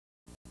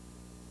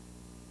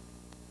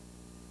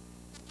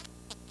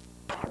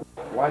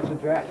Watch the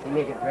draft. He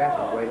may get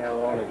drafted way down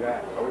along the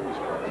draft.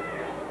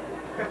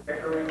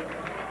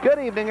 Good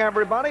evening,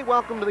 everybody.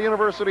 Welcome to the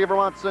University of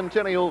Vermont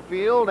Centennial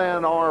Field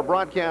and our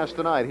broadcast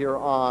tonight here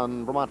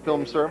on Vermont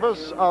Film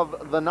Service of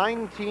the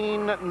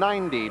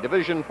 1990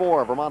 Division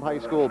IV Vermont High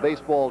School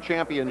Baseball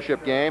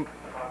Championship game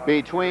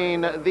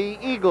between the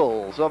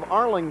Eagles of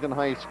Arlington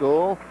High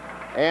School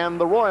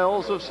and the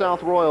Royals of South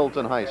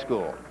Royalton High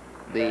School.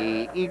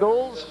 The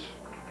Eagles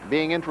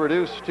being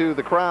introduced to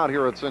the crowd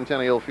here at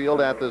Centennial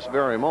Field at this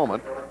very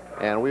moment,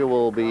 and we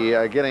will be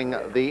getting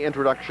the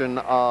introduction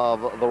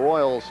of the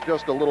Royals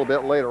just a little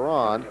bit later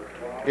on.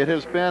 It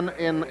has been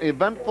an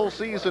eventful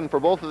season for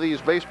both of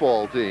these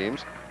baseball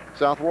teams.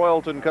 South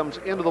Royalton comes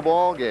into the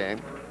ball game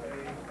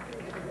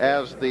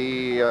as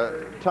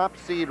the top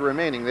seed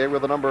remaining. They were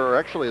the number,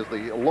 actually as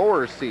the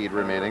lower seed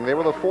remaining. They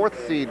were the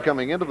 4th seed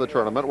coming into the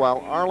tournament, while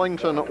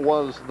Arlington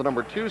was the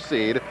number 2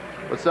 seed.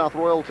 But South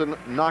Royalton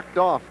knocked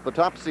off the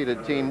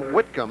top-seeded team,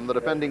 Whitcomb, the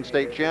defending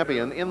state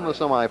champion, in the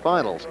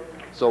semifinals.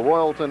 So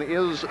Royalton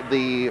is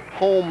the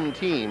home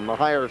team, the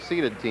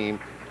higher-seeded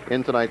team,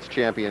 in tonight's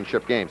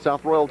championship game.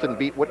 South Royalton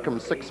beat Whitcomb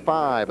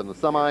 6-5 in the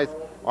semis.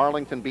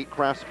 Arlington beat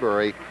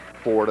Craftsbury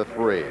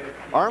 4-3.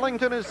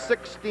 Arlington is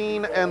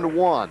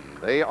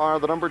 16-1. They are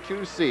the number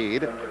 2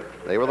 seed.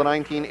 They were the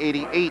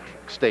 1988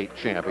 state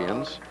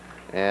champions.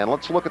 And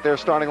let's look at their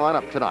starting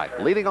lineup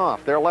tonight. Leading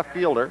off, their left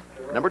fielder,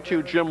 number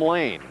 2, Jim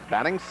Lane.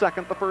 Batting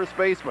second, the first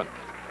baseman,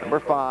 number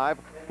 5,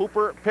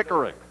 Hooper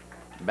Pickering.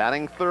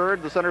 Batting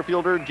third, the center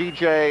fielder,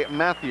 DJ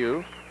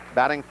Matthew.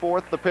 Batting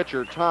fourth, the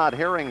pitcher, Todd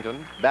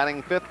Harrington.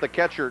 Batting fifth, the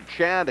catcher,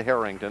 Chad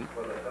Harrington.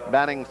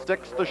 Batting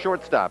sixth, the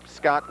shortstop,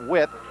 Scott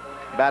Witt.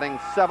 Batting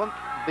seventh,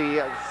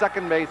 the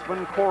second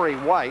baseman, Corey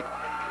White.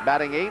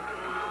 Batting eighth,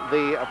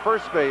 the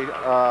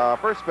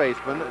first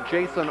baseman,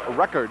 Jason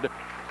Record.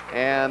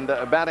 And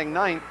batting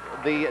ninth,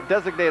 the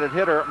designated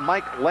hitter,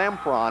 Mike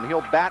Lampron.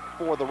 He'll bat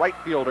for the right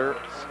fielder,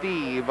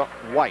 Steve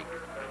White.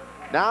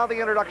 Now the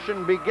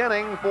introduction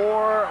beginning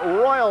for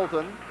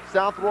Royalton.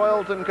 South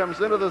Royalton comes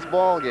into this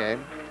ball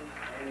game.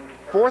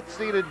 4th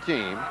seeded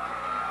team,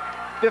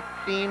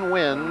 15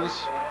 wins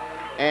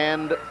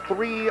and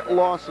 3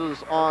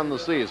 losses on the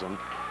season.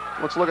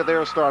 Let's look at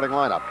their starting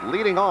lineup.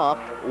 Leading off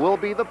will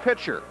be the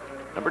pitcher,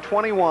 number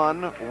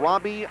 21,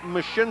 Robbie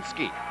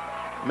Mashinsky.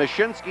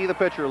 Mashinsky, the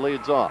pitcher,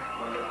 leads off.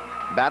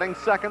 Batting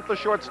second, the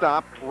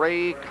shortstop,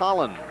 Ray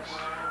Collins.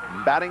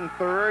 Batting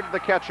third, the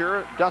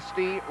catcher,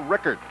 Dusty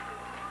Rickard.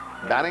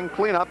 Batting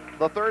cleanup,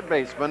 the third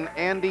baseman,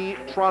 Andy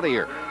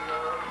Trottier.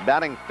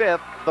 Batting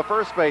fifth, the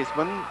first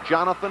baseman,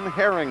 Jonathan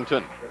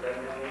Harrington.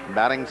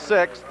 Batting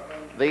sixth,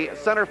 the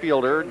center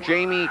fielder,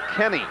 Jamie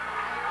Kenny.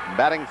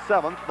 Batting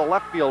seventh, the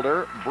left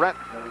fielder, Brett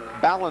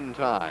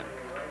Ballantyne.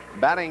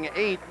 Batting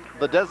eighth,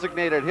 the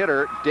designated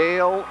hitter,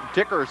 Dale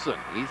Dickerson.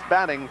 He's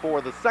batting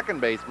for the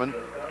second baseman,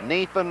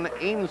 Nathan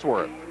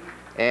Ainsworth.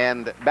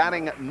 And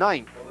batting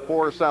ninth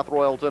for South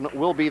Royalton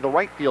will be the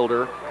right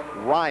fielder,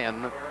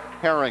 Ryan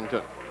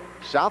Harrington.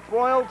 South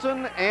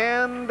Royalton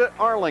and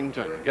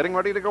Arlington getting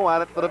ready to go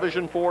at it, the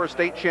Division IV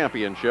state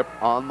championship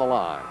on the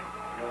line.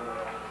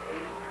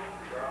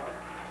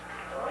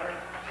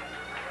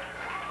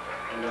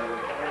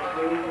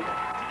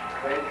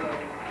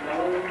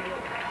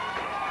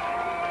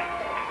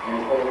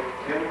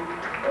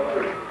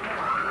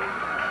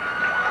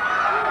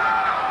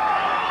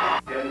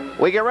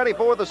 We get ready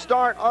for the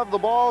start of the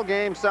ball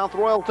game. South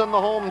Royalton, the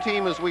home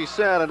team, as we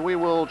said, and we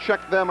will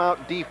check them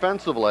out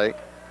defensively.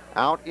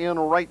 Out in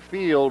right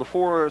field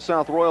for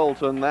South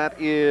Royalton,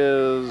 that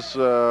is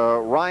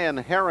Ryan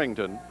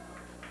Harrington.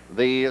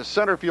 The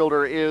center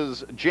fielder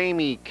is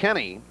Jamie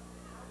Kenny.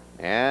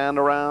 And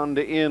around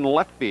in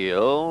left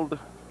field,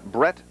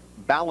 Brett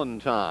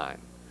Ballantyne.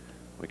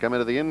 We come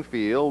into the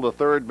infield. The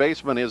third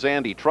baseman is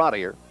Andy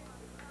Trottier.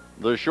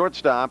 The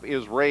shortstop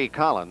is Ray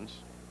Collins.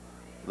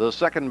 The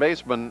second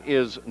baseman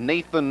is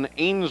Nathan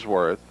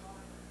Ainsworth.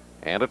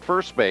 And at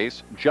first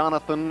base,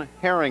 Jonathan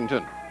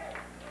Harrington.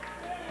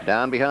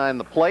 Down behind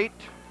the plate,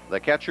 the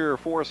catcher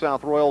for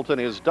South Royalton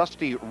is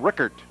Dusty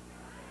Rickert.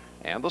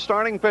 And the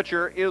starting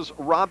pitcher is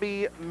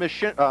Robbie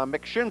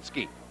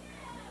Mikshinsky.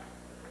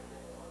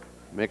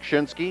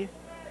 Mikshinsky,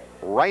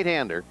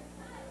 right-hander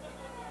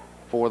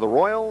for the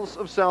Royals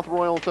of South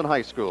Royalton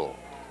High School.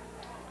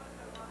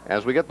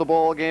 As we get the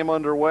ball game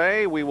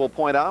underway, we will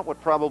point out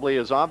what probably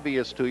is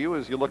obvious to you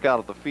as you look out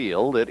at the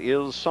field. It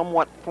is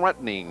somewhat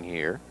threatening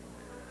here.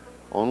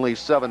 Only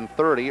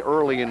 7:30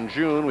 early in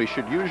June. We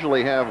should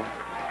usually have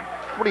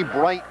pretty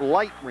bright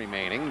light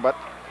remaining, but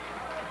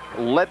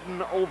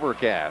leaden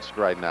overcast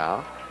right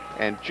now,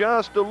 and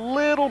just a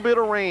little bit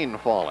of rain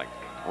falling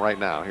right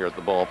now here at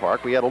the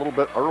ballpark. We had a little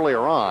bit earlier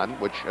on,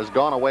 which has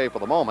gone away for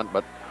the moment,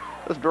 but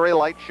just very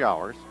light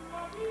showers.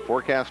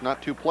 Forecast not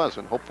too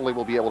pleasant. Hopefully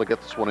we'll be able to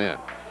get this one in.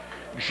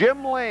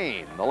 Jim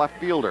Lane, the left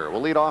fielder,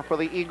 will lead off for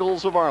the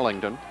Eagles of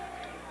Arlington.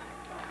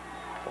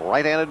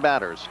 Right-handed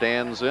batter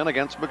stands in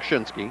against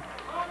Mikshinsky.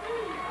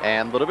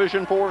 And the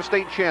Division IV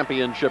state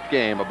championship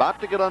game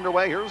about to get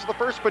underway. Here's the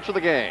first pitch of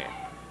the game.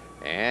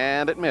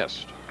 And it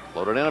missed.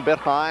 Floated in a bit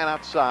high and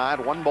outside.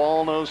 1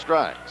 ball, no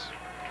strikes.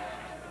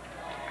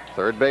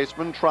 Third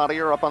baseman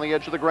Trottier up on the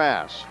edge of the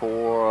grass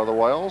for the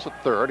Royals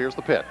at third. Here's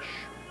the pitch.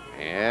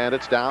 And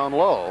it's down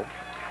low.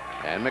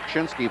 And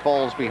Mekshensky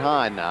falls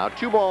behind now.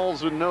 2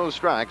 balls and no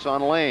strikes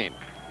on Lane.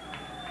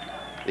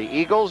 The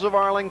Eagles of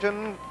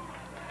Arlington,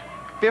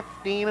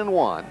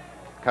 15-1,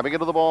 coming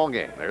into the ball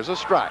game. There's a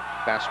strike.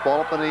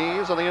 Fastball up the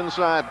knees on the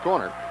inside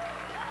corner.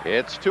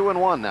 It's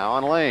 2-1 now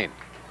on Lane.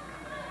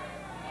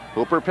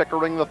 Hooper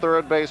Pickering, the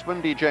third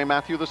baseman. DJ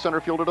Matthew, the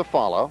center fielder, to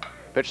follow.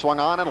 Pitch swung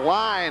on and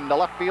lined to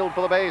left field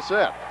for the base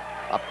hit.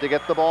 Up to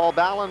get the ball,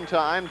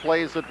 Ballantyne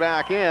plays it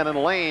back in,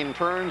 and Lane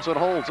turns and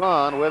holds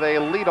on with a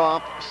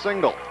leadoff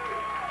single.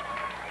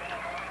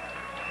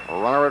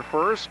 A runner at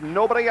first,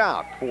 nobody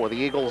out for the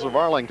Eagles of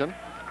Arlington.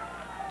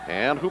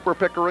 And Hooper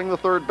Pickering, the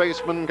third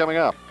baseman, coming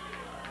up.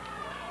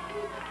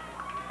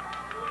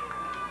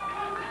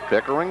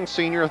 Pickering,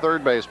 senior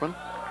third baseman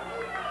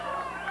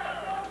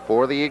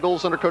for the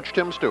Eagles under coach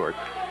Tim Stewart.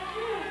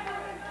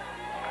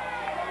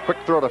 Quick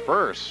throw to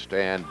first,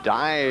 and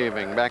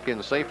diving back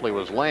in safely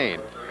was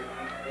Lane.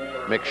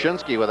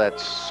 Mekshensky with that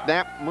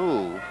snap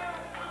move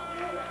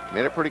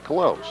made it pretty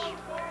close.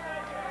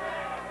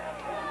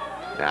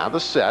 Now the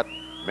set.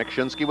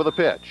 Mekshensky with a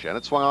pitch, and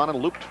it swung on and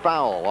looped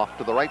foul off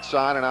to the right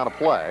side and out of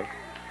play.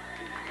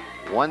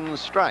 1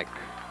 strike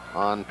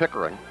on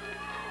Pickering.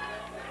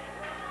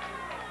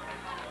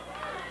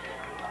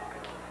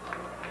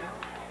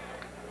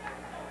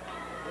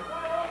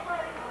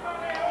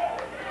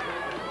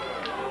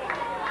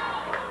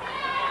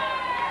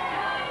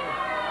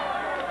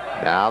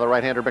 Now the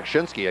right-hander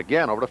Mekshensky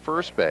again over to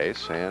first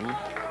base, and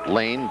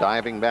Lane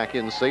diving back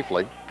in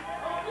safely.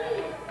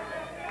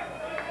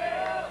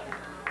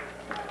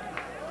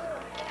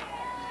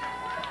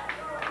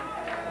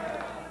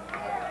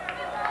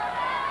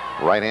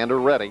 Right-hander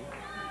ready.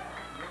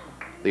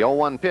 The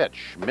 0-1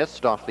 pitch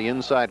missed off the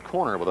inside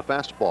corner with a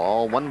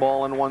fastball. 1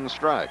 ball and 1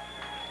 strike.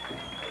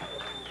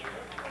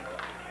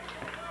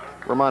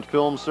 Vermont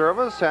Film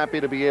Service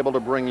happy to be able to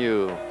bring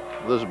you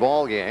this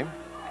ball game.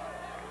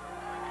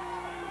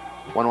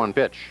 1-1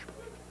 pitch.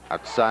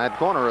 Outside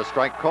corner, a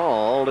strike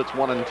called. It's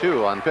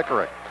 1-2 on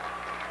Pickering.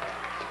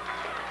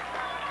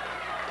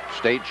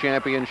 State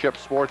championship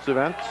sports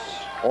events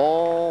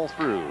all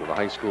through the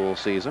high school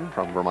season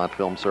from Vermont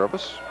Film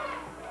Service.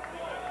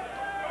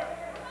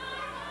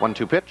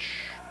 1-2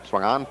 pitch,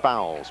 swung on,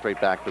 foul, straight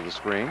back to the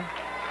screen.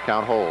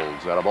 Count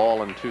holds at 1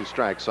 ball and 2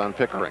 strikes on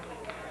Pickering.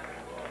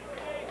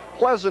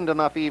 Pleasant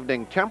enough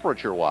evening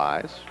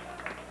temperature-wise.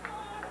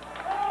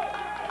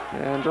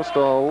 And just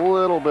a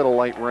little bit of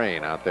light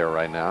rain out there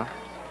right now.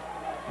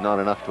 Not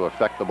enough to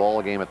affect the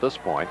ball game at this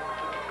point.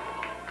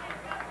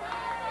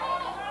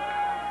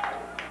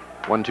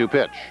 1-2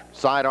 pitch.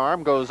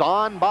 Sidearm goes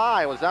on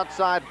by, was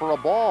outside for a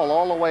ball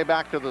all the way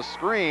back to the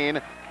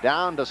screen.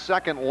 Down to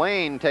second.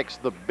 Lane takes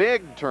the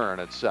big turn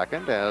at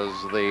second as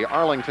the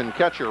Arlington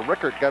catcher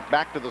Rickert got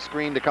back to the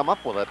screen to come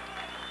up with it.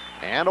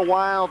 And a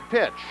wild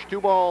pitch.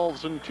 2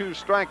 balls and 2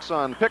 strikes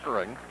on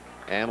Pickering.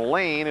 And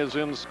Lane is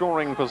in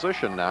scoring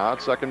position now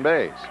at second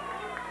base.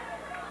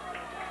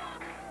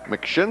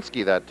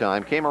 Mekshensky that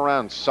time came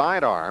around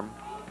sidearm.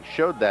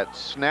 Showed that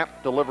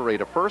snap delivery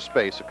to first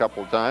base a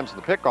couple of times,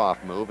 the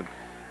pickoff move. And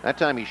that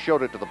time he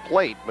showed it to the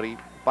plate, but he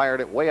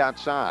fired it way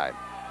outside.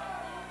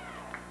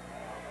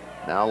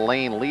 Now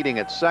Lane leading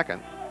at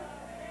second.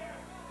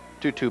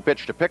 2-2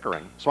 pitch to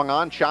Pickering. Swung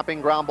on, chopping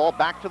ground ball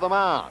back to the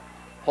mound.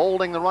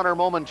 Holding the runner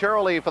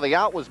momentarily for the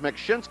out was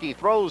Mekshensky.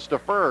 Throws to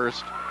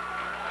first.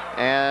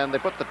 And they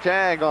put the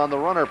tag on the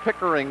runner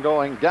Pickering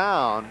going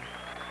down.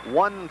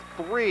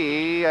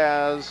 1-3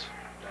 as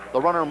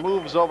the runner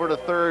moves over to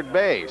third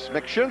base.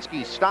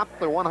 Mekshensky stopped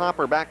the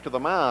one-hopper back to the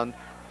mound,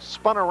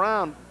 spun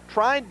around,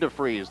 tried to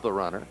freeze the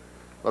runner,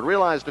 but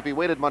realized if he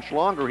waited much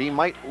longer, he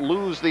might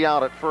lose the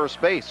out at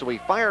first base. So he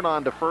fired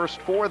on to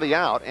first for the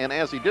out, and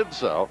as he did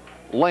so,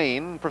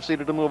 Lane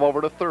proceeded to move over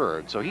to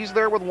third. So he's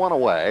there with 1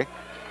 away,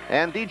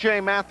 and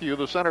DJ Matthew,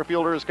 the center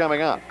fielder, is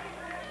coming up.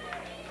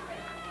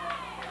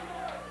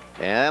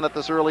 And at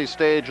this early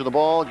stage of the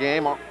ball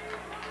game,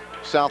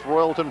 South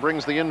Royalton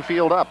brings the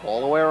infield up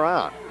all the way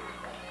around.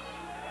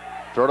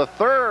 Throw to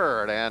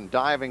third, and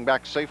diving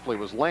back safely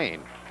was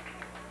Lane.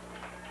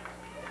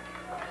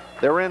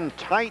 They're in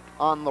tight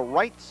on the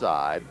right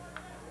side.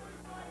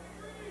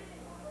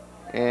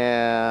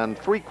 And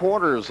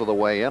 3/4 of the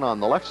way in on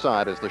the left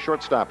side is the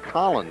shortstop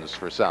Collins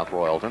for South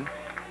Royalton.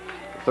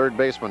 Third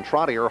baseman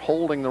Trottier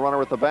holding the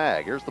runner at the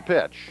bag. Here's the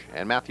pitch.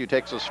 And Matthew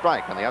takes a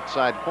strike on the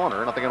outside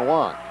corner,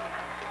 0-1.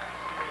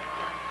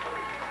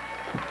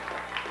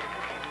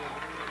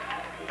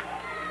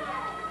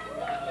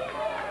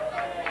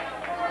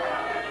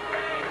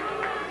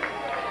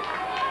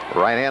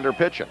 Right-hander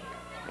pitching.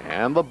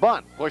 And the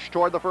bunt pushed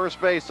toward the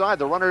first base side.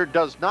 The runner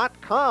does not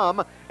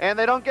come, and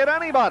they don't get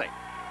anybody.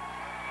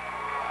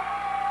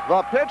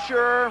 The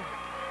pitcher,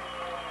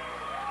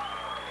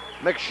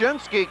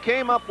 Mekshensky,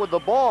 came up with the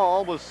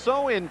ball, was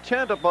so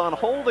intent upon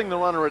holding the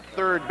runner at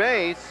third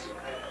base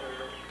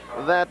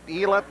that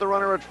he let the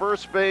runner at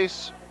first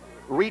base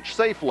reach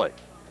safely.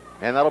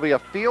 And that'll be a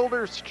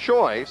fielder's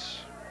choice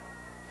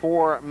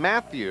for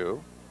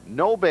Matthew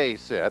no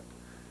base hit.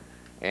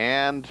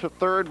 And to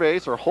third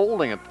base, or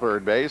holding at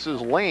third base,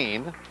 is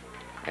Lane.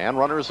 And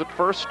runners at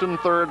first and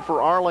third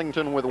for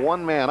Arlington with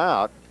one man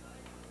out,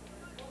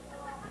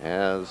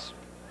 as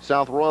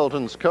South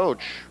Royalton's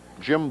coach,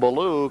 Jim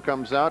Ballou,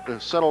 comes out to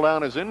settle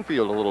down his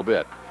infield a little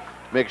bit.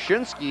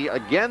 Micsinszki,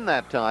 again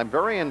that time,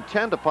 very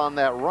intent upon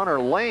that runner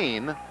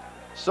Lane,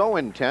 so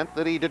intent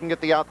that he didn't get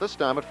the out this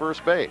time at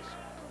first base.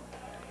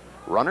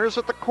 Runners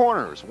at the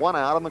corners, one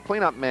out, and the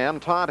cleanup man,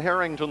 Todd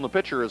Harrington, the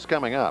pitcher, is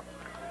coming up.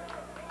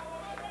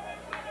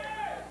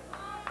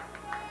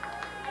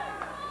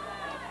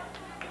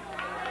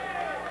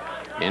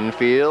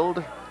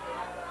 Infield,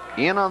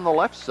 in on the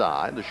left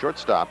side, the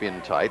shortstop in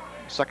tight.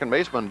 Second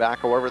baseman back,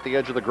 however, at the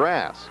edge of the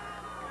grass.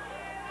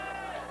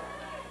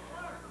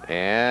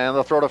 And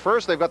the throw to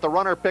first, they've got the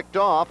runner picked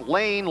off.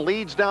 Lane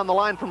leads down the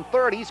line from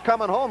third. He's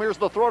coming home. Here's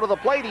the throw to the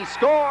plate. He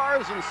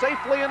scores, and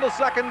safely into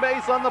second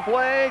base on the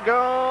play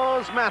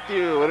goes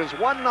Matthew. It is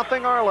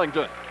 1-0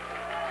 Arlington.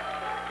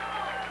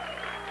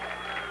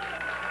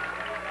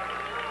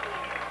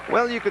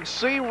 Well, you could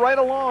see right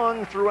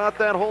along throughout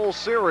that whole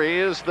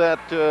series that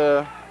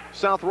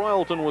South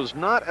Royalton was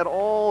not at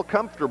all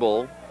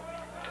comfortable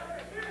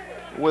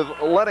with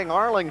letting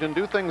Arlington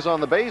do things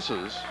on the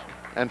bases.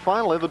 And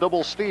finally, the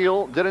double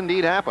steal did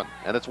indeed happen.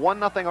 And it's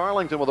 1-0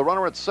 Arlington with a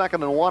runner at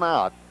second and one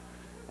out.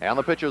 And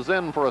the pitch is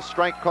in for a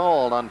strike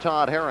called on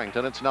Todd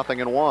Harrington. It's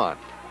 0-1.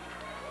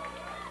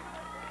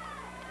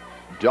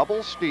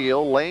 Double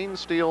steal. Lane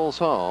steals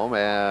home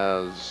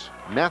as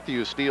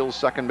Matthew steals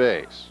second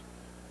base.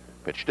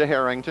 Pitch to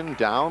Harrington,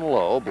 down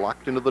low,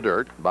 blocked into the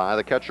dirt by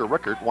the catcher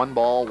Rickert. 1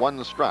 ball,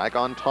 1 strike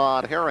on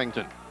Todd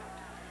Harrington.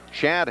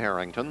 Chad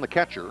Harrington, the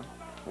catcher,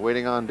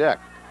 waiting on deck.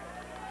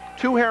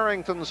 2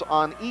 Harringtons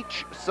on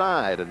each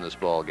side in this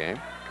ball game.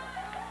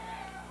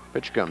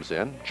 Pitch comes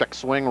in, check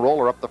swing,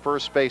 roller up the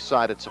first base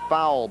side. It's a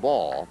foul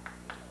ball.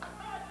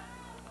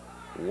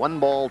 1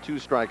 ball, 2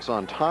 strikes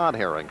on Todd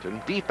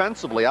Harrington.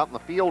 Defensively out in the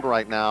field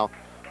right now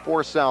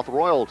for South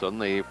Royalton,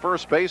 the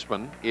first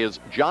baseman is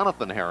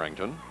Jonathan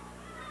Harrington,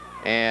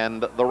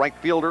 and the right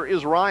fielder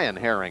is Ryan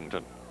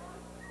Harrington.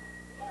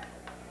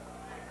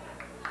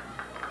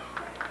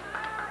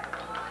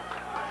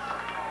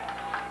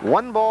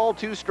 One ball,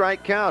 2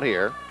 strike count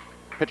here.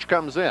 Pitch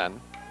comes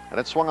in, and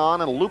it's swung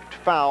on and looped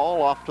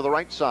foul off to the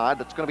right side.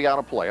 That's going to be out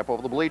of play up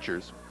over the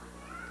bleachers.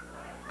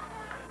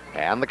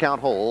 And the count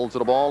holds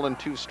at 1 ball and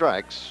 2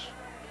 strikes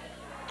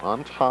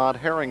on Todd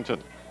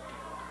Harrington.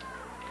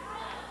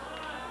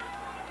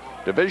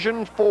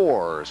 Division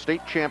 4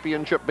 state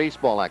championship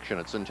baseball action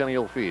at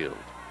Centennial Field.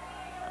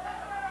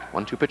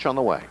 1-2 pitch on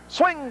the way.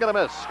 Swing and a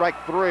miss, strike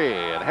 3,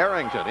 and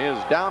Harrington is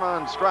down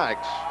on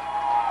strikes.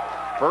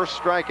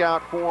 First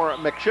strikeout for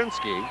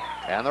Micsinszki,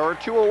 and there are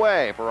 2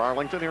 away for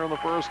Arlington here in the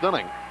first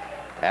inning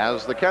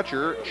as the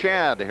catcher,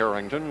 Chad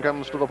Harrington,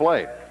 comes to the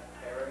plate.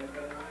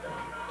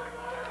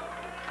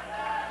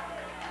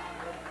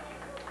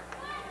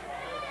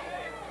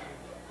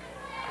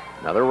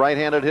 Another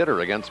right-handed hitter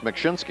against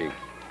Micsinszki.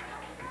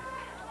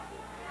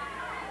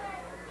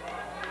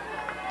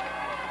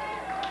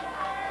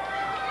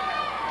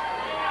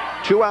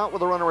 Two out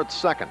with a runner at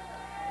second.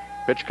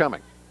 Pitch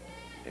coming.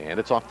 And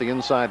it's off the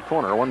inside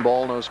corner. 1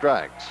 ball, no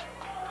strikes.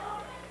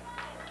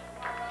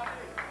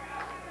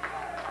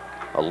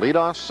 A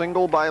leadoff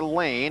single by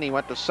Lane. He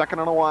went to second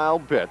on a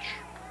wild pitch.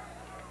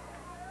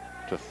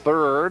 To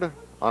third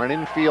on an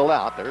infield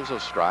out. There's a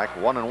strike.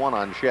 1-1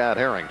 on Chad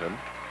Harrington.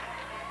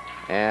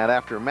 And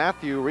after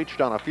Matthew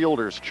reached on a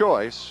fielder's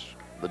choice,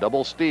 the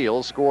double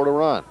steal scored a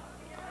run.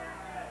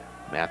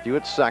 Matthew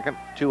at second,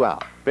 2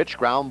 out. Pitch,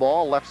 ground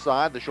ball, left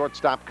side. The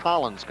shortstop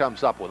Collins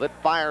comes up with it,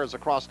 fires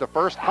across to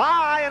first,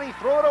 high, and he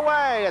threw it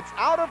away. It's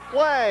out of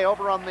play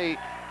over on the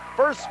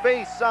first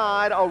base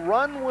side. A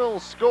run will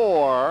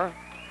score,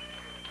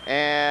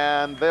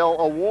 and they'll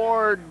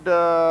award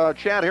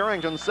Chad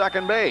Harrington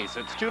second base.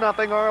 It's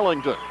 2-0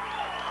 Arlington.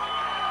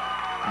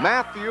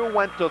 Matthew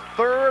went to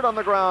third on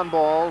the ground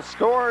ball,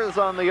 scores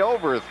on the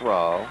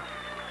overthrow,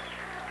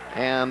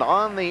 and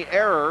on the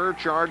error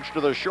charged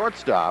to the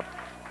shortstop.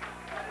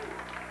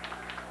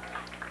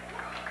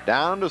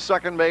 Down to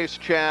second base,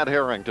 Chad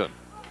Harrington.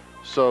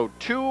 So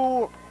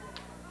 2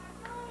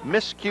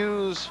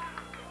 miscues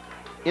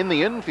in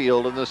the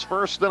infield in this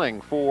first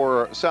inning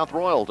for South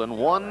Royalton.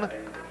 1,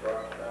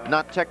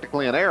 not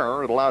technically an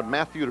error. It allowed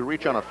Matthew to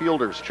reach on a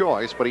fielder's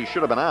choice, but he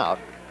should have been out.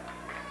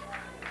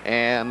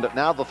 And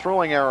now the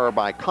throwing error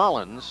by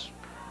Collins.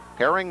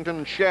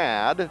 Harrington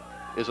Chad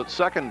is at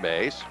second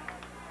base.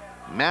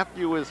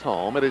 Matthew is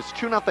home. It is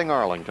 2-0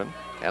 Arlington.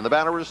 And the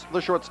batter is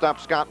the shortstop,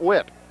 Scott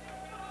Witt.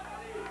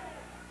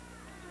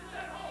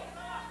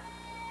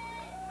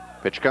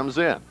 Pitch comes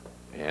in,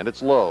 and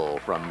it's low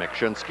from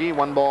Micsinszki.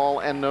 1 ball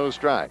and no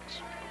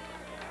strikes.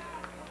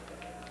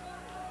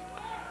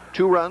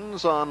 2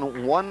 runs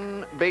on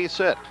 1 base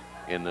hit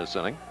in this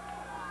inning.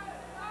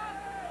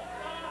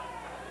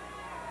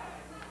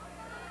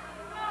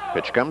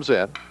 Pitch comes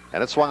in,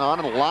 and it's swung on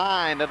and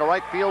lined into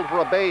right field for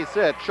a base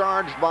hit.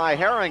 Charged by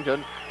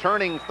Harrington.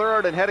 Turning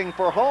third and heading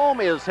for home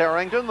is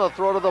Harrington. The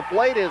throw to the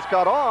plate is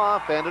cut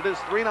off, and it is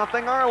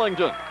 3-0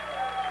 Arlington.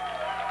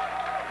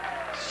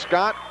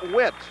 Scott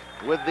Witt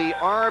with the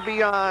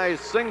RBI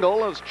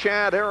single as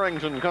Chad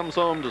Harrington comes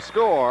home to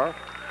score.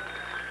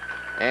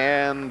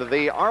 And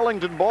the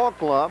Arlington Ball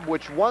Club,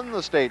 which won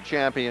the state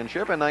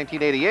championship in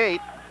 1988,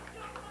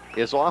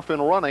 is off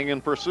and running in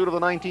pursuit of the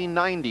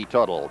 1990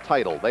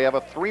 title. They have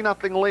a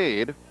 3-0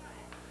 lead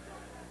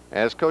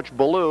as Coach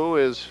Ballou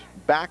is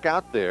back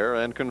out there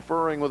and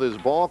conferring with his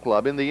ball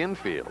club in the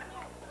infield.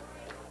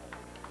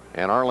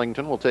 And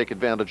Arlington will take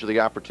advantage of the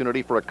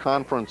opportunity for a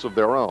conference of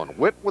their own.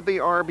 Witt with the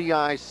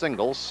RBI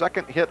single,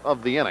 second hit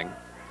of the inning.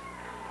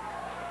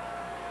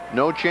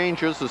 No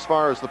changes as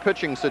far as the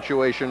pitching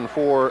situation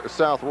for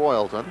South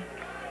Royalton,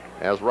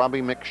 as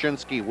Robbie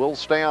McShinsky will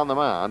stay on the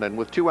mound, and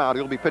with 2 out,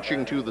 he'll be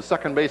pitching to the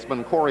second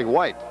baseman, Corey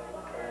White.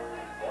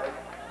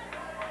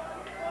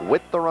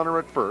 Witt the runner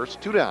at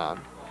first, 2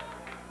 down.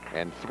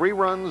 And 3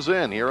 runs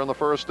in here in the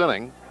first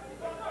inning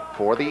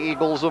for the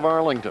Eagles of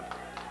Arlington.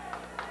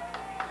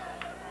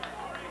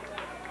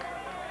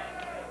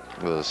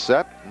 With a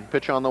set and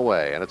pitch on the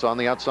way, and it's on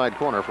the outside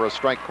corner for a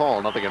strike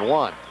call,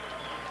 0-1.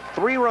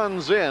 3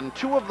 runs in,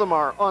 2 of them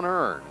are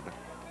unearned,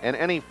 and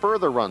any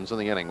further runs in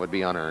the inning would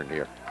be unearned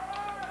here.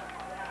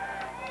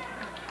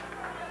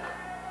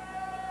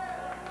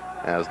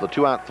 As the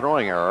 2-out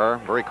throwing error,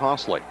 very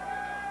costly.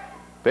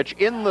 Pitch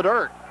in the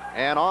dirt.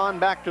 And on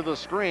back to the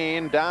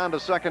screen, down to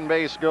second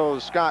base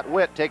goes Scott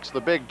Witt, takes the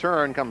big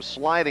turn, comes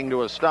sliding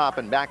to a stop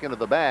and back into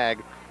the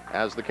bag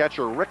as the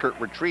catcher Rickert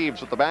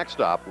retrieves at the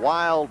backstop.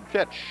 Wild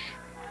pitch.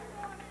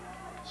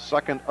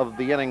 Second of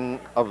the inning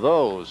of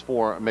those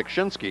for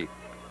McShinsky.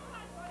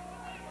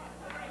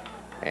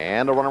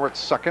 And a runner at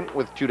second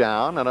with 2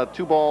 down and a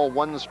 2-ball,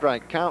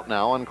 1-strike count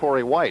now on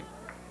Corey White.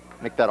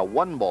 Make that a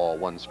 1-ball,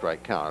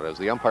 1-strike count as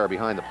the umpire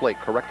behind the plate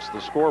corrects the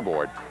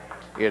scoreboard.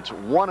 It's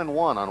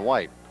 1-1 on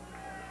White.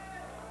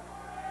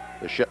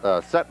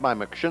 Set by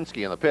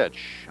McShinsky in the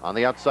pitch. On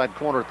the outside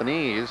corner at the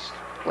knees,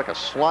 like a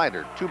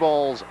slider.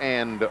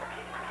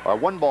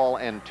 1 ball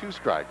and 2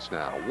 strikes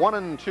now.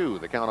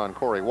 1-2 the count on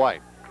Corey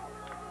White.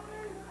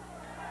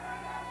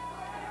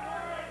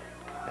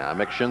 Now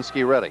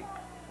McShinsky ready.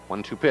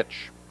 1-2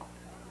 pitch.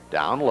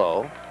 Down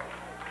low.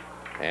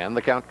 And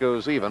the count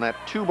goes even at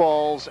 2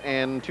 balls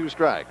and 2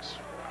 strikes.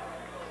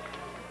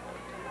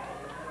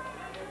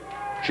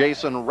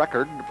 Jason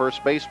Record,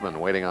 first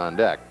baseman, waiting on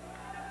deck.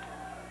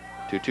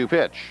 2-2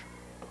 pitch.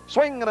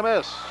 Swing and a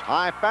miss.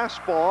 High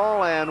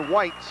fastball, and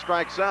White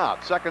strikes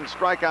out. Second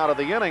strikeout of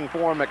the inning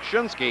for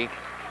McShinsky,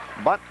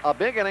 but a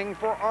big inning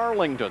for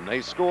Arlington.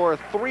 They score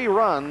 3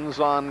 runs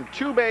on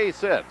 2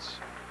 base hits.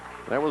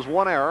 There was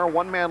 1 error,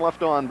 1 man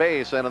left on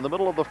base, and in the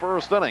middle of the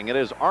first inning, it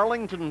is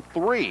Arlington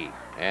 3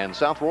 and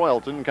South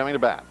Royalton coming to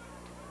bat.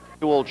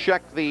 We will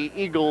check the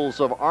Eagles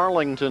of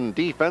Arlington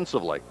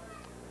defensively.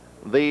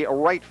 The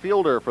right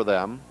fielder for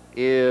them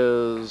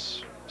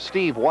is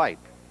Steve White.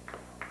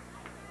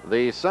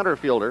 The center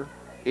fielder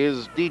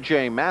is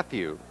DJ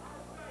Matthew,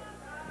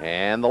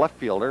 and the left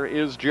fielder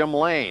is Jim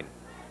Lane.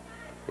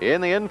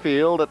 In the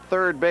infield at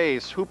third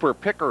base, Hooper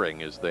Pickering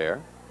is there.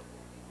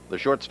 The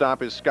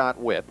shortstop is Scott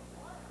Witt.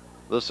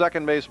 The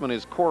second baseman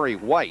is Corey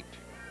White,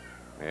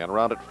 and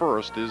around at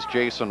first is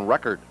Jason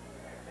Record.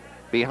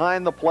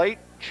 Behind the plate,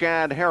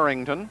 Chad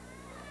Harrington,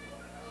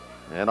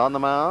 and on the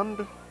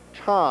mound,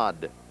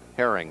 Todd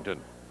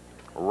Harrington,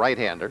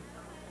 right-hander.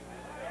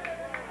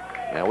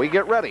 And we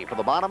get ready for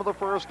the bottom of the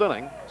first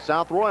inning.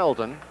 South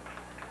Royalton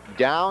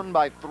down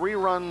by 3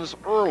 runs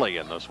early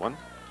in this one.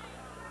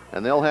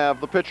 And they'll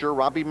have the pitcher,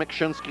 Robbie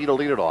McShinsky, to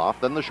lead it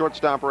off, then the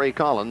shortstop, Ray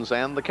Collins,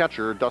 and the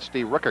catcher,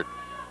 Dusty Rickert.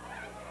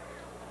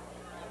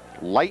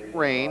 Light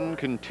rain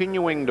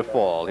continuing to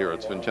fall here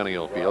at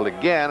Centennial Field.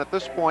 Again, at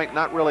this point,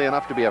 not really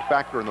enough to be a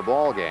factor in the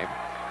ball game.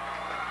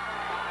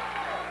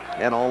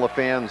 And all the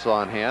fans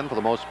on hand, for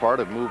the most part,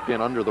 have moved in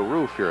under the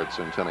roof here at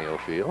Centennial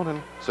Field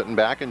and sitting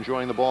back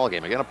enjoying the ball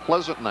game. Again, a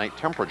pleasant night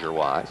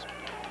temperature-wise.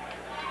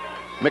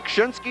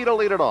 McShinsky to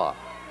lead it off.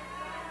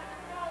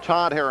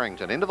 Todd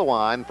Harrington into the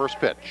line. First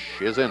pitch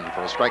is in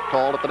for a strike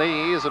called at the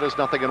knees. It is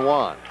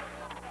 0-1.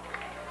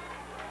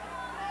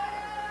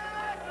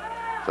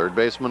 Third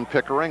baseman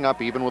Pickering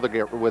up even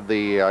with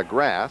the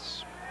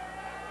grass.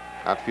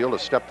 Outfield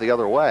has stepped the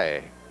other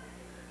way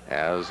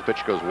as the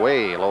pitch goes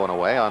way low and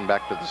away on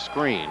back to the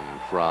screen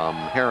from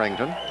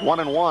Harrington.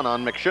 1-1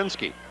 on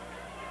McShinsky.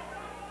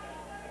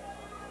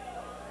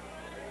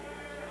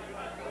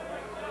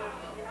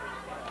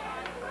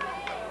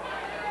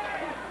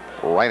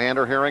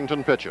 Right-hander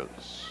Harrington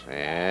pitches,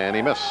 and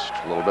he missed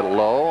a little bit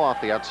low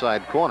off the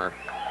outside corner.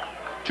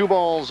 2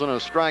 balls and a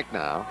strike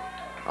now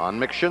on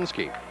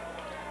McShinsky.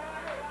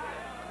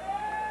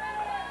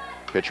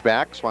 Pitch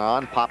back, swung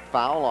on, pop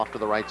foul off to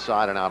the right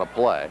side and out of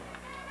play.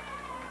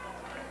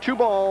 2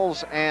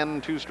 balls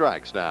and 2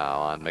 strikes now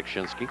on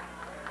McShinsky.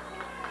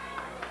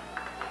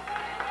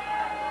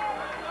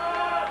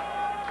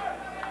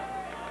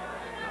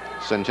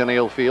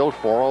 Centennial Field,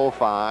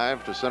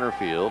 405 to center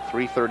field,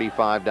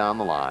 335 down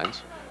the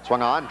lines.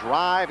 Swung on,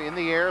 drive in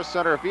the air,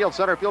 center field.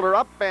 Center fielder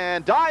up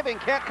and diving,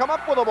 can't come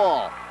up with the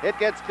ball. It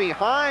gets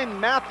behind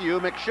Matthew.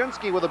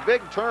 Mkszyński with a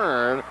big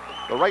turn.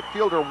 The right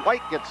fielder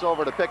White gets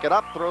over to pick it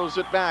up, throws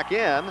it back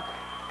in,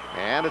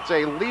 and it's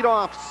a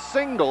leadoff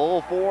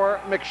single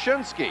for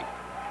Mkszyński.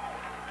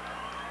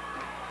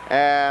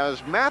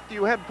 As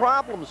Matthew had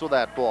problems with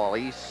that ball.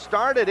 He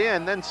started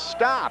in, then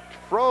stopped,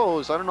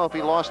 froze. I don't know if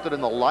he lost it in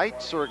the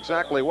lights or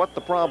exactly what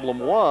the problem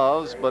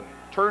was, but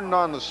turned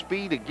on the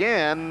speed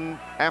again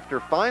after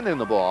finding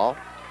the ball,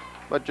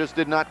 but just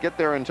did not get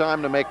there in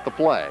time to make the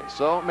play.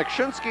 So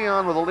Mkszyński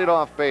on with a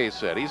leadoff base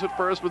hit. He's at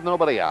first with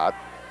nobody out.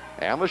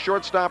 And the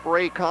shortstop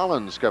Ray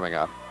Collins coming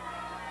up.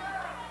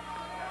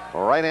 A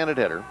right-handed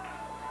hitter.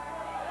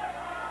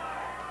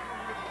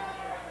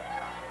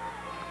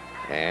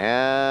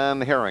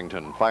 And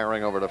Harrington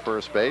firing over to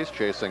first base,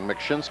 chasing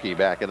Mkszyński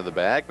back into the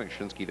bag.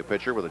 Mkszyński to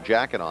pitcher with a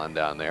jacket on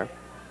down there.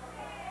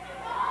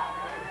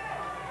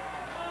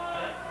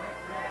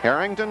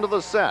 Harrington to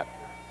the set.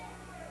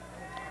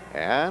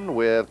 And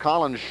with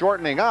Collins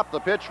shortening up, the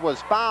pitch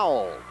was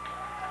fouled.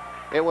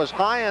 It was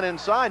high and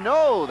inside.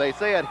 No, they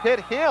say it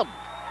hit him.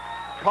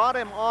 Caught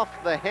him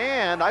off the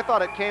hand. I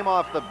thought it came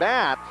off the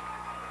bat,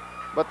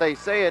 but they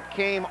say it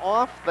came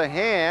off the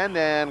hand,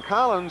 and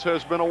Collins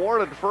has been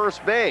awarded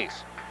first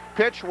base.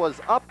 Pitch was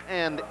up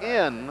and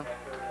in.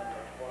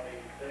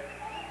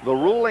 The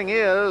ruling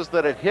is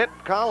that it hit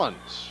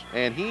Collins,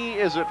 and he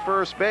is at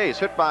first base,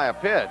 hit by a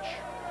pitch.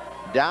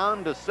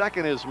 Down to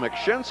second is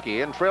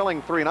Mkszyński, and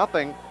trailing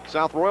 3-0,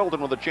 South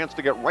Royalton with a chance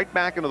to get right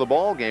back into the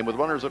ball game with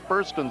runners at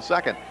first and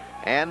second,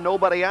 and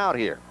nobody out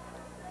here.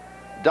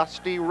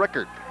 Dusty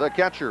Rickert, the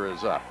catcher,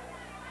 is up.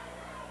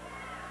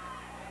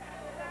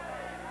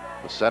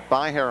 The set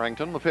by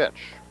Harrington, the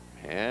pitch.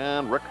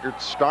 And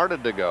Rickert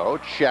started to go,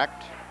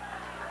 checked.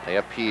 They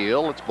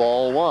appeal, it's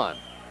ball one.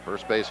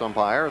 First base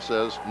umpire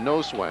says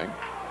no swing.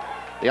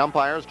 The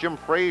umpires, Jim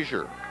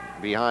Frazier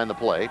behind the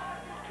plate.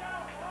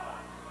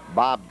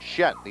 Bob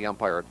Chet, the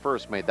umpire at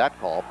first, made that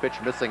call. Pitch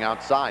missing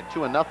outside,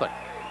 2-0.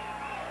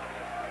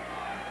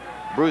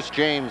 Bruce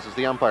James is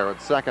the umpire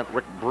at second.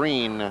 Rick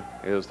Breen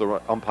is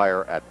the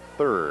umpire at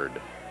third,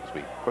 as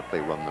we quickly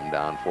run them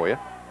down for you.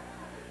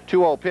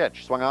 2-0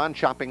 pitch, swung on,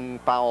 chopping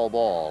foul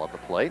ball at the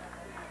plate.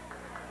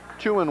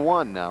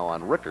 2-1 now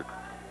on Rickert.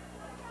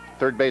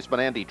 Third baseman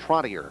Andy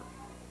Trottier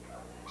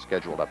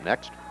scheduled up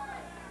next.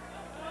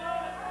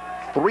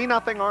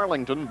 3-0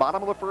 Arlington,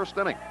 bottom of the first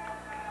inning.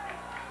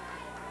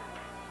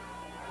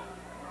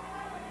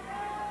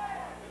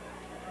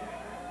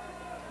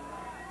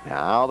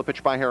 Now the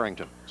pitch by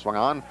Harrington. Swung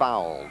on,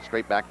 fouled,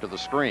 straight back to the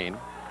screen.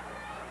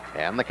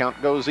 And the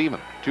count goes even.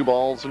 2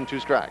 balls and 2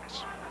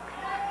 strikes.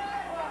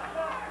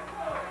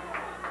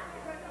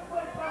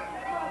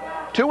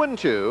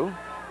 2-2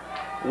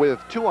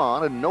 with 2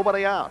 on and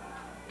nobody out.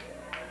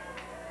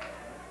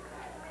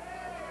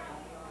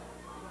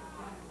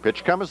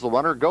 Pitch comes, the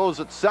runner goes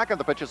at second.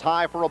 The pitch is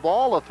high for a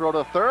ball, a throw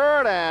to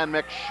third, and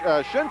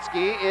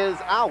Mkszyński is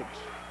out.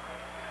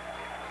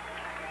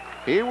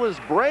 He was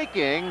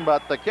breaking,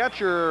 but the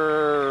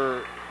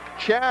catcher,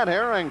 Chad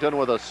Harrington,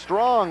 with a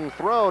strong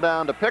throw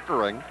down to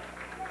Pickering.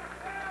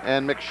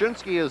 And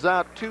Mkszyński is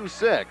out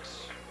 2-6.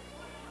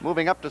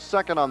 Moving up to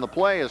second on the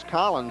play is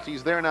Collins.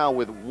 He's there now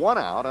with 1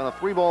 out and a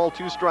 3-ball,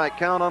 2-strike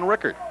count on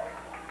Rickert.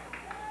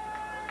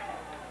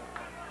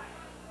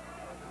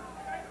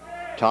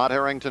 Todd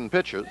Harrington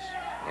pitches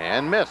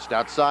and missed,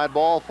 outside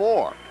ball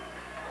 4.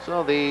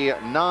 So the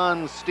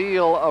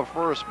non-steal of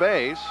first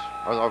base,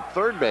 or of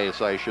third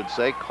base, I should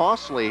say,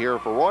 costly here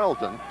for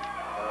Royalton.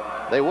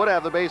 They would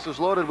have the bases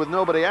loaded with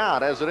nobody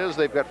out. As it is,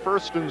 they've got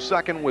first and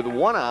second with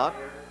 1 out,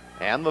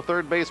 and the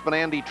third baseman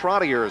Andy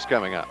Trottier is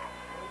coming up.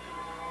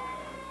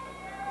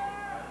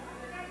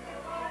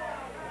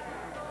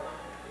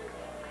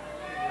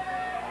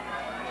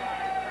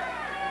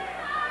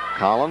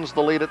 Collins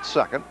the lead at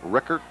second,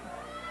 Rickert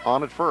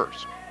on at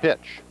first.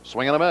 Pitch,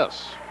 swing and a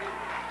miss.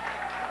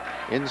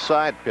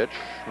 Inside pitch,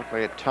 looked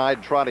like it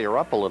tied Trottier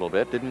up a little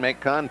bit, didn't make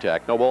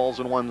contact, no balls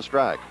and 1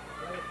 strike.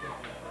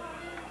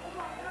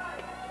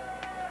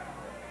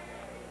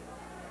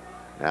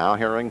 Now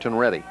Harrington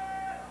ready.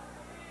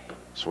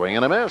 Swing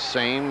and a miss,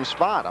 same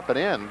spot, up and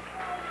in.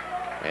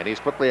 And he's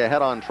quickly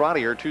ahead on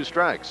Trottier, 2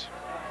 strikes.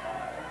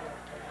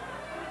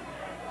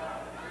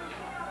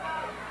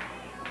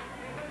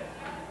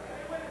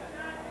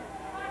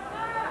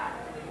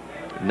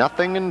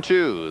 Nothing in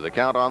 2, the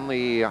count on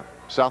the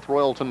South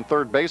Royalton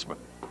third baseman.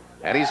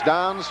 And he's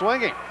down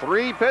swinging.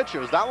 3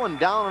 pitches, that one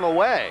down and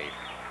away.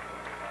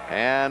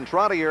 And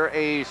Trottier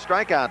a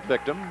strikeout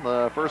victim,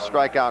 the first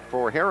strikeout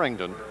for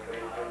Harrington.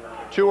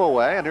 2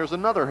 away, and here's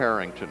another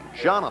Harrington,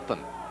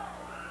 Jonathan.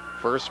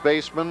 First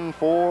baseman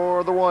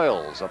for the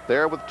Royals, up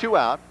there with 2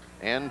 out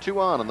and 2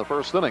 on in the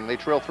first inning. They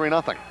trail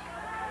 3-0.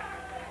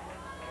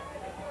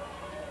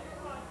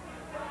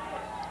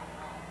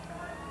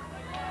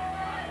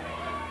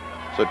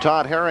 So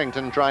Todd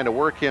Harrington trying to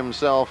work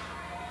himself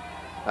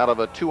out of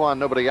a 2 on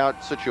nobody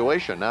out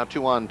situation. Now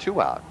 2 on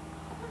 2 out.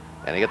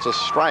 And he gets a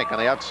strike on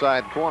the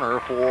outside corner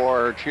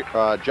for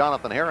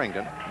Jonathan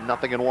Harrington.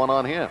 0-1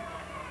 on him.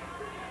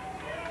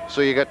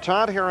 So you got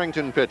Todd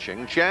Harrington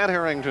pitching, Chad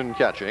Harrington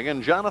catching,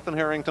 and Jonathan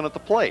Harrington at the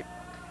plate.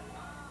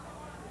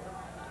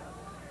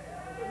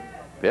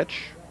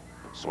 Pitch.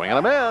 Swing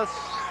and a miss.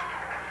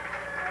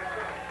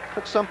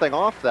 Took something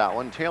off that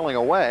one, tailing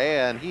away,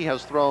 and he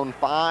has thrown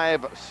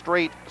 5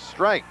 straight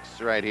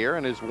strikes right here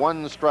and is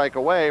 1 strike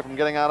away from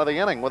getting out of the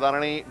inning without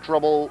any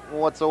trouble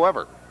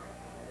whatsoever.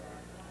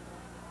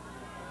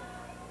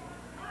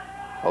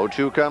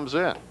 0-2 comes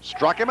in.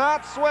 Struck him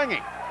out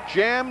swinging.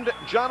 Jammed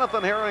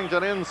Jonathan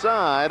Harrington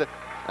inside,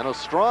 and a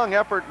strong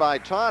effort by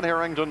Todd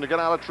Harrington to get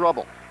out of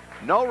trouble.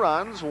 No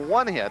runs,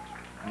 1 hit,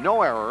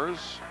 no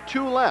errors,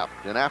 2 left.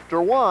 And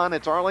after 1,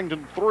 it's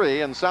Arlington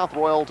 3 and South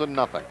Royalton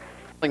nothing.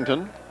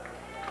 Arlington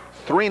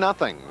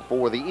 3-0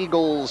 for the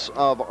Eagles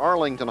of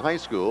Arlington High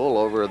School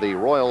over the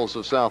Royals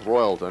of South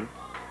Royalton.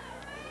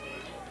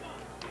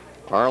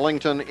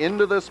 Arlington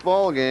into this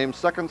ball game,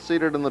 second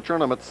seeded in the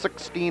tournament,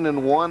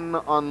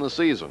 16-1 on the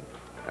season.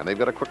 And they've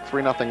got a quick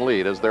 3-0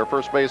 lead as their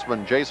first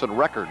baseman, Jason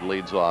Record,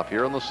 leads off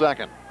here in the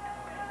second.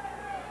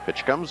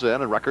 Pitch comes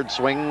in and Record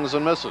swings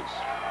and misses.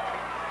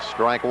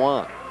 Strike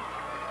 1.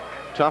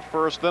 Tough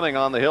first inning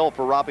on the hill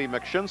for Robbie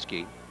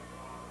Mkshinski,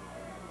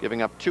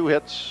 giving up 2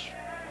 hits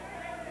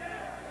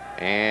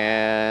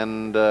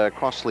and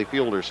costly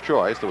fielder's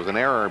choice. There was an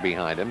error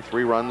behind him.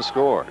 3 runs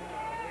scored.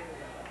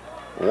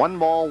 1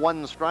 ball,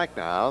 1 strike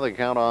now. They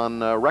count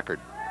on Record.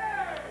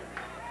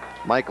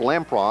 Mike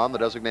Lampron, the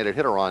designated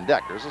hitter, on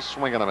deck. There's a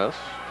swing and a miss.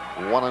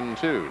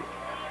 1-2.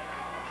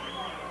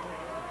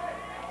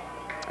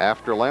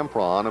 After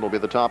Lampron, it'll be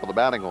the top of the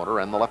batting order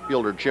and the left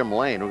fielder Jim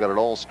Lane, who got it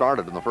all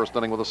started in the first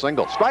inning with a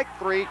single. Strike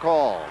 3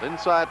 called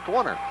inside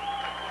corner.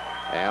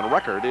 And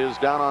Record is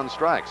down on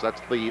strikes.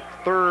 That's the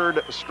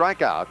 3rd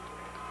strikeout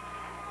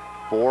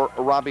for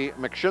Robbie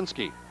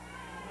Mkshinski.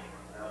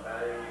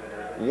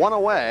 1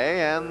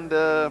 away, and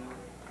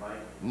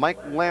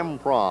Mike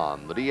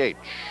Lampron, the DH,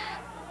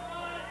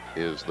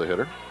 is the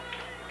hitter.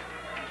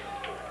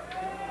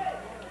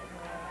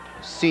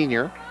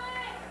 Senior.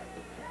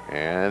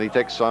 And he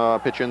takes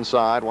a pitch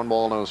inside, 1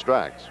 ball, no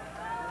strikes.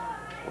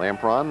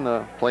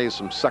 Lampron plays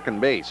some second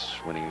base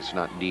when he's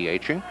not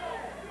DHing.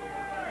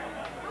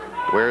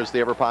 Wears the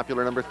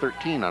ever-popular number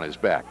 13 on his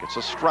back. It's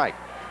a strike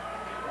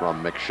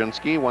from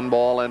Mkshinski, 1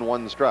 ball and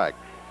 1 strike.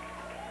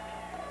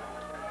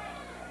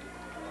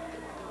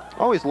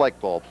 Always like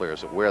ball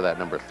players that wear that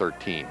number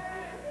 13.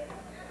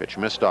 Pitch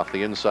missed off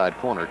the inside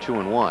corner,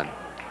 2-1.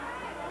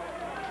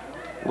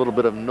 A little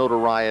bit of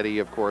notoriety,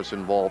 of course,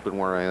 involved in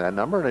wearing that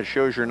number, and it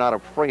shows you're not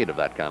afraid of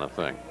that kind of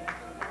thing.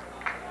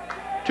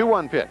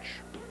 2-1 pitch.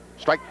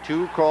 Strike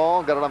 2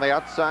 call, got it on the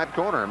outside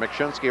corner.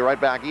 Mkshinski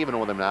right back even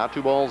with him now,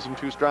 2 balls and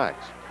 2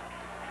 strikes.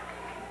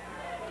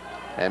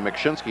 And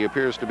Mkshinski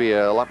appears to be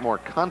a lot more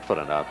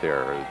confident out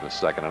there in the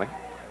second inning.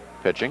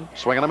 Pitching,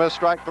 swing and a miss,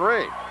 strike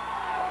 3.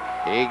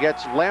 He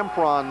gets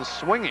Lampron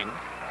swinging.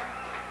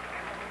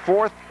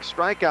 4th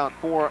strikeout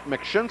for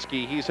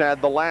Mkshinski. He's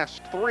had the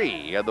last 3.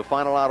 He had the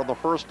final out of the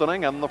first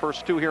inning and the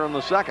first 2 here in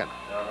the second.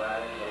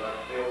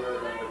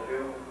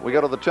 We go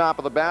to the top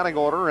of the batting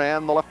order,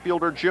 and the left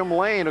fielder Jim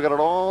Lane, who got it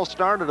all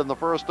started in the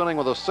first inning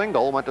with a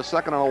single, went to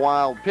second on a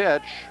wild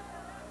pitch,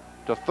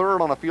 to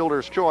third on a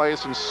fielder's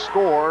choice, and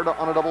scored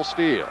on a double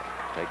steal.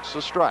 Takes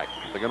a strike,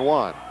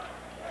 1.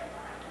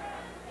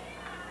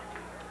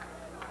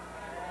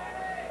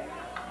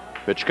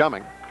 Pitch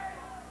coming.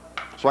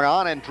 Swung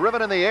on and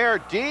driven in the air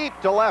deep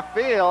to left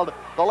field.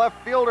 The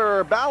left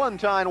fielder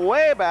Ballantyne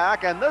way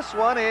back, and this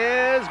one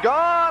is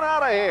gone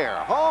out of here.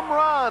 Home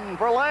run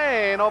for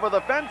Lane over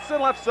the fence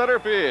in left center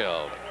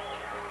field.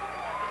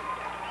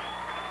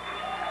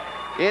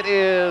 It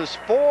is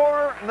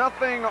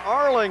 4-0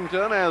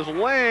 Arlington as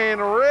Lane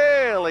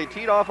really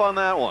teed off on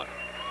that one.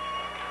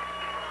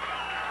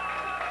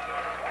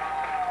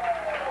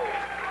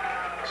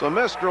 So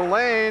Mr.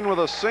 Lane with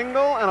a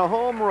single and a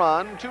home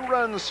run, 2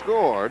 runs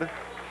scored.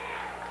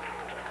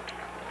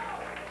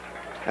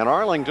 And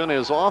Arlington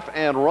is off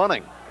and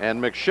running.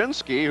 And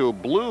Mkshinski, who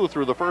blew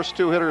through the first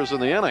 2 hitters in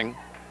the inning,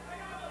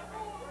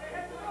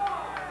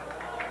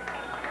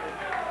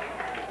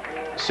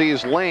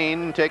 sees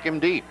Lane take him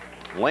deep.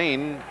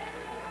 Lane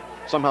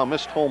somehow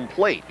missed home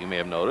plate, you may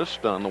have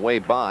noticed, on the way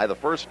by the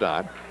first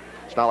time.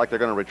 It's not like they're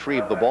going to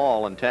retrieve the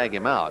ball and tag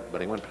him out,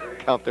 but he went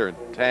out there and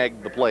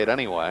tagged the plate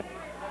anyway.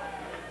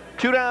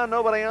 2 down,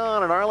 nobody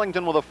on, and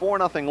Arlington with a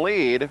 4-0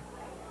 lead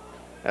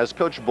as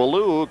Coach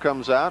Ballou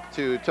comes out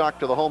to talk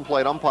to the home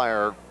plate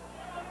umpire,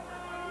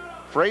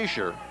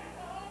 Frazier.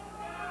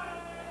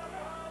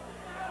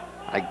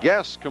 I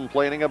guess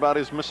complaining about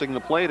his missing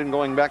the plate and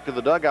going back to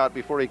the dugout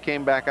before he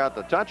came back out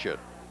to touch it.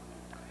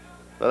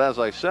 But as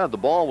I said, the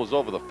ball was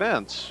over the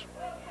fence,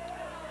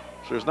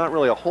 so there's not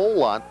really a whole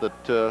lot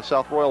that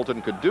South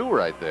Royalton could do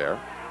right there.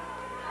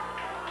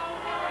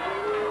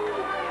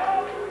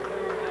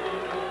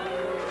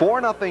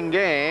 4-0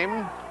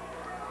 game.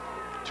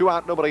 2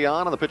 out, nobody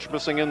on, and the pitch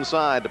missing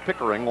inside to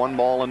Pickering. 1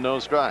 ball and no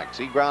strikes.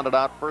 He grounded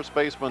out first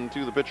baseman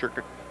to the pitcher,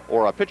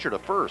 or a pitcher to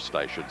first,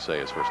 I should say,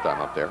 his first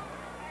time up there.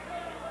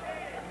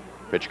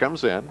 Pitch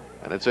comes in,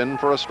 and it's in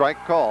for a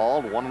strike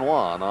called.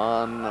 1-1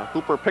 on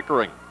Hooper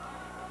Pickering.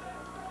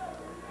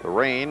 The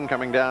rain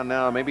coming down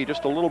now, maybe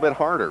just a little bit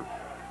harder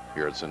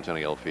here at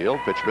Centennial Field.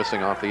 Pitch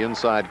missing off the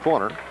inside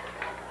corner,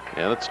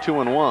 and it's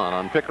 2-1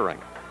 on Pickering.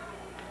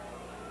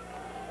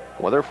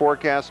 Weather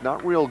forecast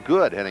not real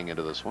good heading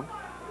into this one.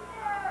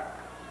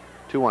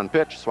 2-1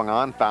 pitch, swung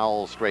on,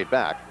 foul straight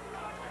back.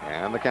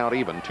 And the count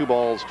even. 2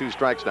 balls, 2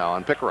 strikes now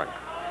on Pickering.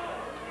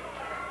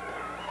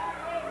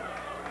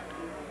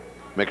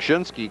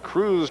 McShinsky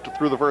cruised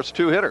through the first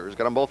 2 hitters,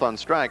 got them both on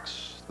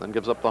strikes, then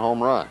gives up the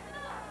home run.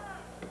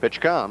 The pitch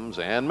comes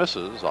and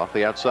misses off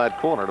the outside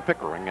corner to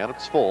Pickering, and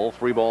it's full.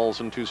 3 balls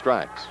and 2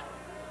 strikes.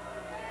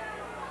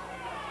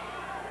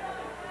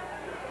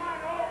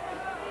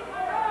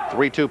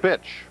 Three-two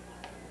pitch.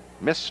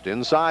 Missed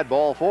inside,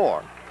 ball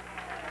 4.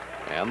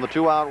 And the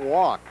 2-out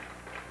walk.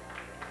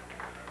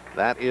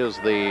 That is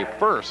the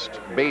first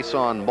base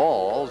on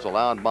balls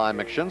allowed by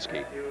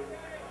McShinsky.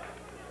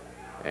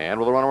 And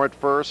with a runner at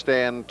first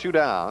and 2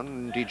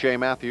 down, DJ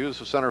Matthews,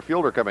 the center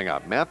fielder, coming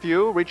up.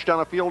 Matthew reached on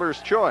a fielder's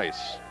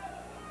choice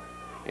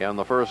in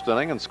the first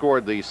inning and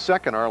scored the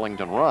second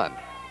Arlington run.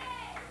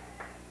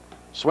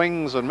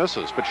 Swings and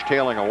misses, pitch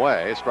tailing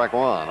away. Strike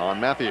 1 on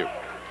Matthew.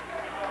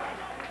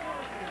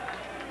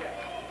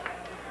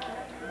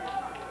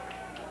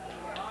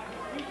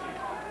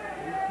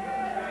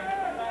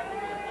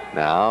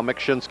 Now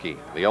McShinsky,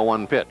 the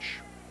 0-1 pitch.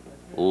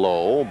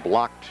 Low,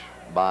 blocked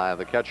by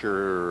the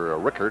catcher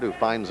Rickard, who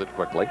finds it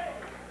quickly.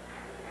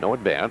 No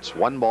advance,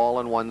 1 ball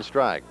and 1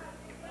 strike.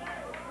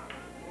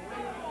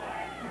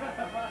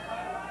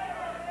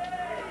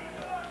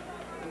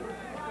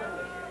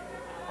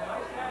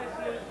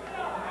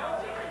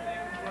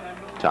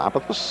 Top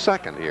of the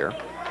second here.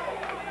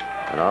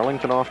 And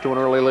Arlington off to an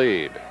early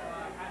lead.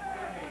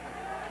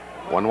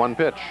 1-1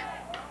 pitch.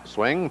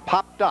 Swing,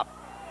 popped up.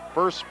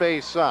 First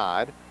base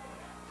side.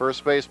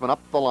 First baseman up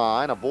the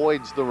line,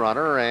 avoids the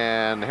runner,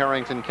 and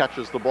Harrington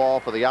catches the ball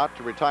for the out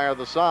to retire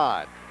the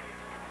side.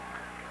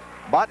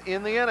 But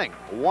in the inning,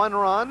 1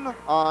 run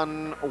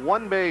on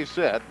 1 base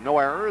hit, no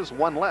errors,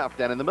 1 left,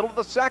 and in the middle of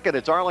the second,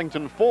 it's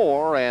Arlington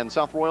 4 and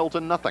South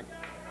Royalton nothing.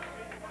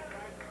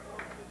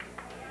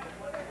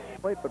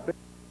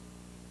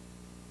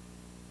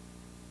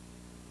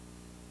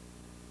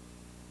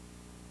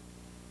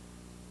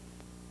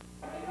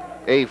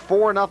 A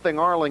 4-0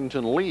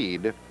 Arlington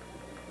lead.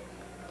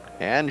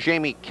 And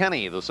Jamie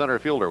Kenny, the center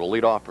fielder, will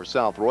lead off for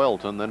South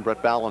Royalton. Then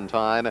Brett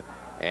Ballantyne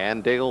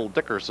and Dale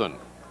Dickerson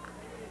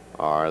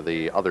are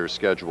the other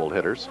scheduled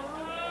hitters.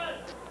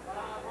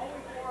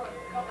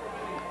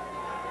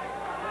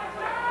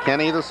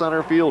 Kenny, the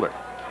center fielder,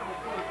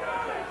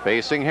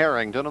 facing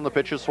Harrington, and the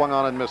pitch is swung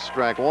on and missed.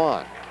 Strike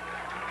 1.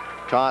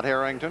 Todd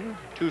Harrington,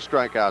 2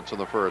 strikeouts in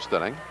the first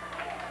inning.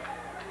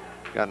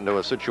 Got into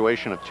a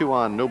situation of 2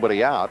 on,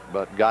 nobody out,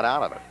 but got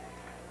out of it.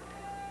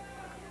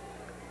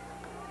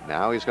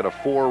 Now he's got a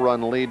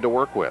 4-run lead to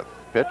work with.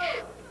 Pitch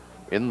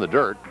in the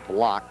dirt,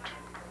 blocked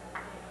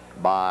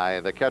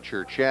by the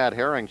catcher Chad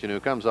Harrington, who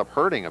comes up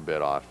hurting a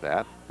bit off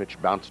that.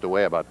 Pitch bounced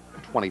away about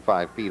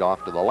 25 feet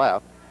off to the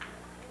left.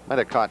 Might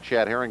have caught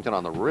Chad Harrington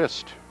on the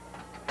wrist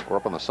or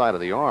up on the side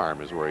of the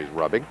arm is where he's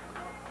rubbing.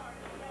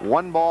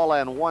 1 ball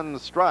and 1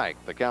 strike,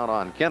 the count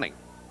on Kenny.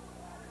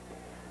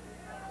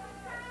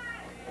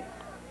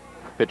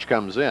 Pitch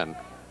comes in,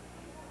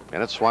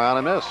 and it's swung on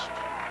and missed.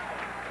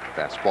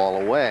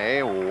 Fastball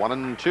away,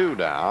 1-2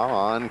 now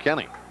on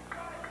Kenny.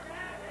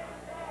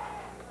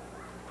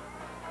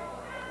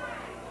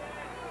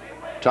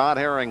 Todd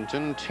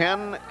Harrington,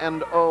 10-0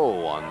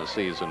 on the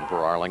season for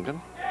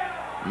Arlington.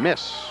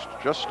 Missed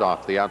just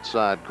off the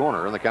outside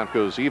corner, and the count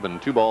goes even.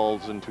 2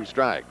 balls and 2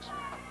 strikes.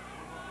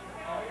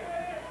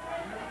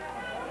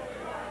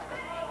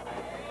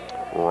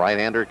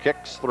 Right-hander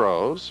kicks,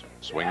 throws,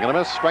 swing and a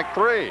miss, strike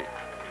 3.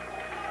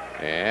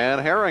 And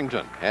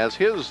Harrington has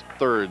his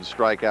 3rd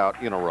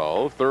strikeout in a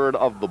row, 3rd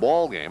of the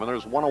ball game, and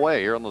there's 1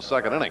 away here in the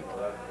second inning.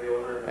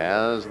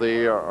 As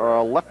the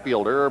left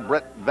fielder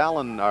Brett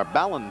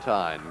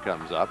Ballantyne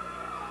comes up.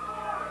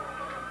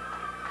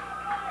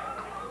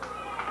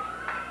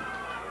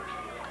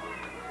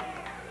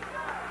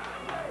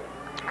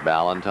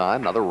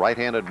 Ballantyne, another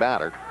right-handed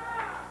batter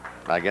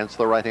against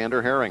the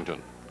right-hander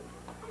Harrington.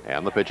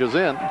 And the pitch is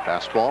in.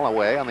 Fastball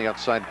away on the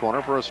outside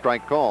corner for a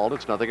strike called.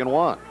 It's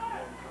 0-1.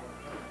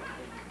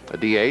 A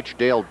DH,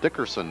 Dale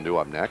Dickerson, due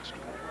up next.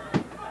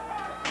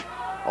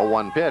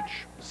 0-1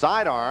 pitch.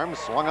 Sidearm,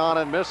 swung on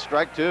and missed.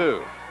 Strike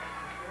 2.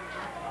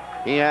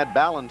 He had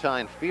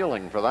Ballantyne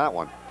feeling for that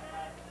one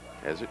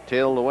as it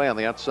tailed away on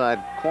the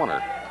outside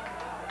corner.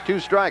 2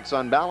 strikes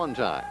on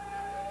Ballantyne.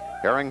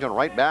 Harrington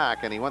right back,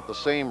 and he went the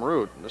same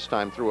route. This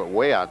time threw it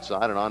way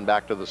outside and on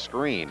back to the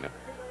screen.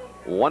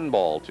 1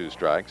 ball, 2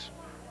 strikes.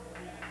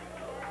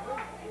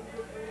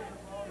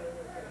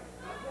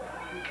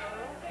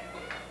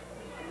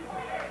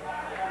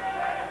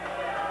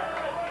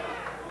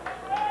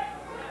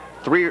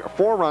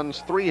 Four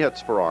runs, 3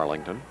 hits for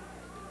Arlington.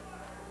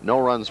 No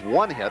runs,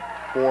 1 hit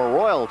for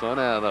Royalton,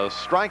 and a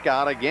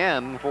strikeout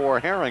again for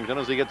Harrington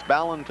as he gets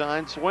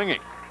Ballantyne swinging.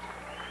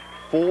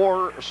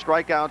 4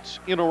 strikeouts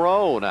in a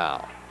row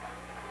now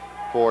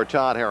for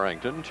Todd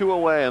Harrington. 2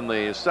 away in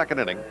the second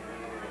inning.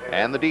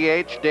 And the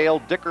DH, Dale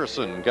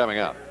Dickerson, coming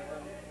up.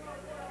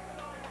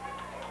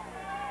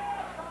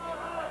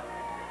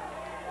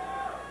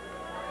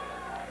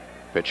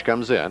 Pitch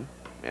comes in,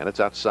 and it's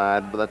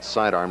outside, but that's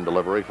sidearm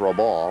delivery for a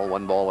ball.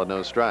 1 ball and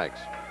no strikes.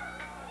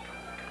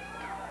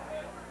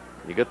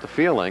 You get the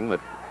feeling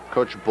that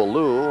Coach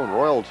Ballou and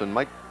Royalton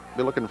might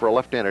be looking for a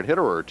left-handed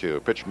hitter or two.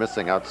 Pitch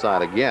missing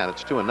outside again.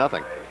 It's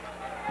 2-0.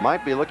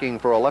 Might be looking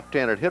for a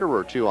left-handed hitter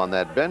or two on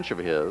that bench of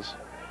his.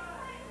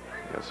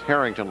 Yes,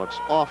 Harrington looks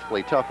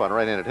awfully tough on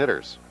right-handed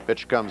hitters.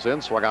 Pitch comes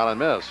in, swung on and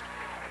missed.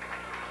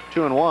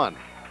 2-1.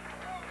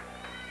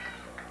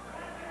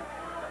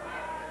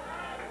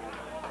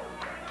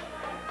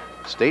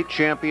 State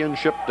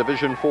Championship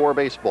Division IV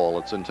baseball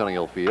at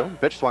Centennial Field.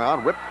 Pitch swung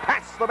on, ripped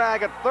past the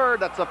bag at third.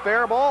 That's a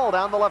fair ball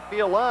down the left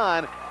field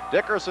line.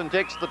 Dickerson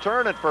takes the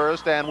turn at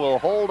first and will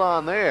hold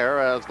on there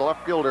as the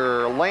left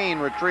fielder Lane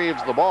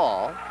retrieves the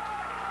ball.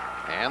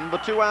 And the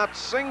 2-out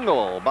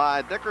single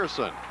by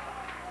Dickerson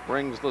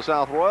brings the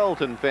South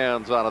Royalton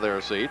fans out of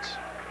their seats.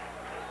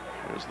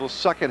 Here's the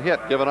second hit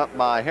given up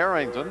by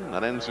Harrington.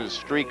 That ends his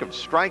streak of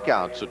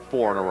strikeouts at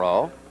 4 in a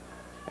row.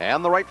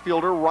 And the right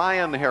fielder,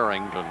 Ryan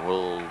Harrington,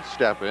 will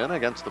step in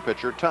against the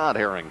pitcher, Todd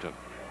Harrington.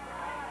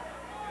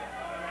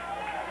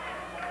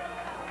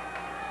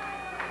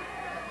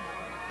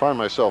 Find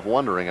myself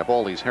wondering if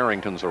all these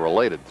Harringtons are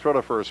related. Throw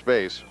to first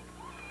base,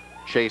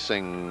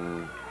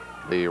 chasing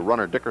the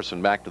runner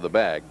Dickerson back to the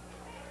bag.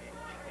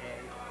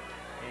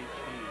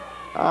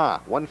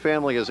 One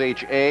family is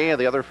H.A.,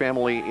 the other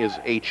family is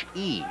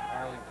H.E.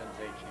 Arlington's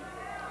H.E.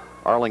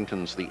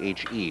 Arlington's the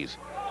H.E.s.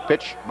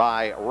 Pitch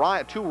by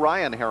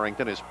Ryan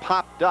Harrington is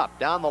popped up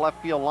down the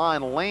left field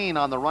line. Lane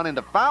on the run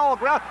into foul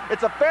ground.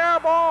 It's a fair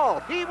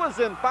ball. He was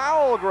in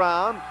foul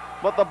ground,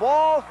 but the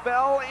ball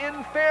fell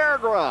in fair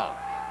ground.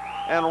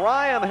 And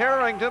Ryan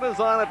Harrington is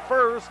on at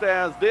first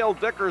as Dale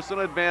Dickerson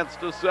advanced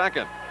to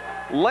second.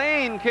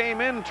 Lane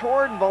came in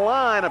toward the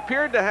line,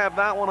 appeared to have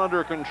that one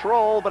under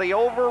control, but he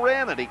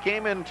overran it. He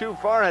came in too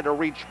far, had to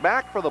reach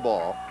back for the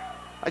ball.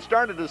 I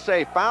started to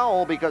say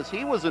foul because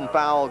he was in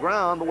foul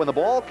ground, but when the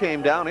ball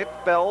came down, it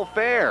fell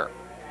fair.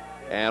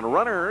 And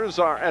runners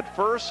are at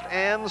first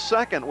and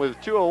second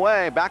with 2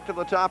 away. Back to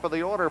the top of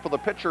the order for the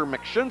pitcher,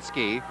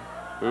 Mkshinski,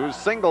 who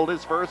singled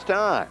his first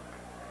time.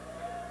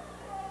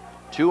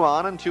 2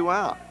 on and 2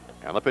 out.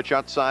 And the pitch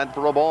outside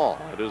for a ball.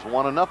 It is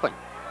 1-0.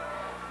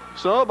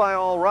 So by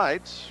all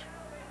rights,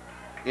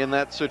 in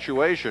that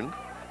situation,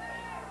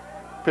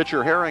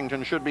 pitcher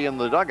Harrington should be in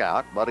the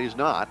dugout, but he's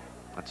not.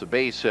 That's a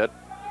base hit,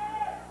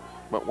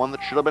 but one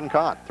that should have been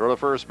caught. Throw to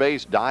first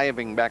base,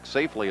 diving back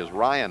safely is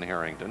Ryan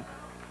Harrington.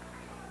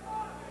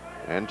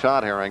 And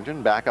Todd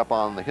Harrington back up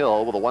on the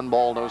hill with a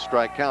 1-ball, no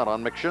strike count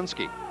on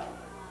Mkshinski.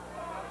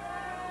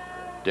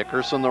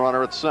 Dickerson the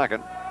runner at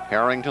second.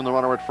 Harrington the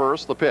runner at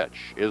first. The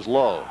pitch is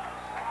low.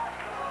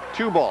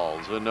 2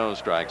 balls and no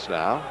strikes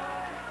now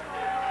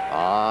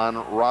on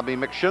Robbie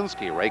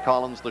Mkshinski. Ray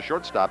Collins, the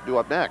shortstop, due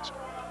up next.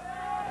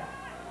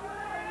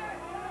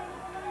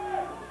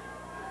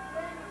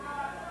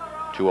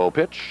 .2-0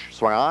 pitch,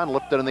 swung on,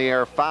 lifted in the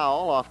air,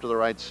 foul off to the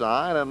right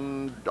side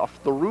and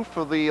off the roof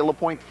of the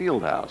LaPointe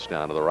Fieldhouse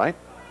down to the right.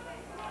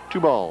 2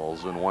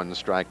 balls and 1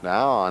 strike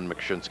now on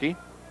Mkshinski.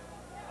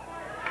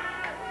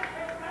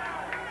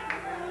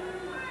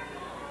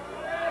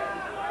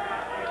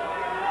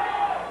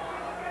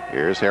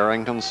 Here's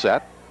Harrington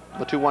set,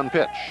 the 2-1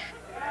 pitch.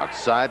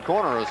 Outside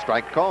corner, a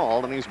strike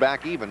called, and he's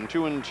back even,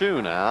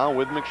 2-2 now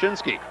with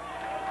Mkshinski.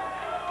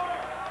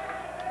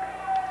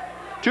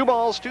 2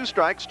 balls, 2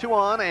 strikes, 2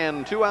 on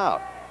and 2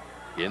 out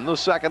in the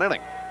second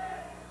inning.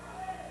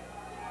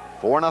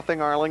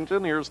 4-0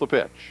 Arlington. Here's the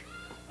pitch.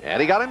 And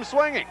he got him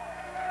swinging.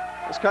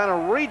 Was kind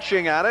of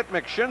reaching at it.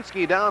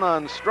 Mkshinski down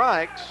on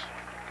strikes.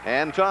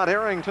 And Todd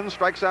Harrington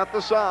strikes out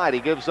the side. He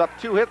gives up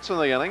 2 hits in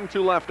the inning,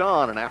 2 left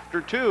on. And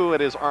after 2,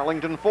 it is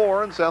Arlington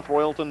 4 and South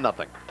Royalton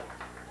 0.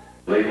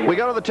 We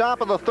go to the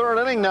top of the third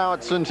inning now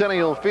at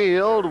Centennial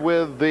Field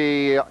with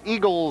the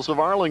Eagles of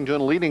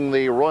Arlington leading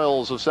the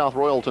Royals of South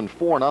Royalton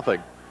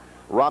 4-0.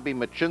 Robbie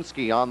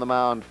Mkshinski on the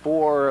mound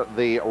for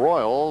the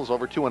Royals.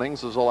 Over 2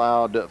 innings has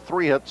allowed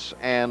 3 hits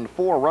and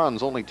 4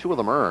 runs, only 2 of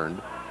them earned.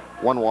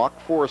 1 walk,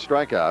 4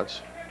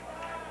 strikeouts.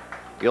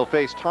 He'll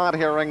face Todd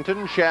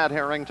Harrington, Chad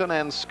Harrington,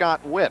 and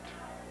Scott Witt.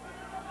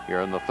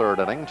 Here in the third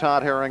inning,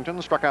 Todd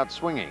Harrington struck out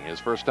swinging his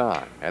first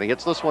time. And he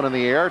hits this one in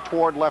the air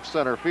toward left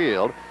center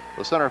field.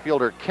 The center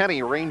fielder,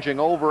 Kenny, ranging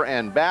over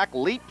and back,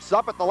 leaps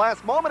up at the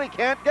last moment. He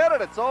can't get it.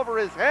 It's over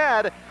his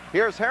head.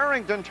 Here's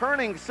Harrington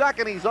turning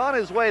second. He's on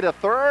his way to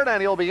third,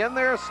 and he'll be in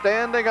there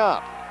standing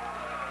up.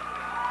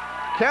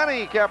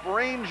 Kenny kept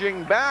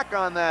ranging back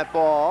on that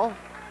ball.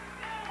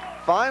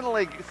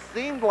 Finally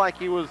seemed like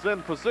he was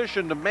in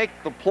position to make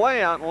the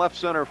play out in left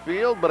center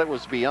field, but it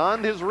was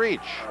beyond his reach.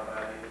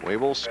 We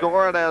will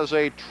score it as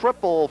a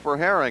triple for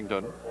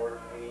Harrington.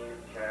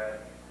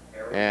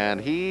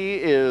 And he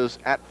is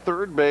at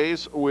third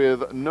base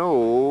with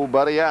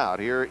nobody out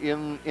here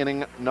in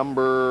inning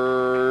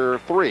number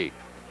 3.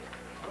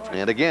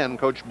 And again,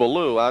 Coach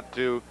Ballou out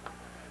to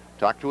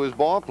talk to his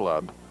ball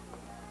club,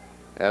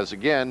 as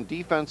again,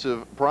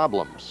 defensive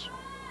problems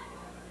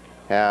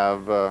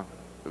have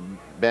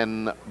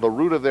been the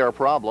root of their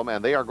problem,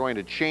 and they are going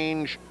to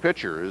change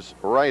pitchers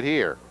right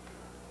here.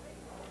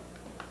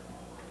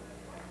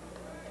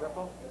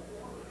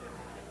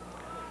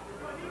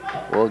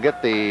 We'll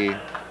get the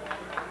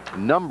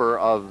number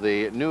of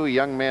the new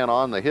young man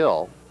on the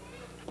hill.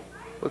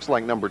 Looks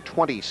like number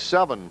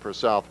 27 for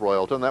South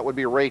Royalton. That would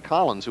be Ray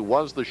Collins, who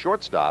was the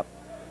shortstop.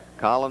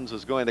 Collins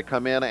is going to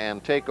come in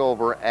and take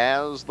over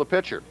as the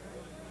pitcher.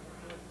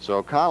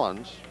 So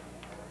Collins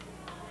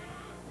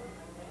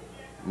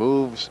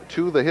moves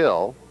to the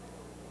hill.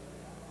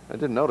 I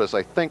didn't notice.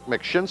 I think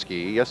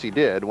McShinsky, yes he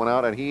did, went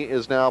out and he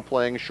is now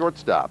playing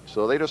shortstop.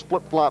 So they just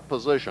flip-flop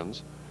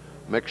positions.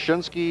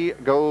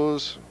 McShinsky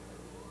goes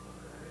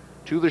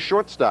to the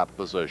shortstop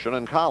position,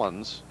 and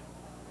Collins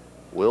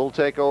will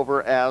take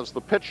over as the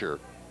pitcher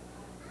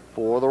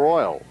for the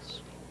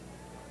Royals.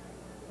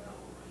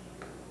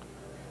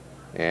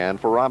 And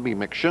for Robbie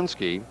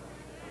McShinsky,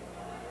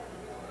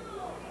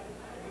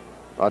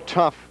 a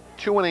tough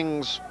 2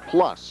 innings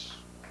plus.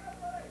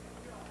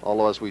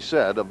 Although, as we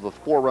said, of the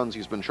 4 runs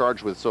he's been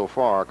charged with so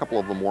far, a couple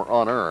of them were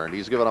unearned.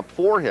 He's given up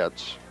 4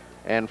 hits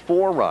and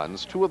 4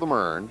 runs, 2 of them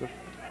earned,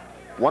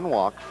 1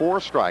 walk, 4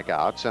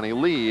 strikeouts, and he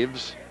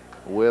leaves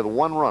with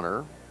 1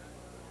 runner.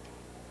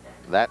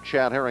 That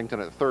Chad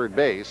Harrington at third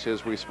base,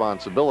 his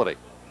responsibility.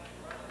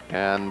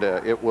 And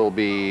it will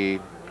be,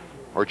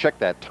 or check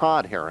that,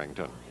 Todd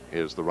Harrington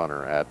is the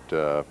runner at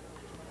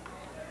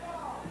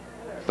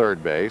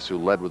third base, who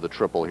led with the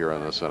triple here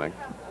in this inning.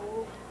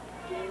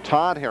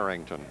 Todd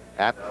Harrington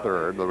at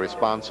third, the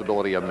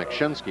responsibility of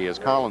McShinsky as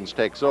Collins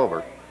takes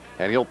over,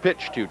 and he'll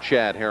pitch to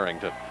Chad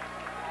Harrington.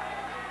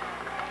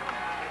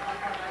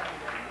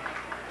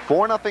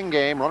 4-0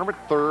 game, runner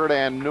at third,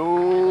 and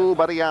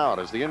nobody out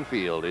as the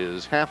infield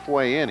is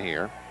halfway in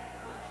here.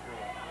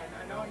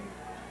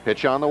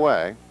 Pitch on the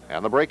way,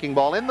 and the breaking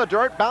ball in the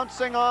dirt,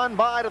 bouncing on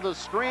by to the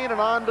screen, and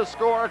on to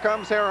score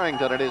comes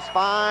Harrington. It is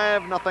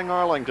 5-0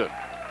 Arlington.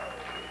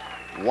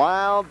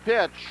 Wild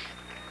pitch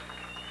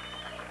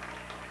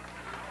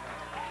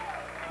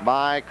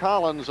by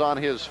Collins on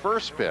his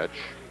first pitch,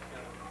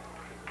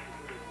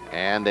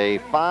 and a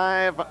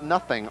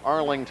 5-0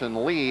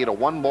 Arlington lead, a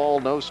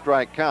 1-ball,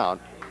 no-strike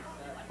count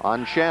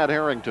on Chad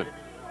Harrington.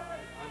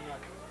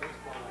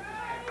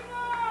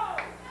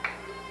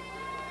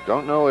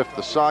 Don't know if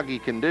the soggy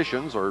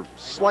conditions, or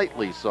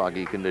slightly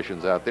soggy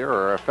conditions out there,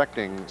 are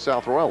affecting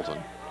South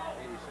Royalton.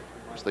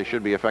 They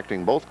should be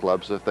affecting both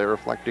clubs if they're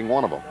affecting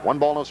one of them.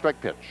 1-ball, no-strike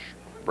pitch.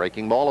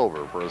 Breaking ball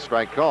over for a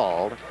strike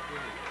called.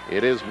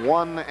 It is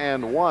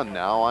 1-1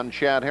 now on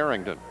Chad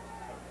Harrington.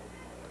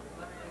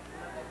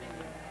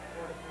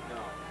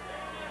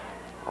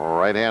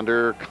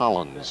 Right-hander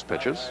Collins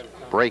pitches.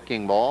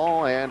 Breaking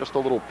ball, and just a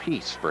little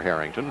piece for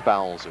Harrington.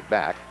 Fouls it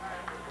back.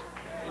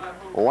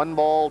 1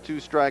 ball,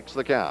 2 strikes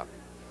the count.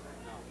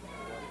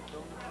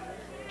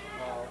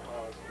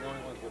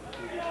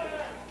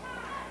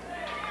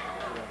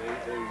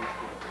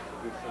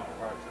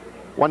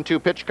 One-two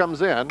pitch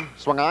comes in.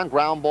 Swung on,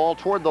 ground ball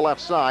toward the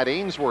left side.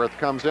 Ainsworth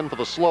comes in for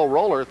the slow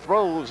roller.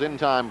 Throws in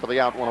time for the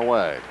out one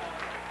away.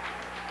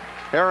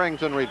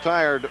 Harrington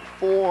retired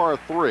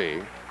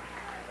 4-3.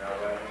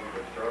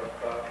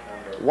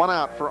 1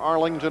 out for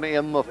Arlington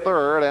in the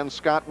third, and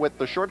Scott Witt,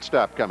 the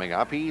shortstop, coming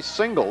up. He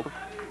singled,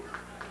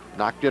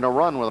 knocked in a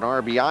run with an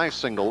RBI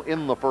single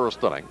in the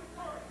first inning.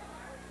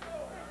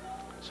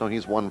 So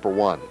he's 1 for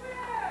 1.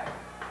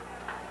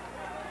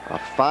 A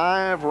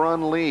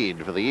 5-run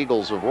lead for the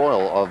Eagles of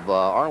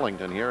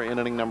Arlington here in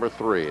inning number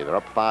 3. They're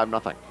up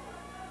 5-0.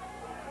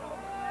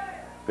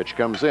 Pitch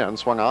comes in,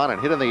 swung on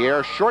and hit in the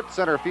air. Short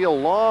center field,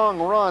 long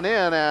run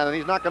in, and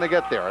he's not going to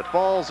get there. It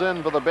falls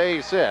in for the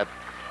base hit.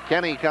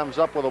 Kenny comes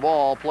up with the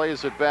ball,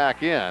 plays it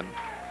back in.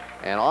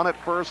 And on at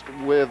first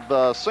with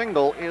the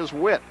single is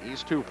Witt.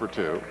 He's 2 for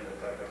 2.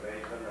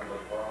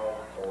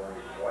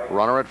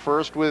 Runner at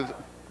first with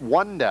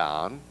 1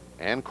 down.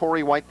 And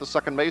Corey White, the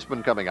second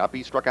baseman, coming up.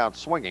 He struck out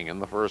swinging in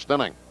the first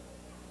inning.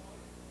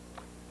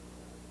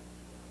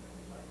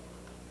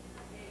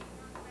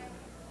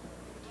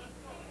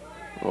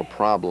 A little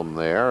problem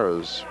there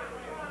is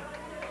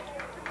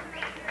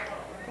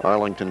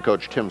Arlington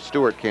coach Tim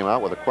Stewart came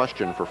out with a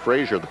question for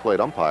Frazier, the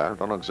plate umpire.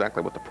 Don't know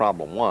exactly what the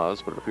problem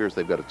was, but it appears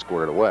they've got it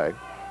squared away.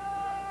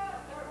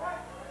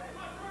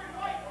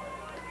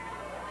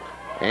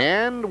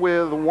 And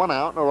with 1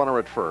 out and a runner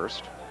at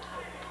first,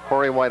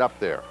 Corey White up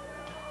there.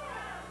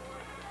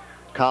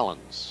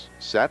 Collins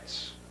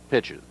sets,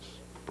 pitches.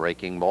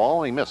 Breaking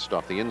ball, he missed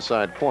off the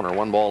inside corner.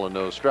 1 ball and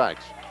no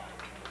strikes.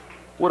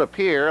 Would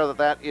appear that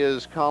that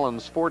is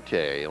Collins'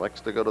 forte. He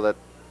likes to go to that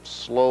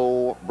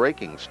slow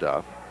breaking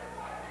stuff.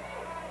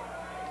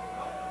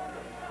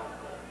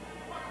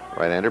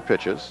 Right-hander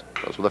pitches.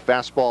 Goes with a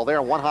fastball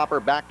there. One hopper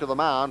back to the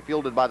mound.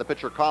 Fielded by the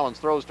pitcher Collins.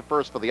 Throws to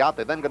first for the out.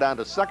 They then go down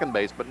to second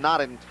base, but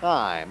not in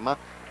time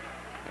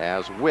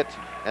as Witt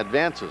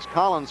advances.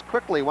 Collins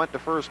quickly went to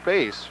first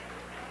base.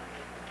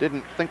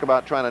 Didn't think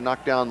about trying to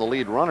knock down the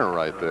lead runner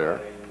right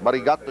there, but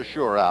he got the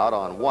sure out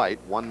on White,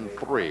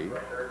 1-3.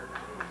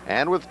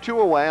 And with 2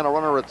 away and a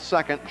runner at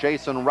second,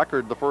 Jason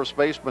Record, the first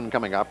baseman,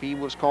 coming up. He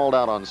was called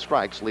out on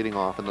strikes leading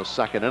off in the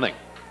second inning.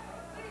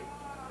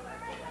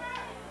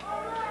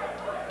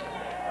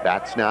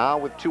 Bats now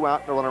with 2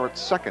 out and a runner at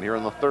second here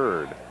in the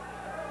third.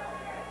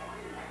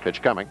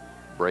 Pitch coming.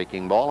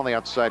 Breaking ball on the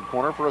outside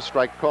corner for a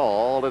strike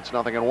called. It's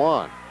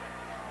 0-1.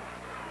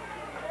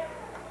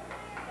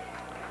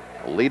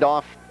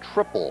 Leadoff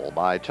triple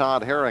by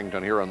Todd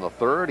Harrington here in the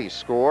third. He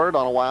scored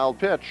on a wild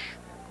pitch.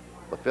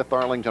 The 5th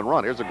Arlington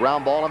run. Here's a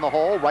ground ball in the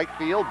hole. Right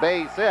field,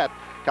 base hit.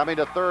 Coming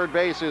to third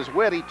base is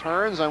Witt. He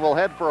turns and will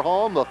head for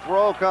home. The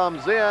throw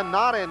comes in,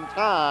 not in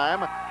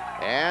time.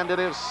 And it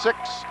is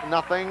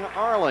 6-0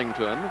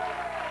 Arlington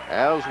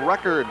as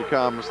Record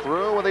comes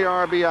through with the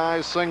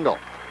RBI single.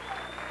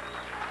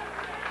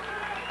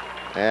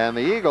 And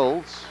the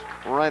Eagles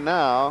right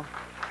now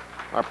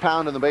are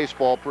pounding the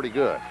baseball pretty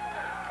good.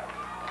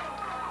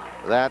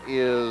 That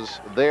is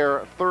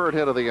their 3rd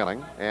hit of the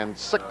inning and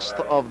 6th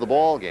of the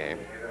ball game.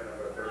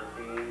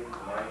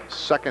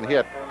 Second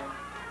hit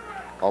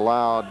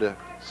allowed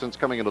since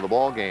coming into the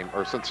ball game,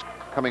 or since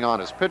coming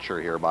on as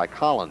pitcher here by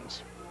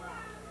Collins.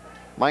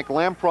 Mike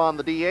Lampron,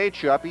 the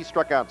DH, up. He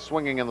struck out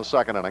swinging in the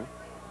second inning.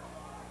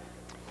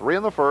 3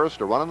 in the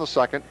first, a run in the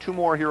second, 2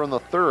 more here in the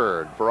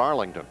third for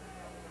Arlington.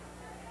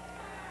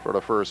 For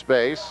the first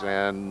base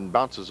and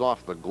bounces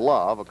off the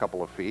glove a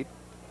couple of feet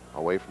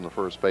away from the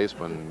first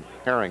baseman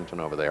Harrington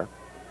over there.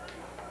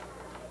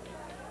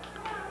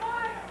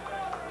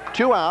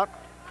 2 out,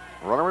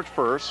 runner at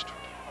first,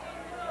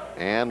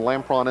 and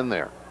Lampron in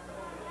there.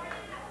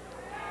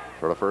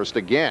 For the first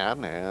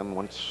again, and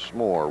once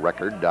more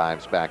Record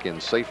dives back in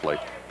safely.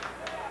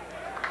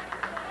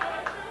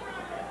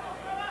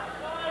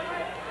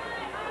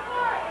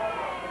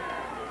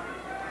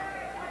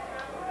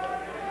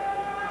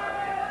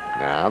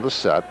 Now the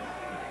set.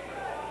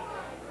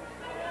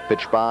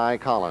 Pitch by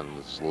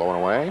Collins, low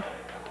and away.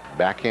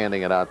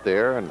 Backhanding it out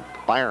there and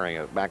firing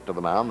it back to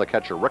the mound. The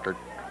catcher Rickard.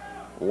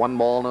 1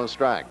 ball, no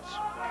strikes.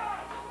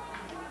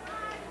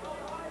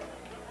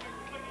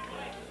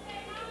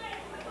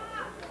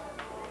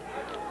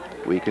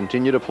 We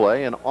continue to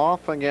play in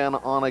off again,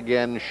 on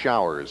again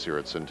showers here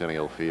at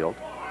Centennial Field.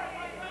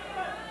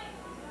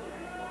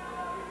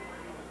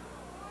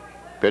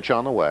 Pitch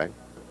on the way.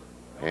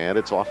 And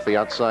it's off the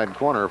outside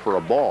corner for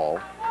a ball.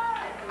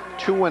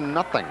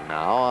 2-0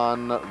 now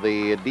on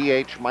the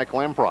DH Mike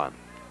Lampron.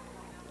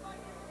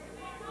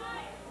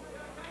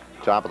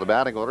 Top of the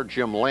batting order,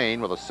 Jim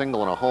Lane with a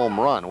single and a home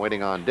run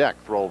waiting on deck.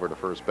 Throw over to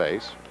first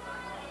base.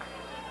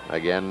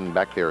 Again,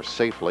 back there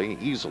safely,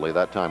 easily.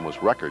 That time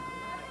was Record.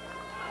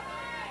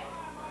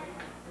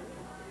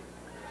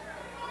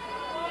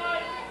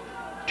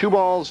 Two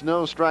balls,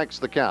 no strikes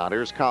the count.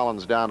 Here's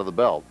Collins down to the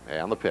belt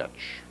and the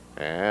pitch.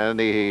 And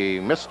he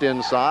missed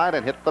inside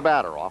and hit the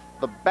batter off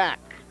the back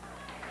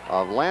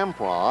of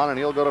Lampron, and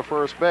he'll go to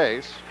first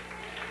base.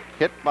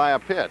 Hit by a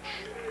pitch.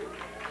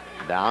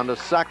 Down to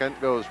second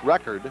goes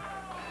Record.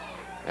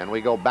 And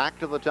we go back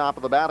to the top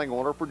of the batting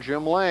order for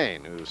Jim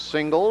Lane, who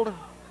singled,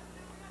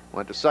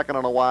 went to second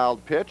on a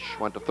wild pitch,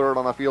 went to third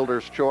on a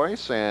fielder's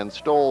choice, and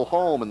stole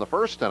home in the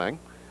first inning.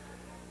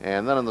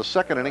 And then in the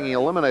second inning, he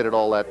eliminated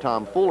all that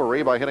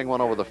tomfoolery by hitting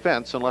one over the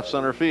fence in left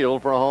center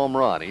field for a home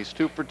run. He's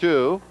 2 for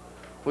 2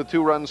 with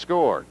 2 runs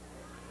scored.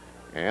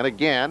 And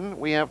again,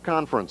 we have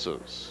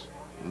conferences.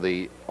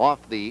 Off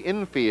the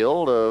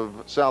infield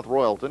of South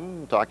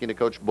Royalton, talking to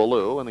Coach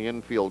Ballou in the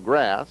infield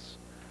grass.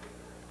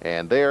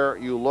 And there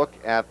you look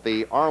at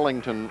the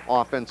Arlington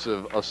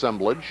offensive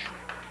assemblage,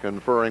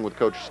 conferring with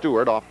Coach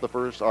Stewart off the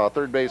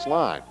third base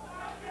line.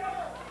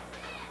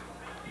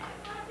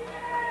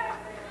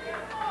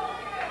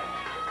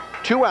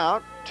 Two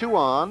out, 2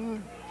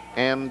 on,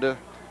 and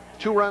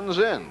 2 runs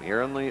in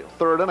here in the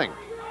third inning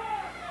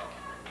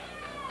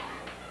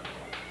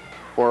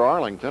for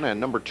Arlington, and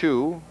number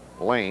 2,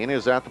 Lane,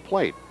 is at the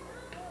plate.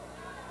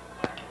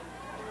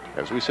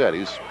 As we said,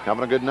 he's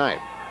having a good night.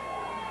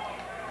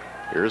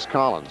 Here's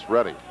Collins,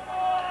 ready.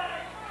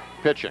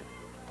 Pitching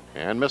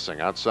and missing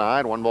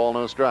outside, 1 ball,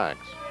 no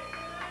strikes.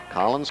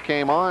 Collins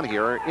came on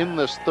here in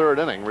this third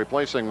inning,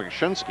 replacing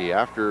McShinsky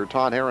after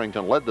Todd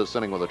Harrington led this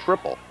inning with a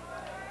triple.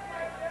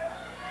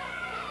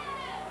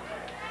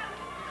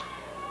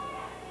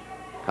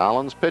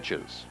 Collins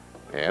pitches,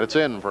 and it's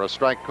in for a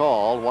strike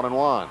called,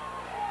 1-1.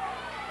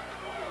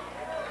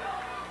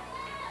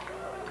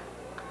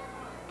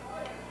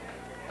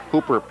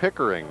 Hooper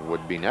Pickering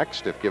would be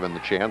next if given the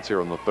chance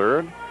here in the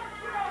third.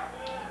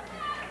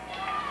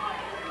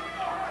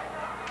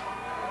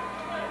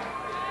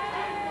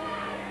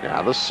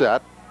 Now the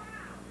set,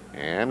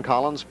 and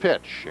Collins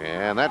pitch,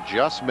 and that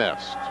just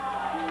missed.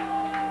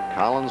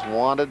 Collins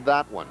wanted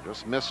that one,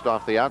 just missed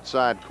off the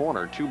outside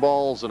corner. 2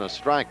 balls and a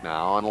strike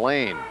now on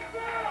Lane.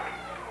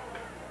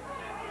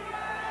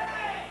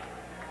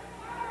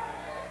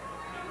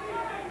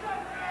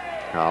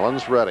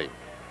 Collins ready.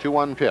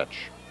 2-1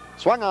 pitch.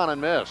 Swung on and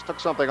missed. Took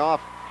something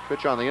off.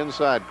 Pitch on the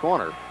inside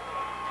corner.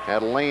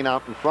 Had Lane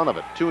out in front of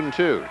it.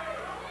 2-2.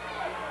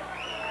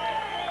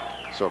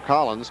 So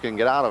Collins can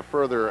get out of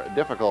further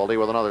difficulty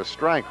with another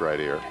strike right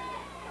here.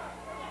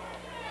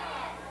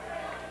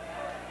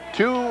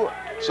 2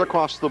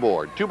 across the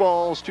board. 2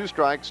 balls, 2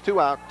 strikes, 2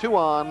 out, 2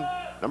 on.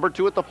 Number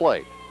 2 at the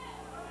plate.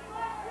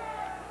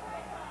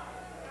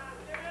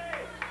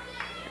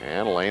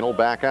 And Lane will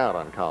back out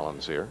on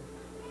Collins here.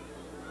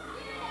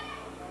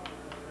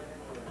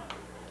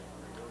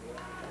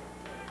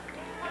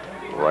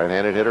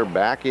 Right-handed hitter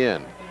back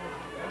in.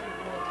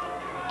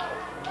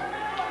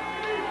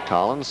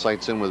 Collins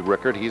sights in with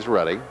Rickard. He's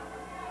ready.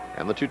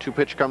 And the 2-2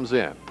 pitch comes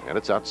in. And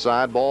it's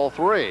outside, ball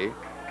 3.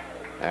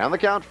 And the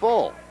count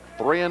full.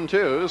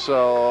 3-2.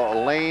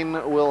 So Lane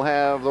will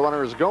have the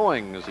runners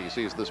going as he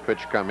sees this pitch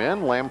come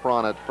in.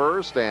 Lampron at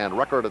first and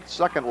Rickard at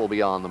second will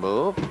be on the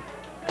move.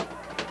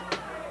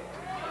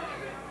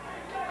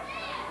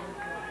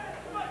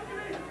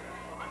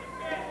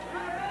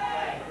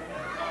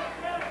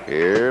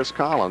 Here's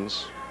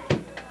Collins.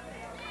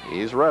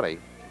 He's ready.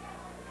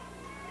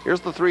 Here's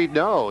the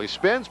 3-0. He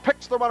spins,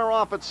 picks the runner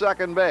off at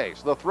second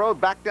base. The throw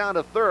back down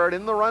to third.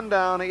 In the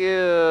rundown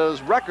is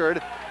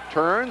Rickard.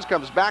 Turns,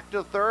 comes back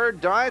to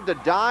third. Tried to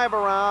dive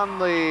around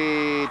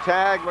the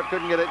tag, but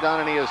couldn't get it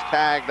done, and he is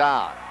tagged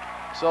out.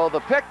 So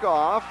the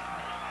pickoff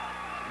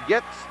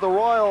gets the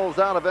Royals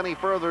out of any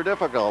further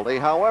difficulty.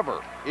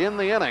 However, in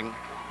the inning,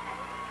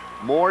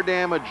 more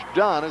damage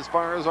done as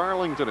far as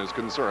Arlington is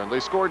concerned. They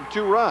scored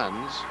 2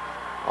 runs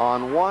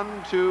on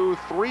 1, 2,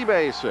 3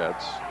 base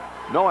hits.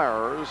 No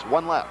errors,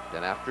 1 left.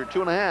 And after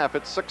 2.5,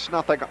 it's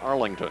 6-0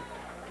 Arlington.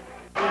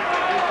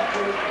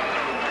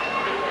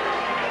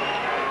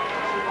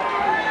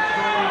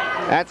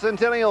 At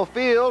Centennial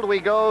Field, we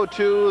go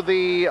to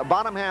the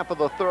bottom half of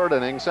the 3rd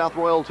inning. South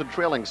Royalton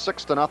trailing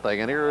 6-0.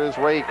 And here is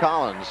Ray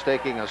Collins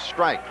taking a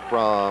strike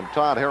from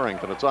Todd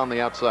Harrington. It's on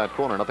the outside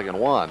corner,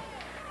 0-1.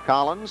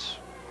 Collins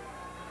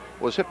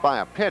was hit by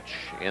a pitch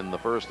in the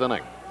 1st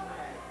inning.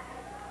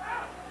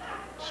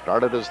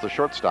 Started as the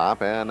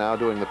shortstop and now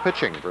doing the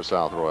pitching for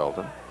South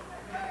Royalton.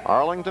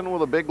 Arlington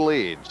with a big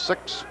lead,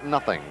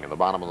 6-0 in the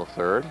bottom of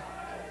the 3rd.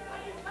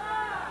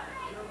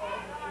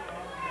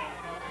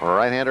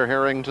 Right-hander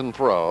Harrington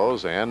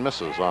throws and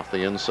misses off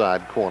the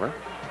inside corner.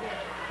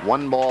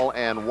 1 ball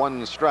and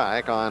 1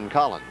 strike on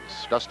Collins.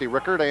 Dusty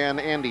Rickard and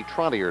Andy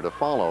Trottier to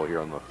follow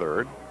here in the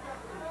 3rd.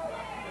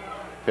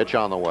 Pitch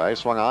on the way,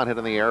 swung on, hit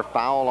in the air,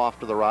 foul off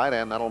to the right,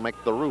 and that'll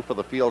make the roof of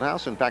the field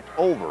house, in fact,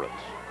 over it.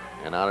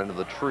 And out into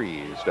the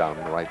trees down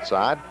the right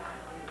side.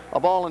 A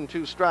ball and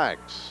 2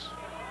 strikes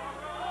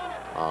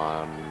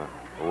on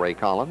Ray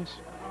Collins.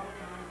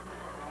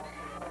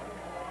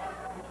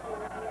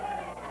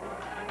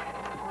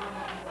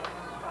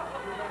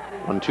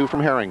 One, 2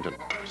 from Harrington.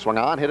 Swung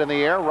on, hit in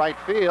the air, right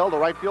field. The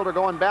right fielder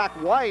going back,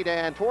 White,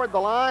 and toward the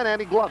line,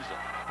 and he gloves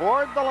it.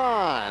 Toward the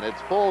line.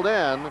 It's pulled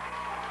in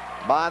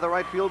by the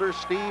right fielder,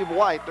 Steve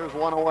White. There's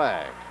 1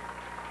 away.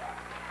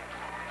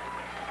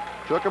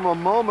 Took him a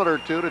moment or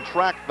 2 to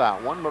track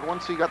that one, but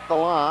once he got the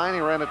line,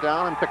 he ran it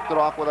down and picked it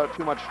off without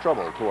too much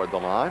trouble toward the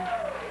line.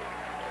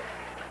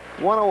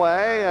 1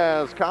 away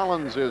as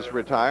Collins is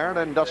retired,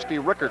 and Dusty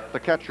Rickard, the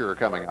catcher,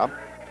 coming up.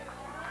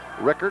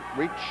 Rickard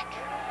reached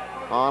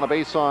on a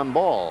base on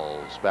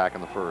balls back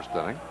in the 1st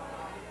inning.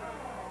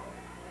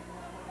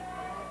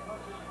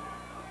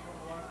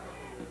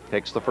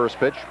 Takes the first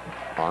pitch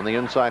on the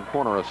inside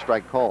corner, a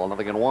strike call,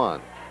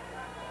 0-1.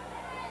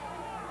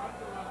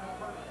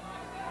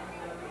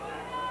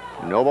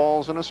 No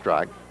balls and a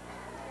strike.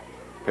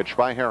 Pitch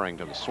by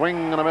Harrington,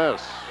 swing and a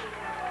miss.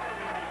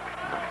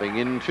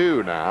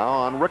 0-2 now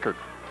on Rickard.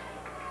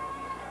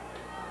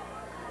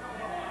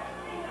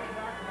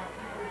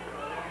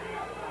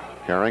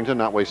 Harrington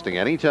not wasting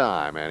any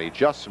time, and he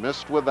just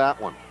missed with that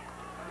one.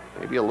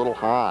 Maybe a little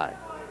high.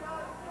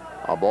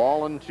 A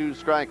ball and 2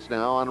 strikes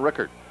now on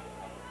Rickard.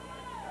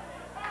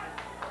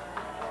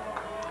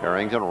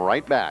 Harrington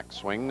right back,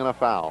 swing and a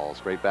foul,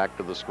 straight back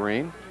to the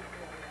screen.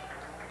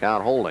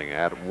 Count holding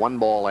at 1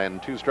 ball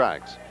and 2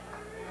 strikes.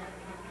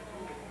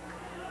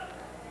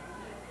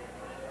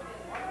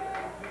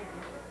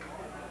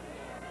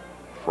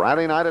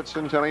 Friday night at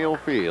Centennial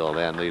Field,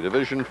 and the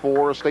Division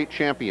IV State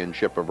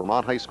Championship of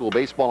Vermont High School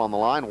Baseball on the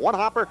line. One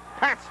hopper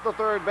past the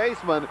 3rd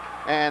baseman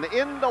and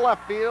into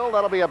left field.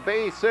 That'll be a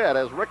base hit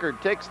as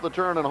Rickard takes the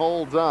turn and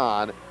holds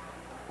on.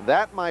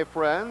 That, my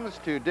friends,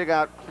 to dig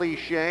out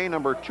cliche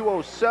number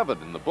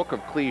 207 in the book of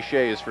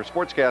cliches for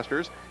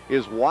sportscasters,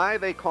 is why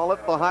they call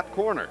it the hot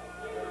corner.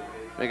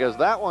 Because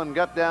that one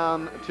got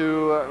down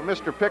to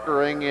Mr.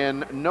 Pickering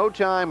in no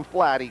time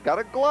flat. He got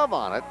a glove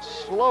on it,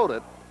 slowed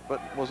it, but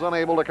was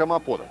unable to come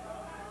up with it.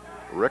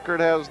 Rickard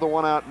has the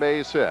 1-out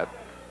base hit.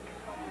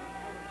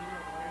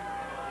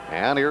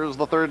 And here's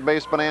the 3rd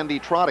baseman, Andy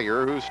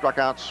Trottier, who struck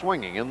out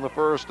swinging in the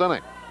 1st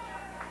inning.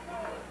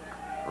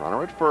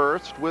 Runner at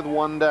first with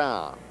 1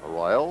 down. The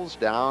Royals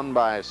down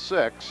by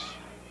 6.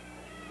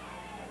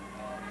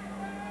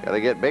 Got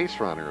to get base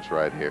runners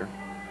right here.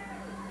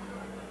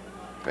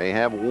 They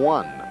have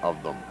one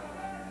of them.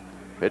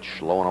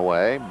 Pitch low and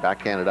away,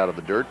 backhanded out of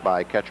the dirt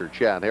by catcher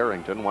Chad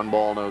Harrington. 1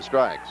 ball, no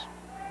strikes.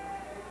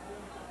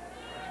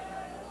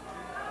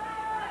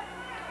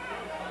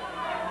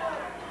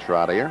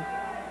 Trottier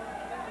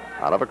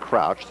out of a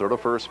crouch, throw to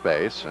first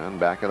base, and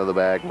back into the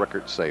bag,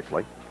 Rickert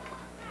safely.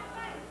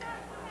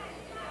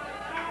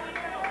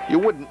 You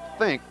wouldn't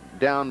think,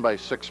 down by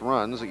 6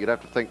 runs, that you'd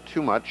have to think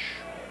too much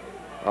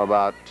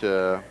about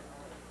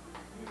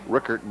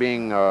Rickert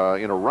being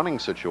in a running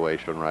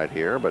situation right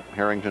here, but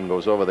Harrington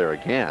goes over there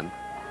again.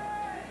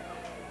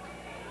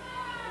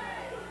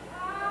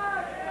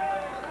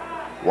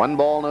 1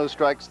 ball, no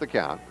strikes, the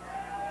count.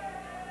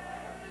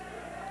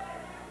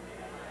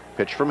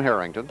 Pitch from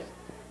Harrington.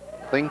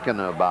 Thinking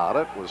about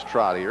it was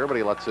Trottier, but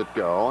he lets it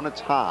go, and it's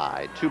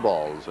high. 2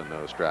 balls and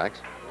no strikes.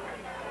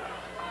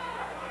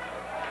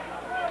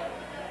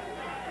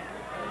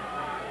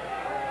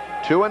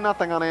 Two and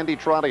nothing on Andy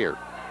Trottier.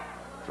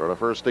 Throw to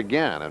first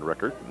again, and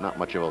Rickert, not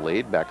much of a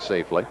lead, back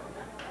safely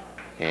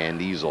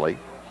and easily.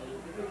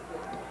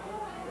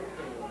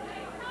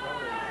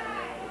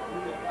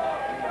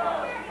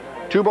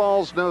 Two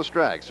balls, no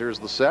strikes. Here's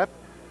the set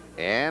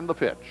and the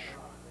pitch.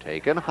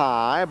 Taken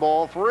high,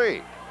 ball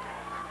 3.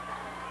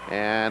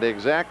 And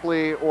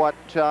exactly what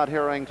Todd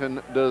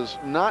Harrington does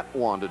not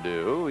want to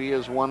do, he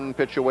is 1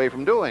 pitch away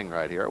from doing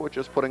right here, which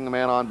is putting the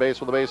man on base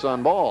with a base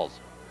on balls.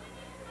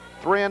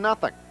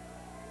 3-0.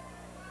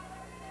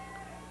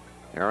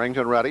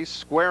 Harrington ready,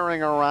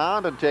 squaring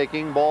around and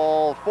taking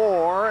ball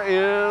 4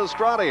 is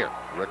Trottier.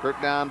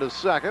 Rickert down to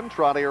second,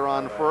 Trottier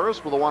on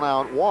first with a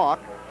 1-out walk.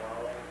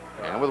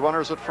 And with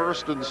runners at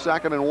first and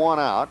second and 1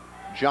 out,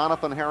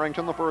 Jonathan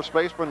Harrington, the first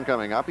baseman,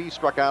 coming up. He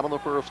struck out in the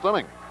first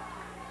inning.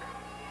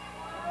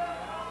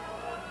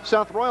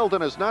 South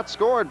Royalton has not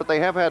scored, but they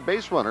have had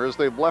base runners.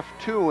 They've left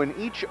 2 in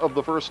each of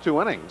the first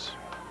 2 innings.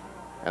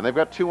 And they've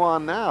got 2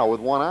 on now with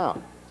 1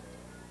 out.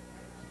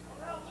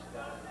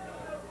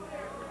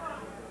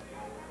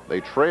 They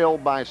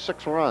trailed by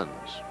 6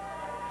 runs.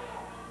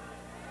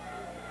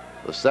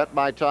 The set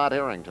by Todd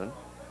Harrington.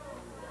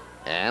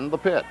 And the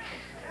pitch.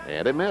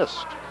 And it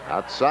missed.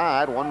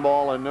 Outside, 1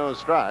 ball and no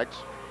strikes.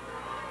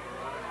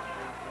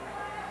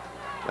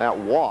 That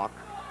walk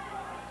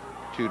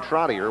to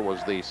Trottier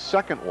was the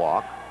second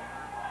walk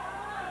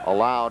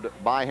allowed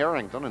by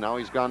Harrington, and now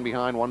he's gone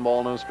behind. 1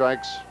 ball, no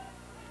strikes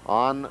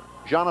on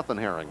Jonathan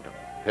Harrington.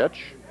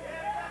 Pitch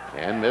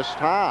and missed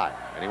high,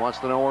 and he wants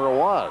to know where it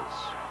was.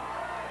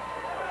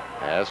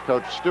 As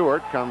Coach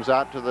Stewart comes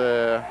out to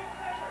the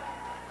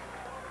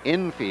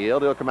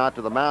infield, he'll come out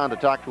to the mound to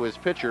talk to his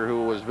pitcher,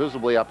 who was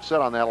visibly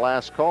upset on that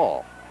last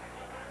call.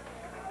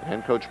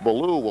 And Coach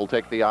Ballou will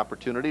take the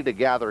opportunity to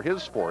gather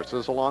his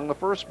forces along the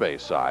first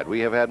base side.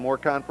 We have had more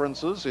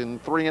conferences in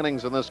 3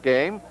 innings in this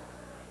game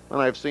than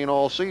I've seen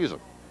all season.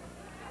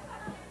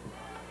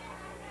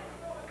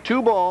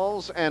 2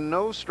 balls and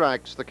no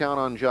strikes, the count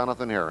on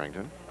Jonathan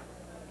Harrington.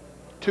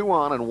 2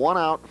 on and 1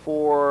 out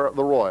for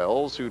the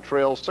Royals, who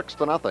trail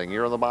 6-0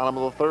 here in the bottom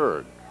of the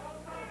 3rd.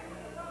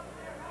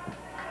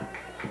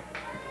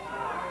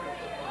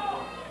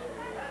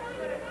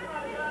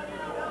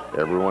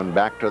 Everyone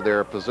back to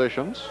their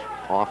positions,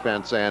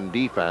 offense and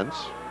defense.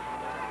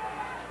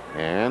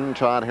 And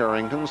Todd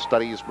Harrington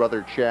studies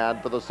brother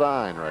Chad for the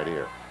sign right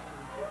here.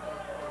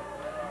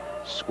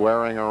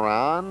 Squaring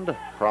around,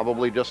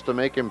 probably just to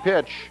make him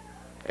pitch,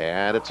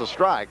 and it's a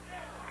strike.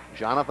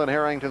 Jonathan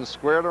Harrington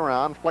squared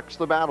around, flexed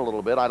the bat a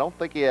little bit. I don't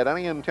think he had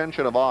any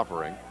intention of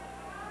offering,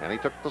 and he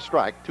took the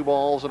strike. 2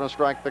 balls and a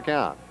strike the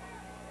count.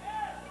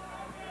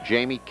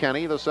 Jamie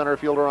Kenny, the center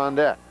fielder, on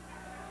deck.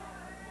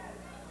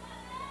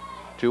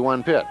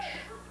 2-1 pitch,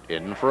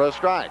 in for a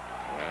strike,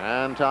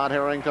 and Todd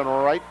Harrington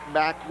right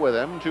back with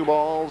him. 2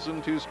 balls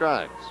and 2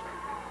 strikes.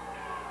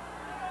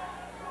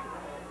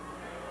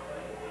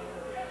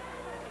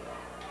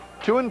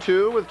 Two and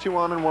 2 with 2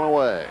 on and 1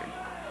 away.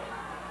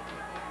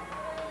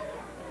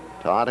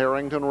 Todd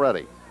Harrington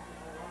ready.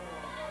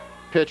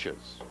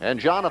 Pitches, and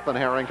Jonathan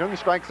Harrington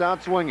strikes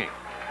out swinging.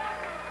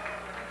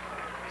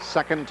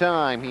 Second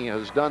time he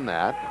has done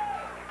that,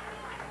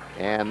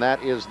 and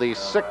that is the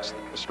 6th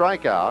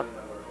strikeout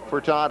for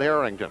Todd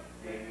Harrington.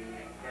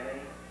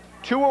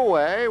 2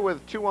 away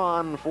with 2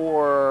 on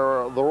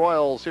for the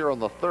Royals here in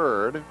the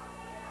 3rd.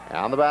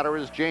 And the batter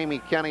is Jamie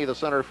Kenny, the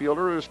center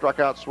fielder, who struck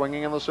out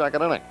swinging in the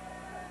 2nd inning.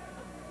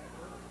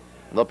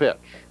 The pitch.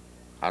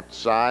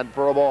 Outside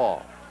for a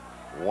ball.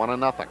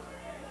 1-0.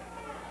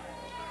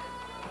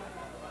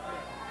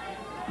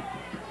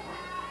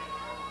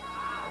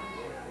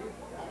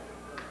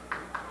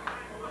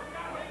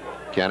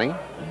 Kenny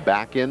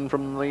back in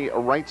from the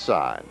right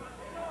side.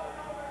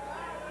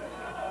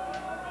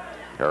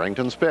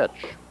 Harrington's pitch,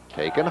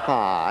 taken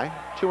high,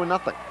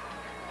 2-0.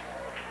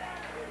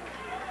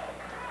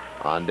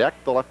 On deck,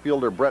 the left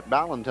fielder, Brett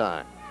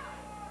Ballantyne.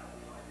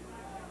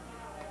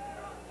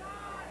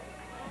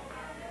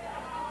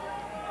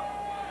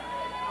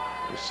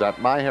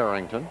 Set by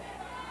Harrington.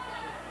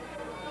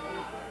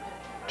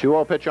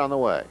 2-0 pitch on the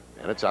way,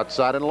 and it's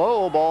outside and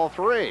low, ball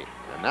 3.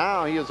 And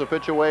now he is a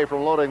pitch away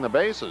from loading the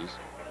bases.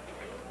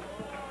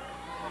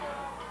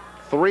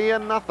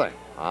 3-0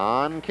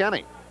 on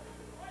Kenny.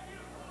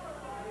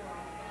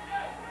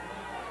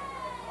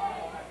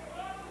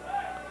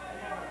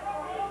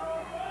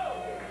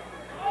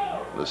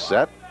 The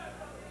set.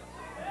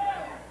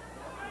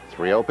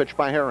 3-0 pitch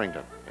by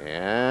Harrington.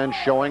 And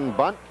showing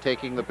bunt,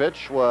 taking the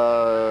pitch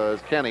was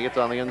Kenny. It's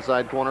on the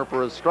inside corner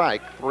for a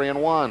strike.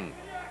 3-1.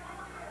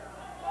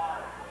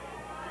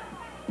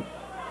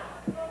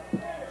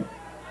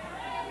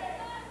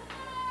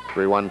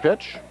 Three-one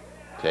pitch.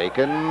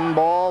 Taken,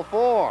 ball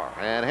 4.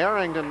 And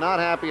Harrington not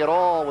happy at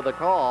all with the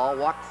call.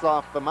 Walks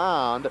off the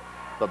mound.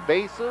 The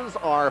bases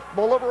are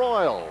full of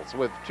Royals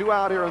with 2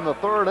 out here in the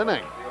 3rd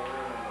inning.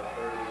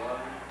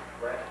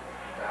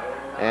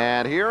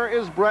 And here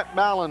is Brett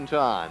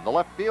Ballantyne, the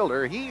left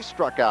fielder. He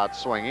struck out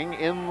swinging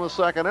in the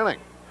 2nd inning.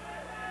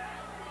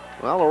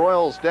 Well, the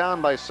Royals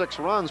down by 6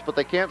 runs, but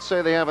they can't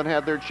say they haven't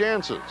had their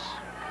chances.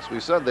 As we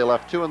said, they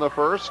left 2 in the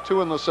 1st,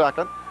 2 in the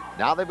 2nd.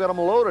 Now they've got them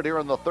loaded here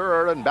in the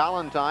 3rd, and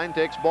Ballantyne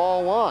takes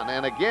ball 1.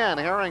 And again,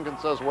 Harrington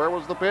says, where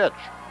was the pitch?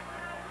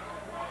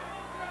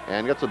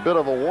 And gets a bit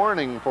of a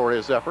warning for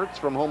his efforts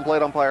from home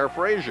plate umpire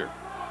Frazier.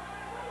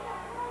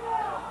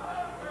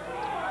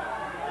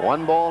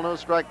 1 ball, no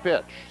strike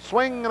pitch.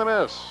 Swing and a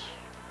miss.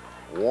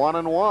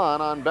 1-1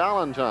 on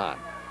Ballantyne.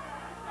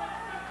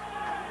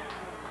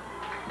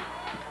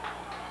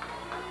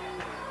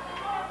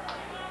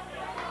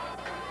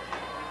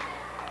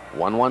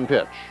 One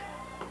pitch.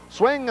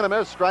 Swing and a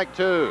miss, strike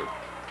 2.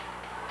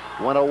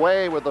 Went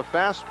away with the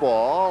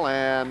fastball,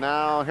 and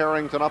now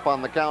Harrington up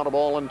on the count, of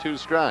 1-2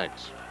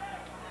 strikes.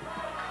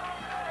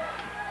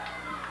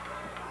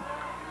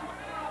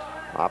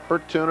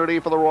 Opportunity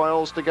for the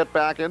Royals to get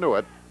back into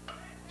it.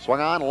 Swung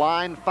on,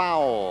 line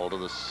foul to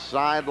the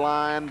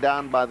sideline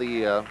down by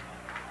the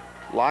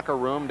locker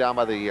room, down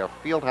by the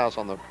field house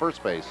on the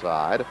first base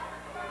side.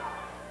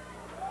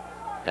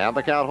 And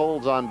the count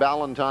holds on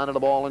Ballantyne at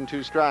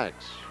 1-2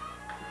 strikes.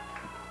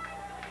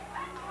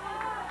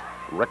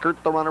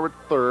 Rickert, the runner at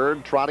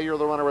 3rd. Trottier,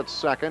 the runner at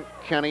 2nd.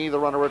 Kenny, the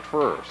runner at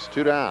 1st.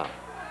 2 down.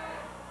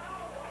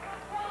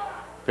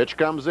 Pitch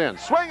comes in.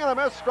 Swing and a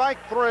miss, strike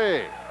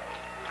 3.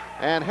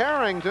 And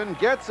Harrington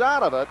gets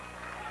out of it,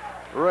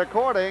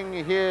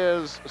 recording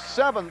his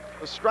 7th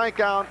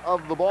strikeout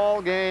of the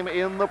ball game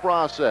in the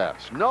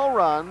process. No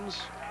runs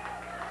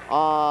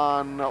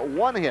on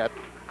 1 hit,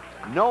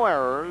 no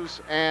errors,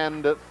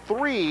 and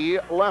 3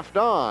 left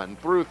on.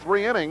 Through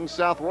 3 innings,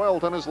 South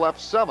Royalton has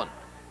left 7.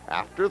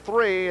 After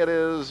 3, it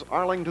is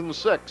Arlington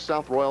 6,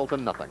 South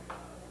Royalton nothing.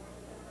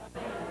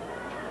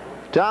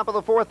 Top of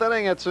the 4th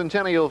inning at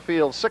Centennial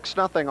Field,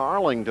 6-0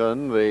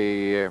 Arlington.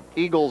 The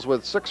Eagles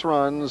with 6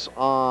 runs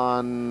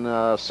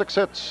on 6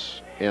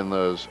 hits in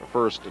those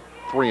first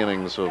 3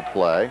 innings of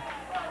play.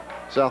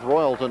 South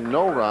Royalton,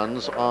 no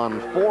runs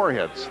on 4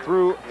 hits.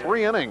 Through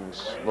 3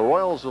 innings, the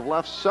Royals have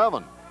left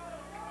 7.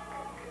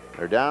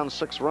 They're down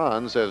 6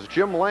 runs as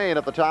Jim Lane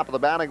at the top of the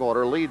batting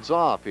order leads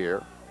off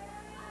here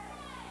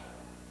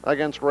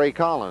against Ray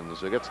Collins,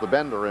 who gets the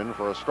bender in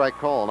for a strike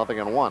call,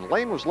 0-1.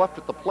 Lane was left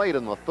at the plate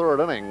in the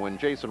 3rd inning when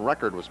Jason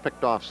Record was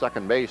picked off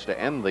second base to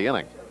end the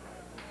inning.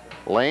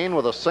 Lane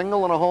with a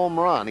single and a home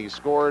run. He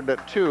scored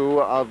 2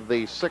 of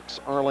the 6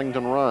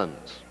 Arlington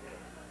runs.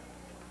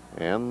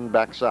 And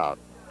backs out.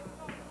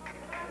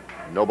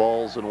 No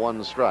balls and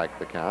 1 strike,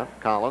 the count.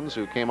 Collins,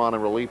 who came on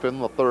in relief in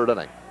the 3rd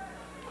inning.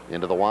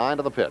 Into the wind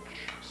of the pitch.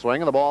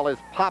 Swing, and the ball is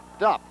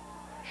popped up.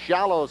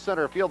 Shallow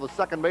center field, the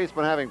second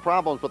baseman having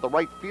problems with the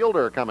right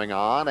fielder coming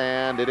on,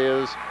 and it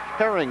is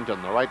Harrington,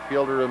 the right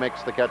fielder, who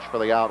makes the catch for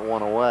the out,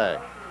 1 away.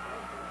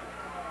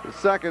 The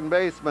second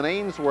baseman,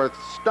 Ainsworth,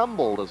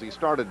 stumbled as he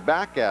started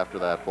back after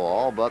that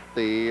ball, but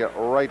the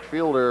right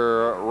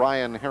fielder,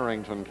 Ryan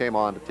Harrington, came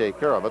on to take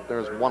care of it.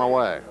 There's 1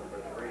 away.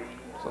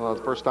 So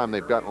that's the first time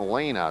they've gotten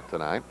Lane out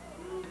tonight.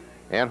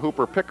 And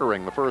Hooper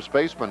Pickering, the first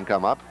baseman,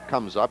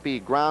 comes up. He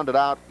grounded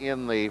out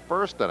in the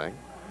 1st inning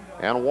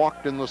and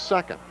walked in the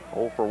 2nd.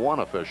 0-for-1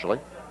 officially.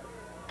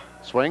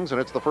 Swings, and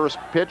it's the first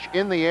pitch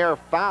in the air,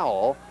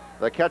 foul.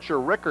 The catcher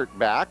Rickert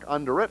back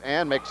under it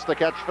and makes the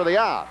catch for the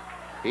out.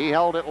 He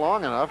held it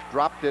long enough,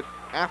 dropped it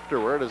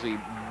afterward as he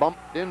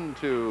bumped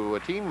into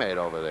a teammate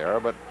over there,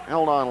 but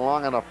held on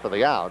long enough for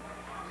the out.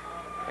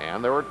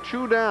 And there were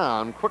 2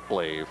 down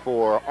quickly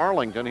for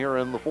Arlington here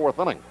in the 4th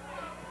inning.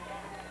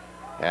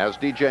 As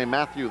DJ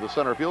Matthew, the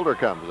center fielder,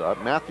 comes up.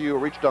 Matthew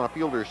reached on a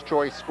fielder's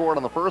choice, scored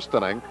in the 1st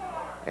inning,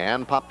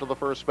 and popped to the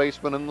first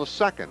baseman in the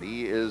 2nd.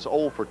 He is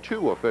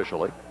 0-for-2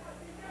 officially,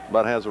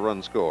 but has a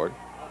run scored.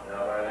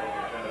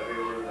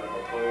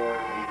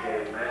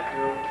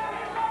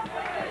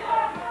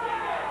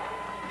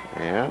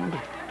 And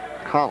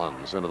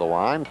Collins into the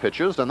line,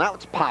 pitches, and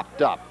that's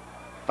popped up.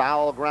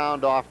 Foul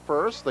ground off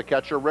first. The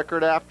catcher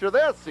Rickert after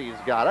this. He's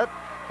got it.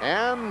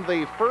 And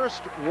the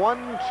first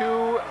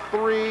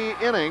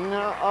 1-2-3 inning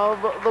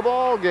of the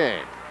ball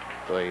game.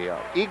 The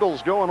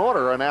Eagles go in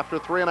order, and after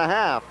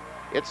 3.5,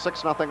 it's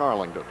 6-0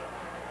 Arlington.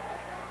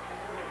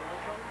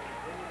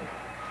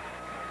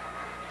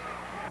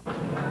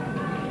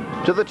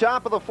 To the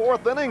top of the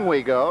 4th inning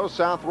we go.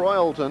 South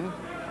Royalton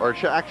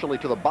actually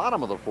to the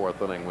bottom of the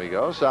fourth inning we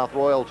go. South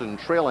Royalton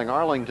trailing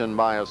Arlington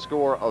by a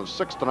score of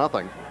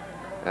 6-0.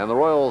 And the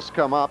Royals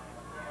come up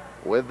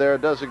with their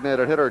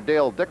designated hitter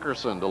Dale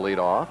Dickerson to lead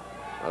off.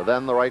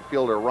 Then the right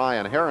fielder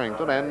Ryan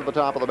Harrington, and the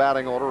top of the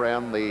batting order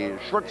and the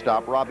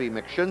shortstop Robbie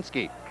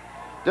McShinsky.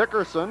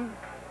 Dickerson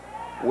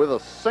with a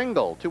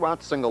single,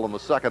 2-out single in the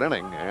second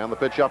inning, and the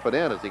pitch up and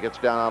in as he gets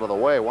down out of the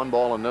way. 1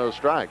 ball and no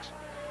strikes.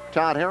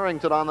 Todd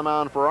Harrington on the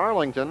mound for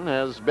Arlington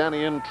has been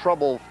in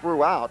trouble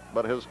throughout,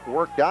 but has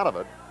worked out of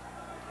it.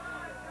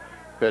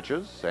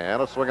 Pitches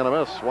and a swing and a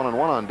miss. 1-1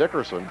 on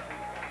Dickerson.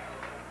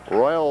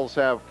 Royals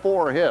have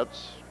 4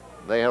 hits.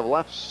 They have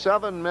left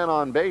 7 men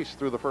on base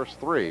through the first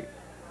 3,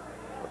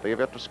 but they have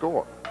yet to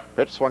score.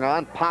 Pitch swung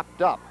on,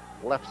 popped up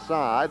left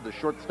side. The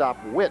shortstop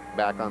Witt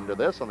back under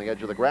this on the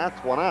edge of the grass.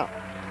 1 out.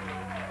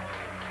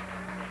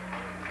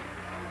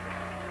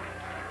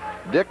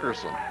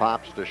 Dickerson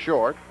pops to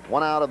short.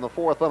 1 out in the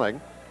fourth inning.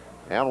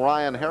 And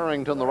Ryan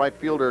Harrington, the right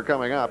fielder,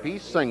 coming up. He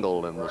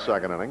singled in the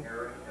second inning.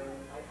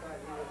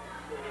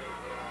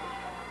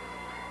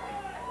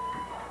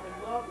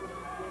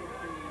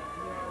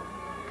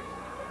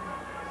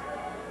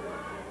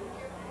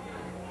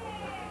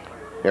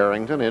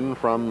 Harrington in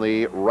from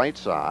the right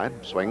side.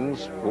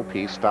 Swings, little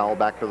piece, foul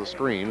back to the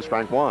screen.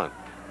 Strike 1.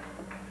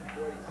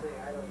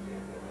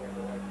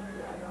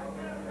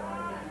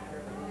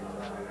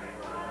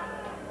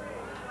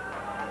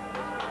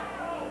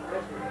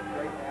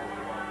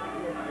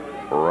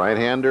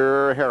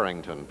 Right-hander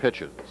Harrington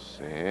pitches,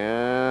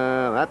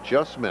 and that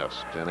just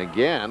missed. And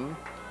again,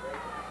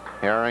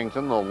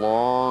 Harrington, the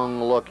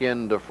long look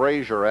into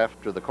Frazier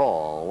after the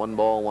call. 1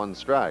 ball, 1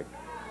 strike.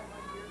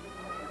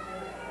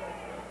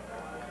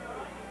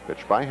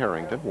 Pitch by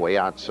Harrington, way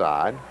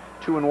outside.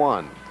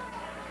 2-1.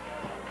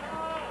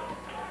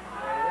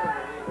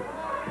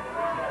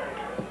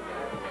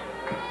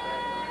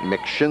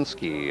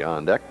 McShinsky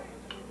on deck.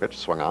 Pitch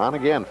swung on,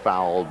 again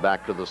fouled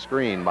back to the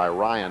screen by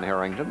Ryan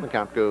Harrington. The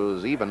count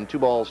goes even, 2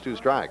 balls, 2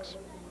 strikes.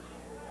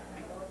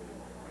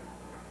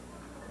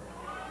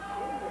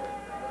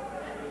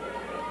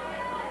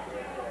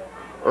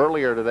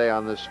 Earlier today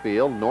on this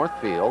field,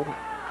 Northfield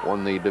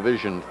won the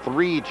Division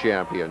III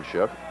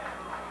championship,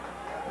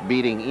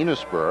 beating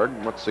Enosburg.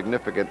 What's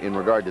significant in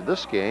regard to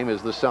this game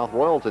is the South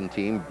Royalton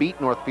team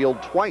beat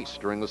Northfield twice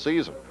during the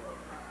season.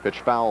 Pitch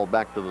foul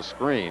back to the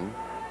screen,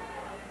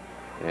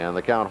 and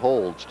the count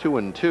holds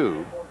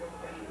 2-2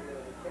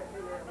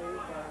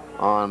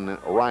 on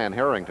Ryan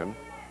Harrington.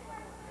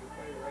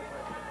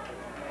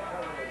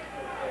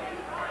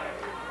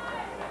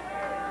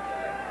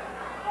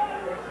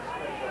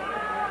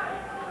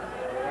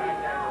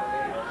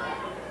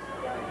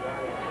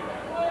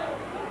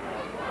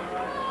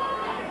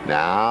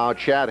 Now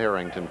Chad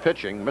Harrington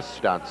pitching,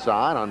 missed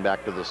outside, on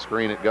back to the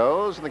screen it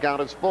goes, and the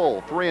count is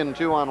full.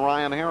 3-2 on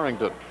Ryan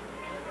Harrington.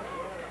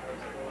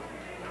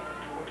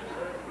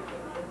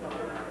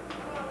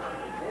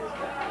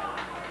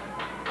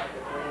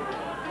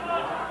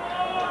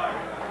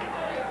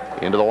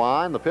 Into the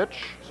line, the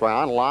pitch, swung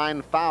on,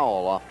 line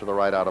foul off to the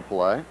right, out of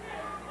play.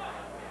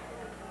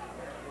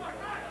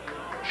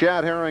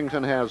 Chad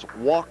Harrington has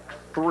walked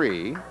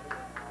 3.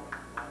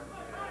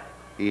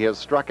 He has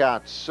struck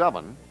out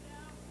 7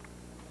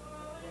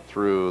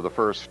 through the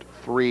first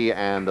 3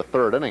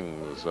 1/3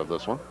 innings of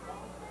this one.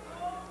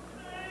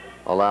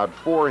 Allowed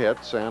 4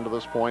 hits, and to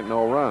this point,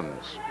 no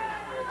runs.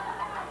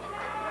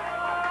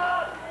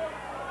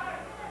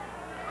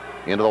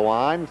 Into the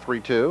line,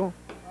 3-2.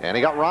 And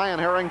he got Ryan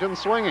Harrington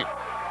swinging.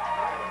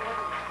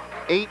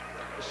 8th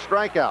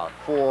strikeout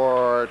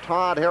for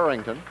Todd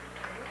Harrington.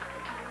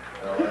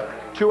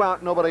 2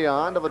 out, nobody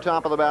on to the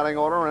top of the batting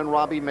order, and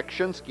Robbie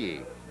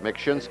McShinsky.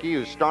 McShinsky,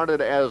 who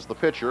started as the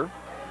pitcher,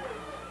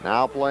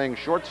 now playing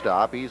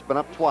shortstop. He's been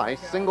up twice,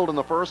 singled in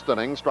the first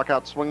inning, struck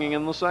out swinging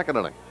in the second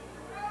inning.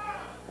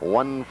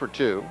 1 for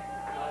 2.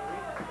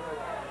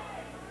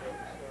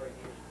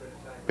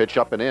 Pitch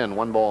up and in,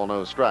 1 ball,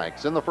 no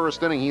strikes. In the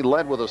first inning, he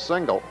led with a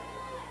single.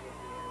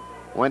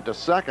 Went to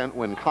second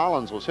when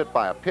Collins was hit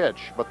by a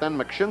pitch, but then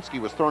McShinsky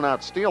was thrown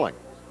out stealing.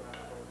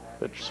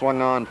 Pitch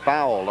swung on,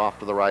 fouled off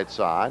to the right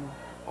side.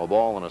 A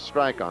ball and a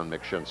strike on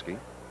McShinsky.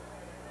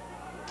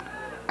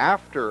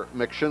 After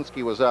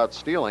McShinsky was out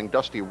stealing,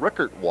 Dusty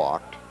Rickert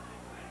walked.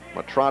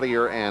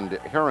 Matrottier and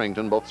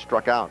Harrington both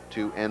struck out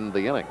to end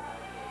the inning.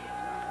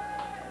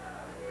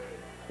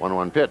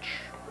 1-1 pitch.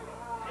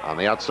 On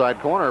the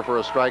outside corner for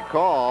a strike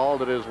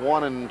called. It is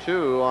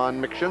 1-2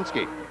 on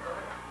McShinsky.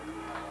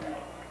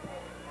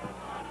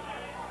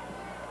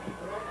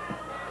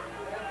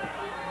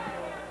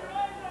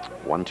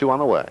 One-two on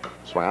the way.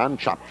 Swung on,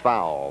 chopped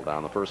foul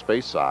down the first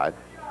base side.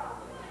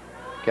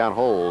 Count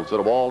holds at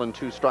a ball and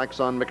 2 strikes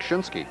on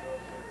McShinsky.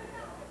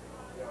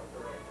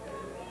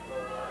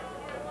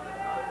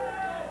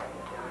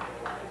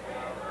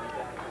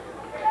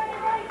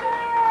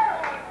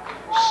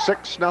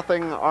 Six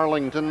nothing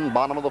Arlington,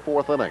 bottom of the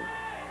fourth inning.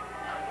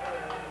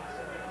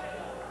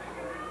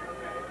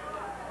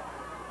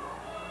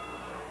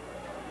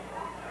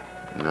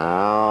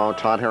 Now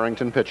Todd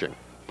Harrington pitching.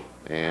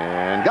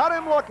 And got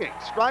him looking.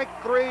 Strike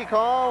 3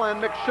 call,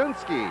 and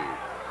Micsinszki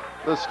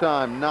this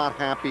time not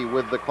happy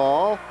with the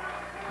call.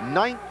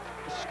 9th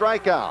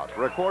strikeout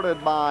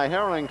recorded by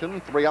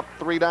Harrington. 3 up,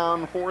 3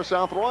 down for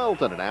South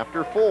Royalton. And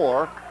after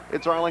 4,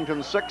 it's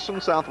Arlington 6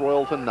 and South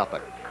Royalton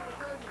nothing.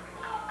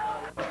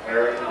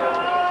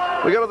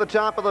 We go to the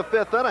top of the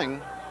 5th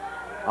inning.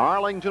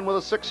 Arlington with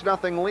a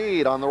 6-0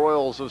 lead on the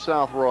Royals of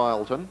South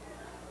Royalton.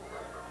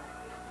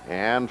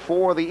 And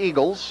for the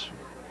Eagles,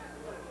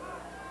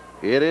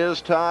 it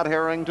is Todd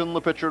Harrington,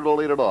 the pitcher, to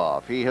lead it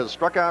off. He has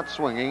struck out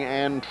swinging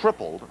and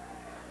tripled.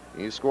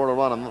 He scored a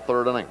run in the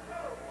 3rd inning.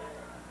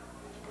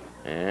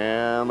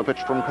 And the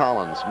pitch from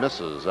Collins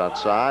misses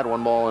outside.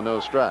 1 ball and no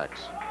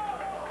strikes.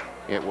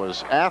 It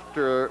was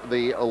after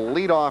the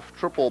leadoff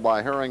triple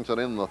by Harrington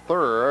in the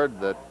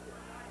 3rd that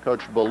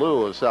Coach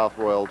Ballou of South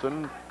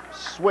Royalton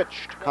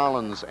switched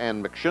Collins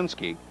and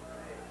Micsinszki,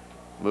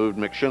 moved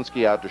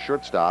Micsinszki out to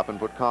shortstop and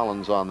put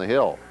Collins on the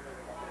hill.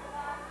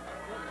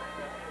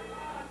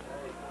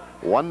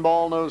 1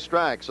 ball, no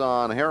strikes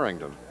on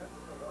Harrington.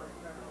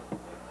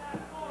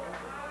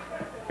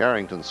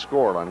 Harrington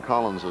scored on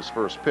Collins'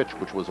 first pitch,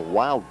 which was a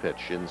wild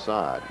pitch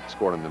inside.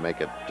 Scored him to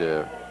make it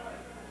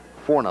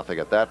 4-0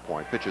 at that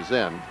point. Pitches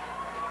in.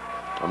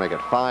 I'll make it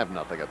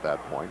 5-0 at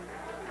that point.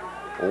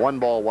 1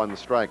 ball, 1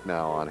 strike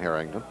now on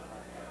Harrington.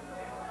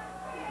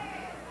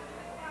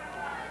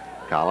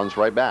 Collins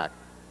right back.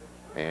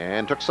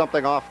 And took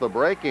something off the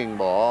breaking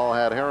ball.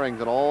 Had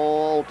Harrington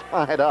all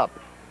tied up.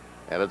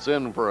 And it's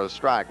in for a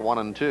strike,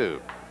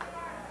 1-2.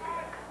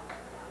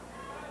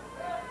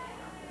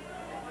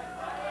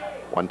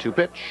 1-2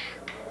 pitch.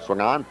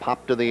 Swung on,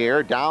 popped to the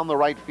air, down the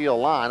right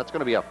field line. It's going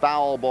to be a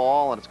foul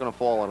ball, and it's going to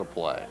fall into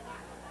play.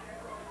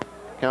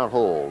 Count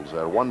holds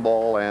at 1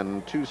 ball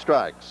and 2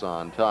 strikes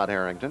on Todd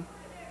Harrington.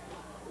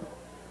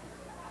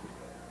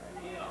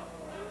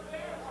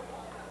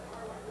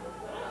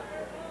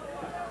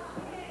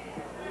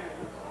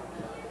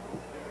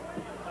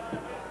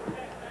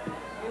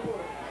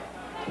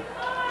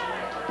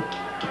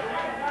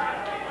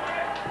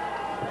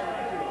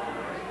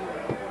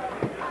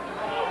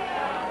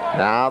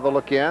 Now the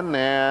look in,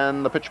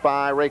 and the pitch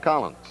by Ray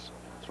Collins.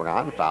 Swung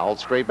on, fouled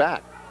straight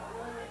back.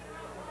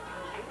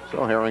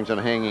 So Harrington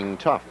hanging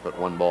tough at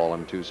 1 ball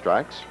and 2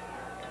 strikes.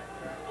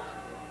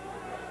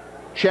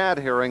 Chad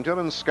Harrington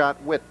and Scott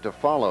Witt to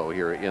follow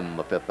here in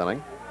the 5th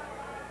inning.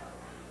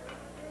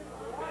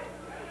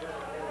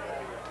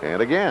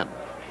 And again,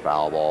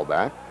 foul ball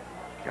back.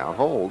 Count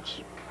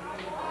holds.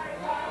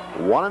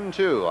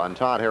 1-2 on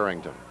Todd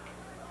Harrington.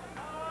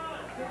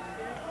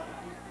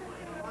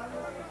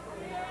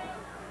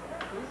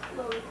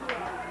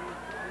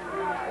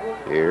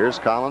 Here's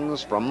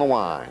Collins from the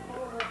wind.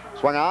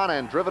 Swung on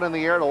and driven in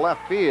the air to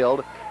left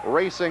field.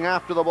 Racing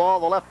after the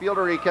ball, the left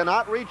fielder, he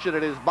cannot reach it.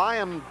 It is by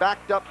him,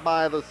 backed up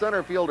by the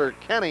center fielder,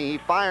 Kenny. He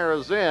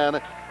fires in,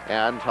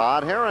 and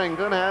Todd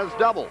Harrington has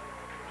doubled.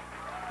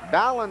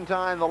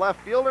 Ballantyne, the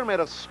left fielder, made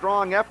a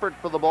strong effort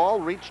for the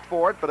ball, reached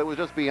for it, but it was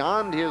just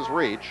beyond his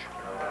reach.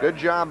 Good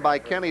job by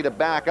Kenny to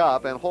back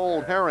up and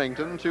hold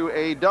Harrington to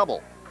a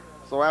double.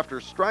 So after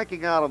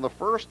striking out in the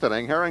 1st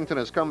inning, Harrington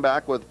has come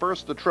back with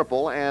first a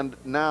triple and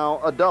now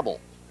a double.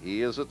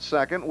 He is at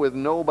 2nd with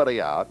nobody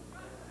out.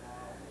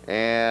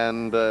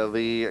 And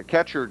the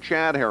catcher,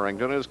 Chad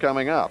Harrington, is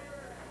coming up.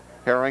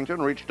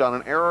 Harrington reached on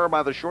an error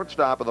by the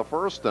shortstop of the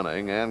 1st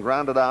inning and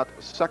grounded out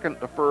 2nd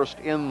to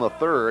 1st in the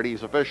 3rd.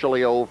 He's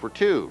officially 0 for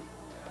 2.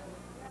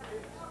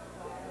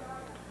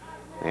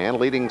 And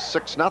leading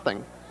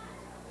 6-0,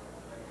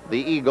 the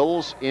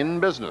Eagles in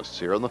business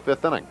here in the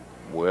 5th inning,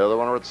 with a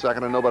runner at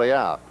 2nd and nobody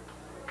out.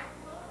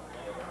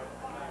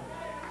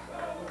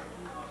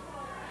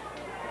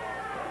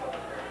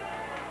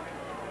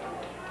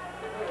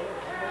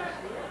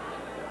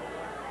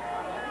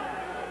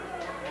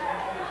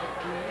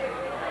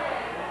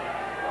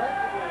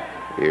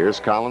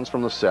 Here's Collins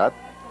from the set.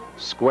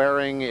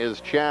 Squaring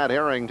is Chad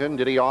Harrington.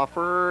 Did he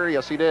offer?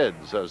 Yes, he did,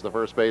 says the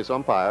first base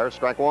umpire.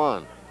 Strike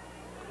 1.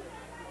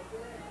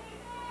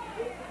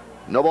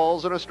 No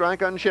balls and a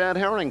strike on Chad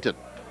Harrington.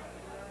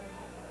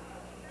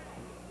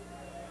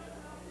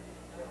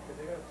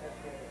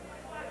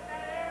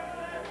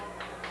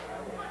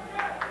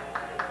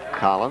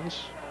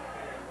 Collins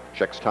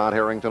checks Todd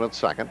Harrington at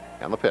 2nd,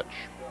 and the pitch.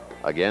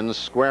 Again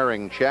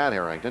squaring Chad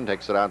Harrington,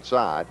 takes it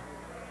outside.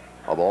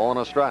 A ball and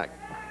a strike.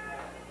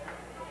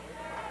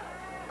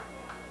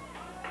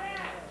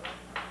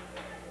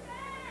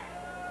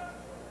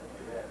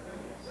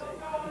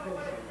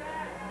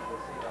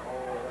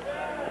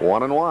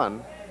 One and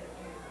one.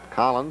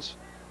 Collins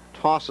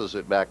tosses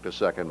it back to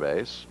 2nd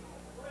base.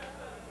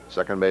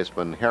 Second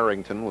baseman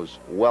Harrington was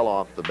well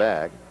off the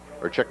bag.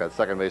 Or check that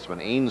second baseman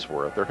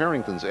Ainsworth. There are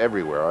Harringtons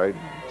everywhere. I'm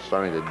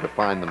starting to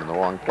define them in the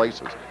wrong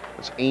places.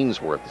 It's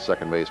Ainsworth, the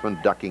second baseman,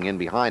 ducking in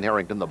behind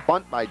Harrington. The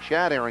bunt by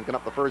Chad Harrington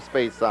up the first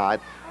base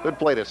side. Good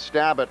play to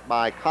stab it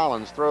by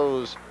Collins.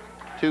 Throws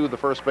to the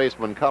first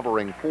baseman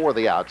covering for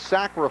the out.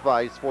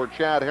 Sacrifice for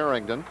Chad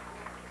Harrington.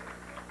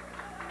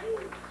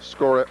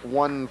 Score at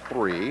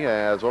 1-3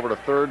 as over to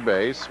third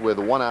base with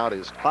one out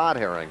is Todd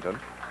Harrington.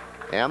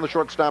 And the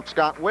shortstop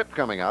Scott Witt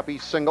coming up. He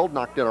singled,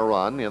 knocked in a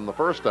run in the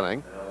first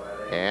inning,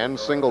 and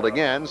singled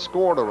again,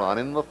 scored a run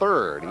in the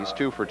third. He's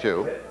 2 for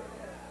 2.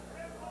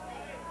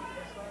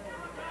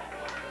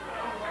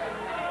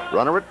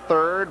 Runner at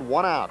third,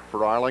 one out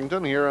for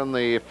Arlington here in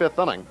the fifth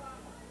inning.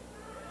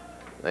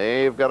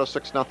 They've got a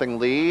 6-0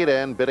 lead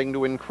and bidding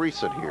to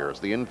increase it here as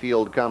the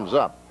infield comes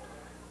up.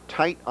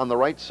 Tight on the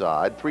right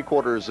side,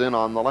 3/4 in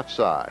on the left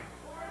side.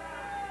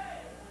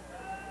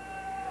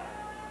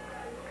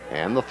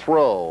 And the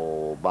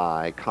throw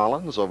by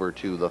Collins over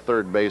to the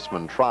third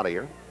baseman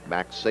Trottier.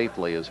 Back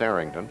safely is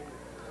Harrington.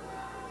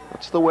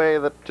 That's the way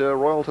that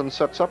Royalton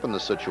sets up in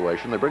this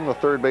situation. They bring the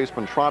third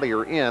baseman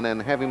Trottier in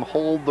and have him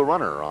hold the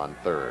runner on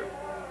third.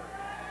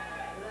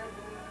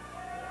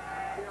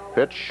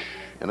 Pitch,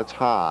 and it's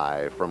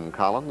high from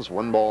Collins.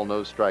 1 ball,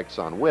 no strikes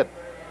on Witt.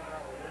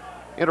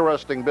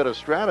 Interesting bit of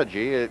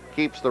strategy. It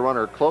keeps the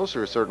runner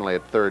closer, certainly,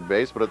 at third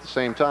base, but at the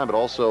same time, it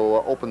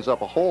also opens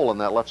up a hole in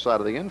that left side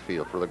of the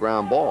infield for the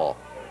ground ball.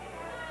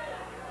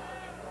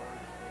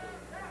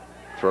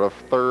 Throw to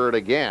third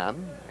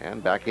again,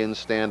 and back in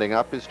standing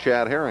up is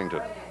Chad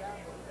Harrington.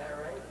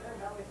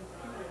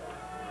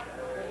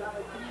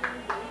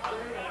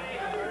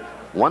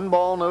 One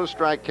ball, no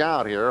strike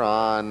count here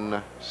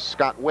on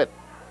Scott Witt.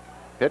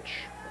 Pitch,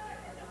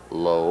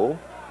 low,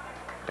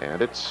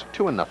 and it's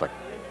 2-0.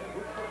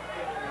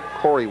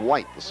 Corey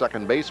White, the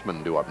second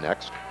baseman, due up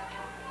next.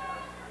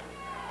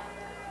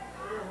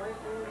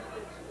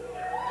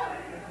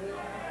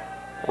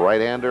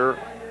 Right-hander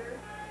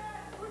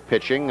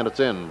pitching, and it's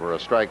in for a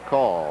strike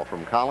call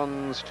from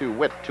Collins to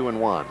Witt,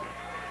 2-1.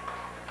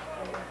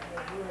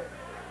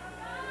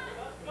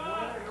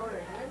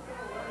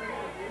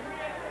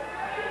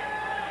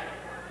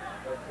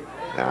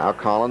 Now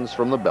Collins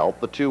from the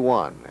belt, the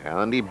 2-1,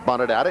 and he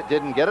bunted at it,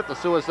 didn't get it. The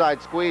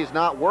suicide squeeze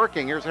not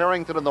working. Here's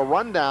Harrington in the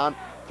rundown.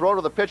 Throw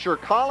to the pitcher,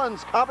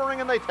 Collins covering,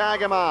 and they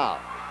tag him out.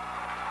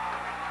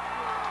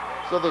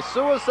 So the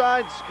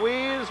suicide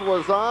squeeze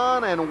was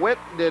on, and Witt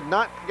did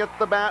not get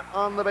the bat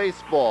on the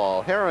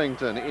baseball.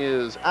 Harrington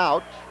is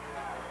out.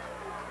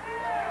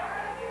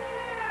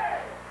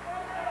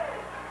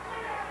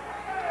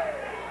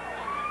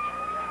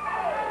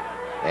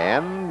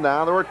 And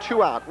now there are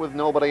 2 out with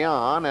nobody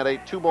on at a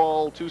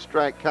 2-ball,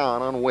 2-strike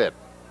count on Witt.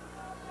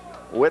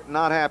 Witt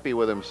not happy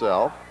with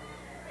himself.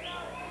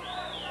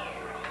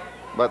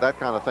 But that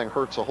kind of thing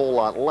hurts a whole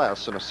lot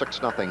less in a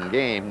 6-0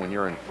 game when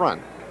you're in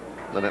front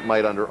than it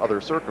might under other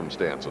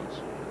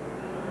circumstances.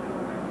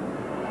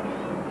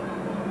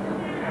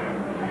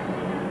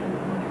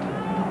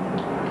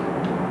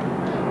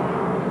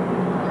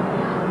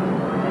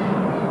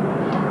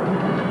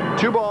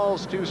 Two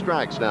balls, 2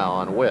 strikes now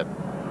on Witt.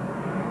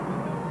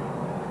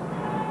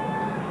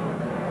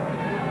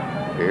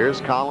 Here's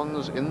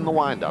Collins in the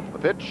windup. The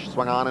pitch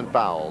swung on and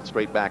fouled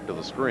straight back to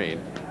the screen.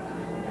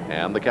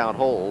 And the count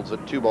holds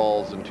at 2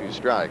 balls and 2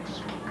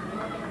 strikes.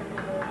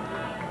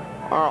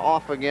 Our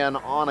off again,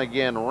 on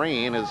again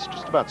rain is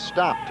just about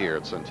stopped here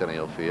at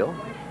Centennial Field.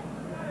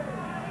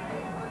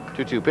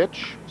 2-2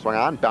 pitch, swung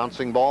on,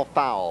 bouncing ball,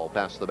 foul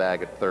past the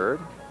bag at third.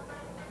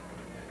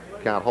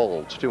 Count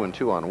holds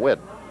 2-2 on Witt.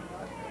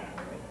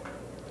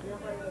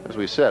 As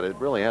we said, it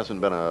really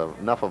hasn't been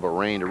enough of a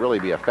rain to really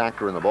be a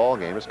factor in the ball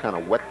game. It's kind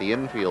of wet the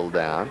infield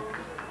down.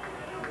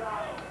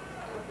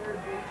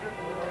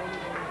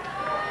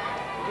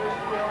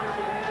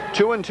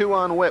 2-2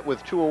 on Witt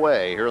with 2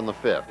 away here in the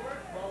fifth.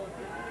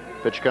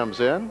 Pitch comes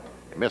in,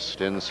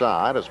 missed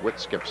inside as Witt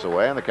skips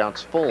away, and the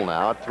count's full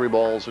now at 3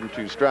 balls and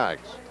 2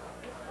 strikes.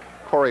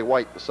 Corey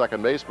White, the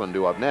second baseman,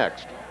 due up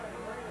next.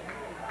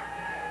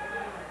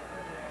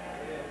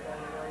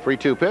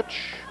 3-2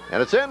 pitch,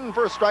 and it's in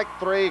for strike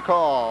 3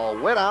 call.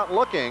 Witt out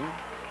looking,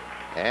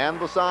 and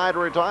the side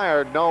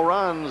retired. No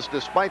runs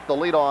despite the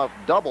leadoff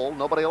double.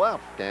 Nobody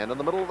left, and in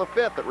the middle of the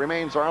fifth, it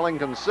remains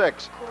Arlington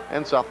 6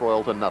 and South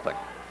Royalton nothing.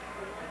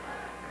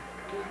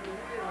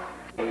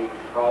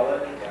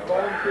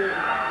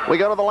 We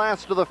go to the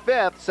last of the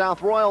fifth.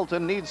 South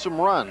Royalton needs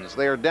some runs.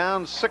 They are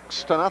down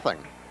 6-0.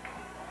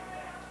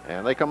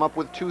 And they come up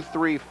with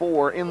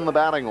 2-3-4 in the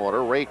batting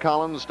order. Ray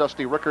Collins,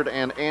 Dusty Rickard,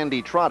 and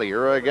Andy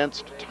Trottier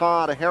against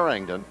Todd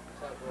Harrington.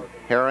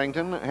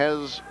 Harrington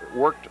has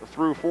worked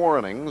through 4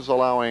 innings,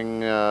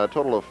 allowing a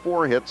total of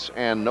 4 hits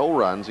and no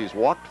runs. He's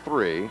walked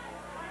 3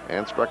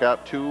 and struck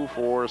out 2,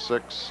 4,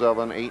 6,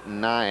 7, 8,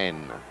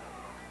 9.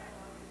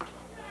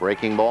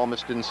 Breaking ball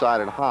missed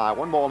inside and high.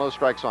 1 ball, no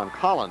strikes on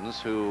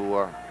Collins,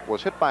 who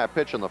was hit by a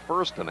pitch in the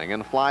first inning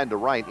and flied to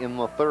right in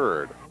the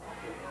third.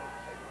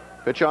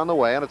 Pitch on the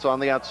way, and it's on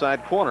the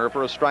outside corner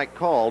for a strike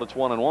called. It's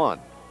 1-1.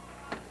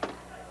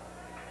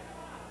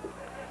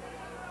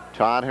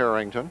 Todd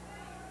Harrington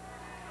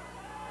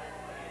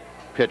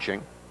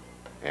pitching,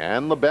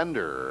 and the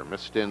bender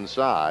missed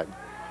inside,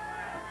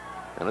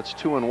 and it's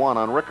 2-1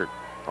 on Rickard,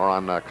 or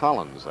on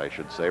Collins, I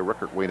should say.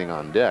 Rickard waiting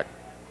on deck.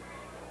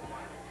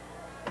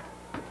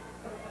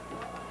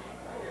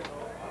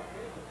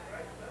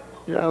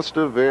 Just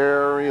a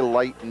very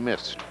light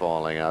mist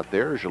falling out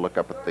there as you look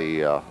up at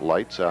the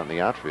lights out in the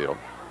outfield.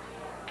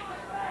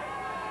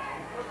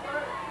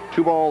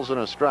 2 balls and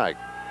a strike.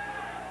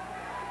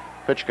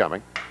 Pitch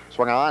coming.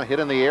 Swung on, hit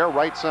in the air,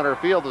 right center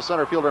field. The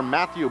center fielder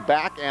Matthew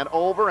back and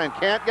over and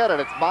can't get it.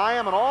 It's by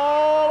him and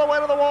all the way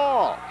to the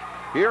wall.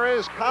 Here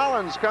is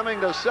Collins coming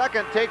to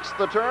second, takes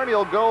the turn.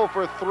 He'll go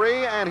for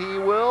 3, and he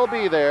will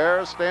be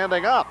there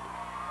standing up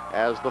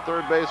as the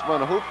third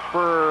baseman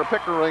Hooper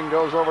Pickering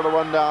goes over to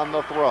run down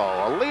the throw.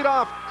 A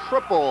leadoff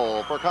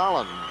triple for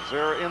Collins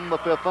here in the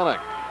 5th inning.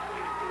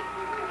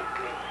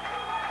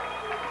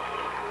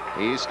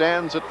 He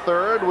stands at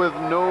third with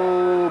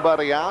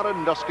nobody out,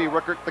 and Dusty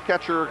Rickert, the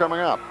catcher, coming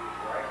up.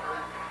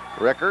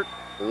 Rickert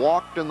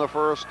walked in the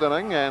 1st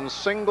inning and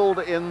singled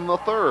in the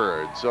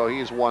 3rd, so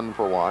he's 1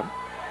 for 1.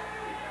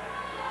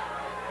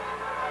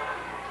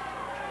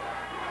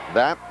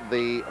 That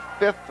the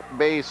 5th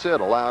base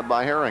hit allowed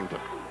by Harrington.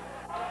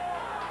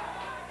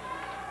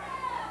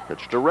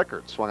 Pitch to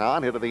Rickert, swung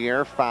on, hit to the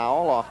air,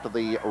 foul off to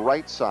the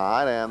right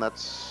side, and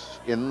that's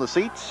in the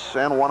seats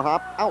and 1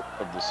 hop out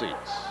of the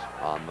seats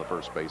on the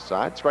first base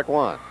side. Strike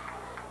 1.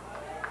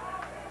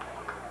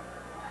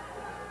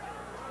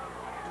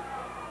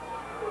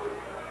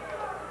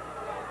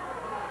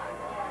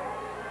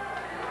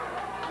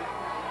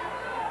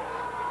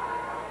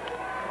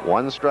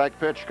 One strike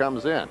pitch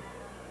comes in,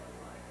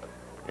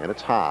 and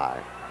it's high.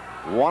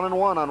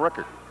 1-1 on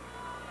Rickert.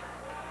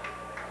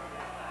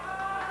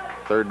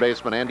 Third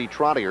baseman Andy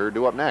Trottier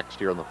due up next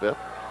here in the 5th.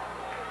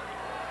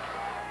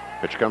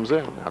 Pitch comes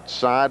in,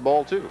 outside,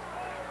 ball 2.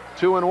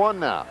 2-1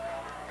 now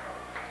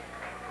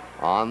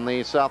on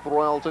the South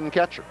Royalton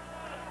catcher.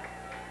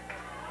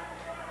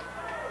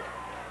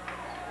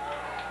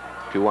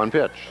 2-1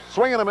 pitch,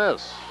 swing and a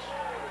miss.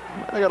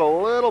 I got a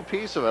little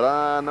piece of it.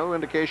 No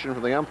indication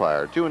from the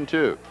umpire.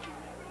 2-2.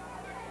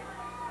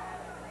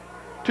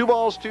 2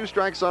 balls, 2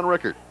 strikes on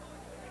Rickert.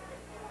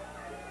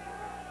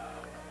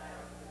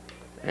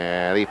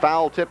 And he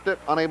foul tipped it,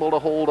 unable to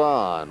hold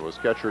on, was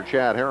catcher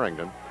Chad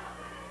Harrington.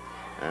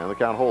 And the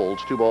count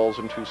holds, 2 balls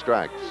and 2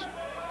 strikes.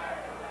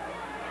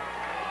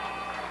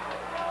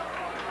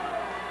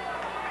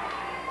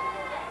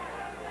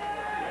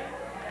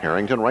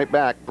 Harrington right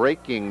back,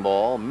 breaking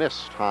ball,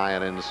 missed high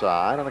and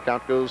inside, and the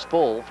count goes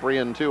full,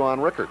 3-2 on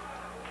Rickert.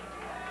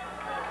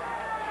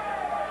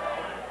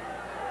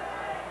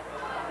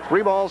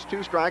 3 balls,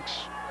 2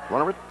 strikes,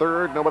 runner at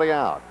third, nobody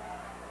out.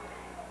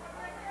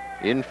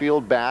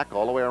 Infield back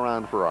all the way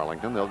around for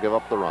Arlington. They'll give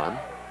up the run.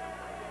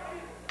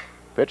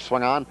 Pitch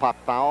swung on, pop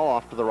foul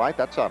off to the right.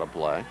 That's out of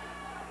play.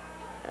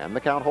 And the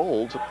count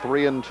holds at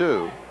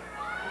 3-2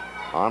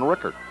 on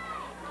Rickert.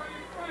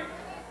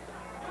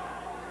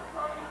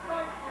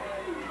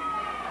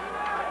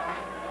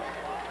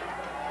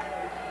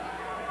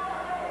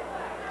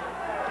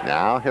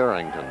 Now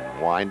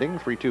Harrington winding,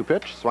 3-2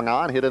 pitch, swung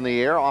on, hit in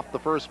the air off the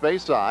first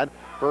base side.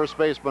 First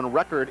baseman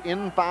Rickert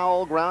in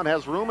foul ground,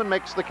 has room and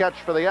makes the catch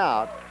for the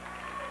out.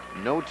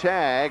 No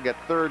tag at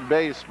third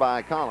base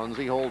by Collins.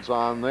 He holds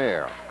on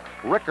there.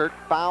 Rickert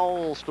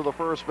fouls to the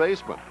first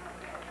baseman.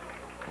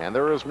 And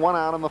there is 1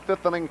 out in the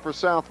 5th inning for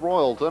South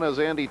Royalton as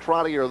Andy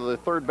Trottier, the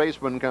third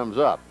baseman, comes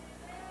up.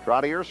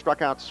 Trottier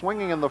struck out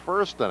swinging in the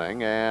 1st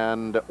inning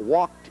and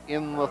walked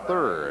in the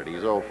 3rd.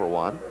 He's 0 for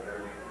 1.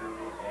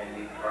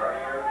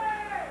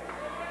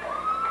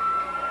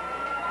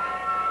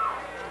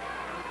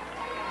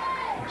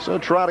 So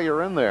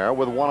Trottier in there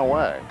with 1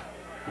 away.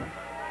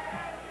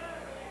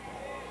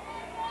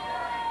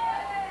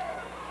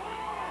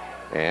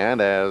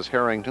 And as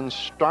Harrington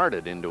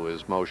started into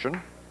his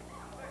motion,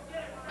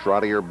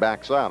 Trottier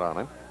backs out on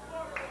him.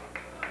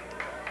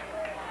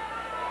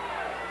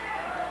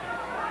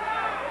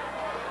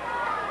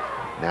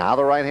 Now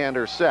the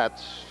right-hander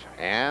sets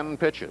and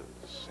pitches.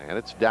 And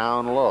it's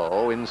down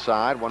low,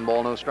 inside, 1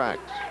 ball, no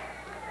strikes.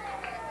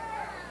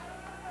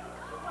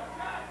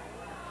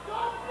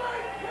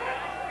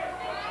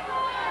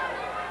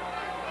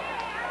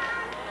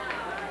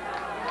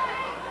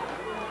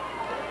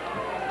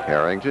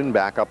 Harrington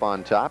back up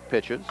on top,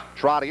 pitches.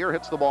 Trottier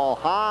hits the ball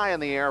high in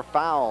the air,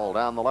 foul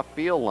down the left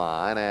field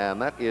line,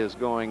 and that is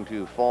going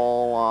to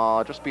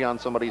fall just beyond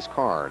somebody's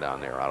car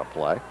down there, out of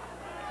play.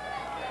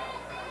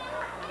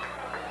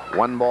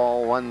 1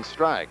 ball, 1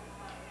 strike.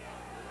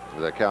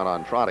 The count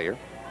on Trottier.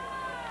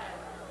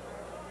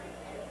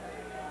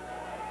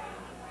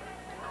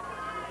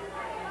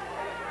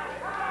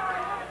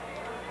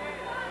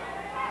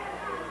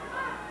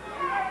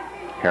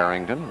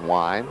 Harrington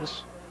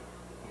winds.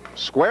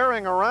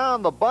 Squaring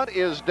around, the bunt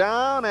is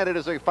down, and it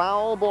is a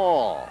foul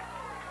ball.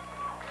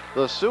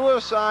 The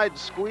suicide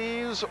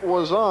squeeze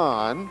was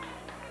on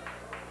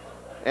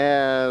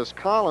as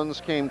Collins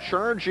came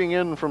charging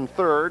in from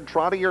third.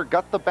 Trottier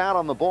got the bat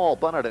on the ball,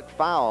 bunted it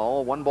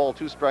foul. 1 ball,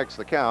 2 strikes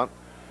the count.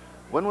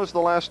 When was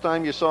the last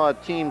time you saw a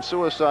team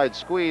suicide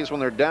squeeze when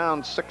they're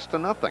down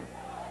 6-0?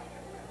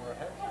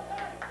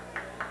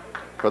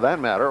 For that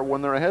matter,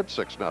 when they're ahead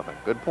 6-0.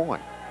 Good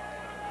point.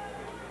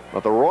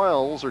 But the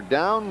Royals are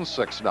down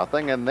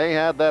 6-0, and they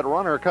had that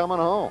runner coming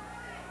home.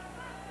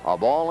 A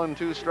ball and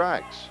 2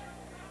 strikes.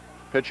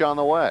 Pitch on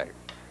the way.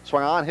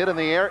 Swung on, hit in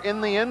the air,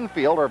 in the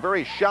infield, or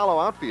very shallow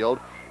outfield.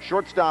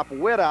 Shortstop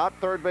Witt out,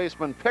 third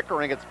baseman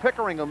Pickering. It's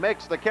Pickering who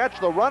makes the catch.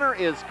 The runner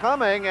is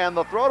coming, and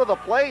the throw to the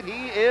plate,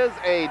 he is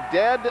a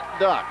dead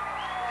duck.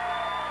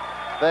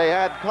 They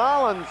had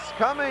Collins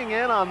coming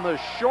in on the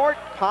short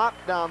pop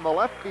down the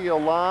left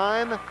field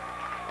line,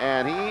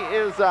 and he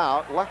is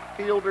out. Left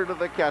fielder to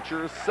the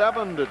catcher,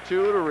 7-2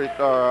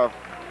 to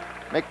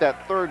make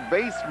that third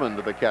baseman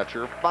to the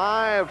catcher,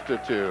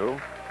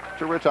 5-2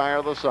 to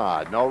retire the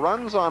side. No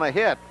runs on a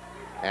hit,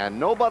 and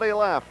nobody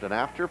left. And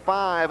after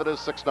 5, it is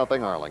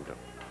 6-0 Arlington.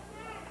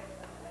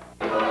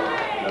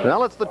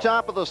 Well, it's the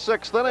top of the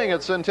 6th inning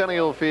at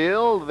Centennial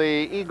Field.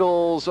 The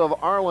Eagles of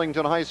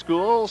Arlington High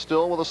School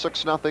still with a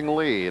 6-0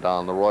 lead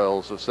on the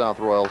Royals of South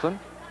Royalton.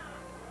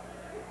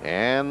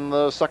 And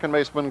the second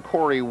baseman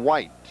Corey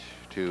White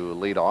to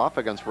lead off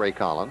against Ray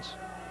Collins.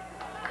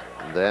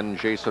 And then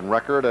Jason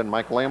Record and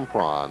Mike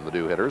Lampron, the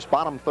two hitters.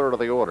 Bottom third of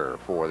the order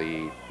for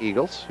the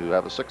Eagles, who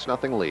have a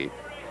 6-0 lead.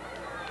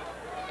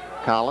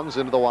 Collins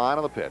into the wide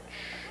on the pitch.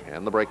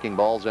 And the breaking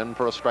ball's in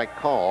for a strike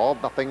call.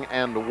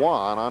 0-1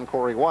 on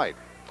Corey White.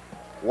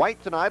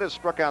 White tonight has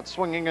struck out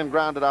swinging and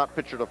grounded out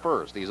pitcher to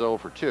first. He's 0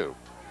 for 2.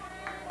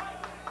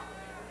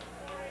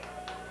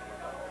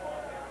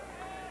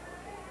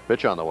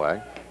 Pitch on the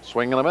way.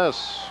 Swing and a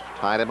miss.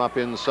 Tied him up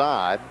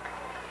inside.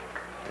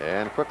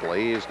 And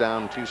quickly he's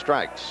down 2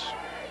 strikes.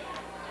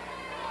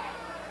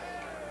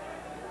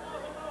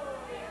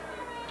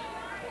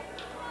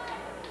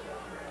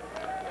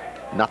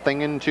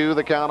 Nothing into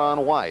the count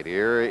on White.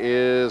 Here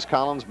is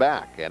Collins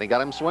back, and he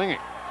got him swinging.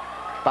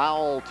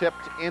 Foul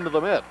tipped into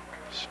the mid.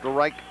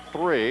 Strike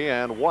 3,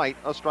 and White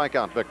a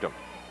strikeout victim.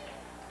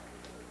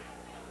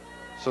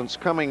 Since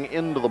coming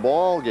into the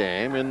ball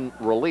game in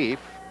relief,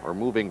 or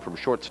moving from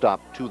shortstop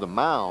to the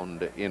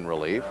mound in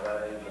relief,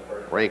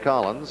 Ray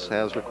Collins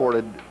has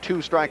recorded 2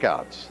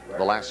 strikeouts.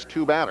 The last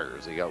 2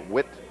 batters. He got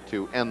Witt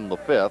to end the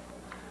 5th,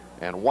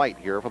 and White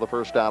here for the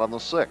first out on the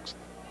 6th.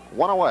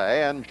 1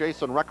 away, and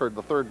Jason Record,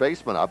 the third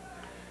baseman, up.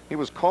 He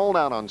was called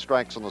out on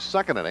strikes in the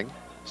 2nd inning,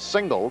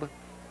 singled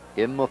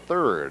in the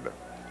 3rd.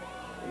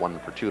 1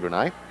 for 2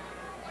 tonight.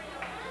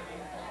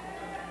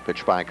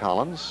 Pitch by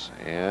Collins,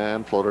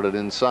 and floated it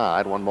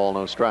inside. 1 ball,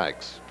 no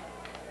strikes.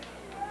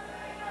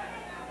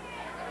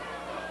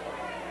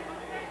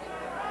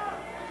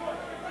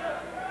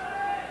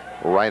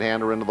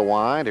 Right-hander into the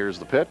wide. Here's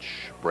the pitch.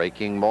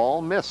 Breaking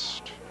ball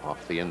missed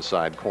off the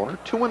inside corner.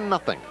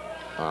 2-0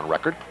 on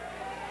Record.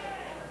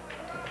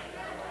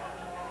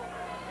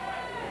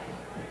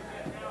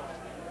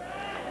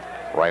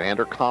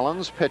 Right-hander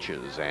Collins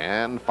pitches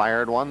and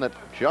fired one that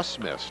just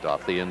missed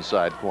off the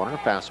inside corner.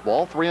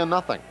 Fastball,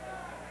 3-0.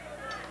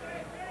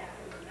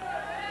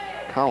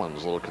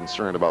 Collins a little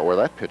concerned about where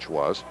that pitch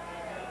was.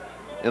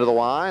 Into the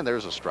wide,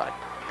 there's a strike.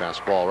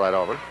 Fastball right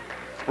over.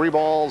 3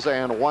 balls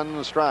and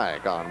 1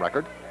 strike on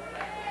Record.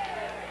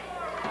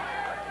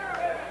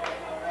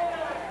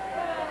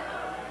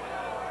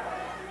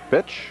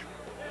 Pitch,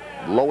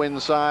 low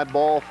inside,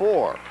 ball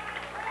 4.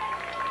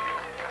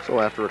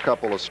 So after a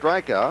couple of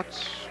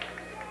strikeouts,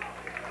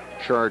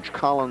 charge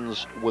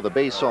Collins with a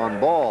base on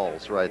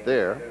balls right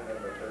there.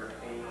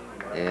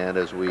 And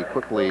as we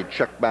quickly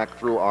check back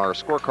through our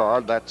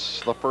scorecard,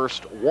 that's the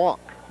first walk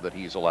that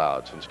he's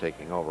allowed since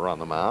taking over on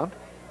the mound.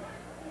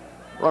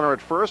 Runner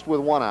at first with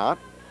 1 out.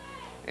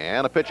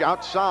 And a pitch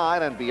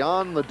outside and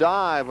beyond the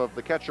dive of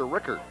the catcher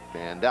Rickard.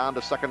 And down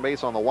to second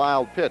base on the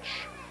wild pitch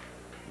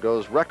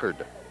goes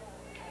Record.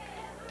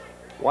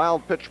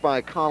 Wild pitch by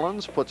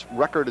Collins puts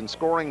Record in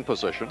scoring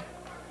position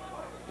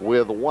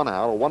with 1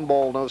 out, a 1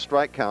 ball, no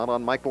strike count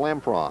on Mike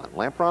Lampron.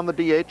 Lampron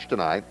the DH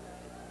tonight.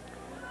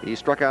 He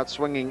struck out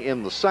swinging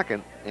in the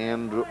 2nd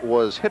and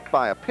was hit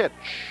by a pitch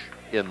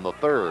in the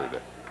 3rd.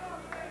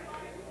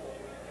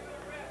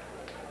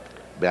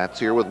 Bats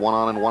here with 1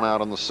 on and 1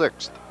 out on the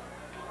 6th.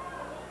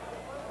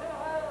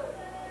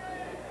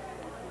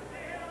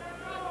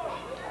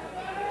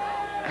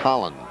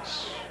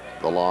 Collins,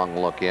 the long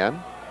look in.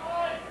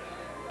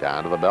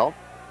 Down to the belt.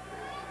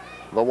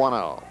 The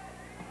 1-0.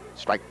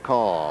 Strike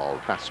called.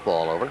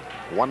 Fastball over.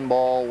 1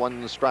 ball,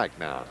 1 strike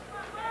now.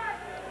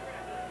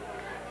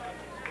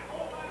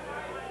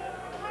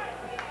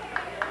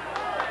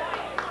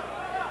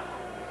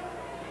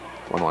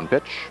 One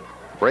pitch.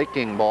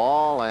 Breaking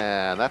ball,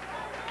 and that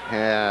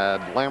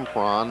had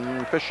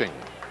Lampron fishing.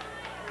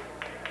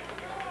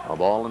 A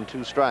ball and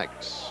 2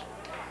 strikes.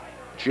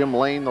 Jim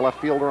Lane, the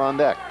left fielder, on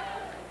deck.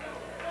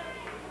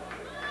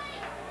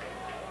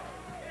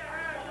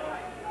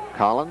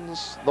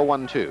 Collins, the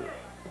 1-2.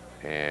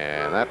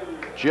 And that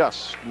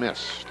just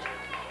missed.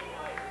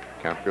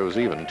 Count goes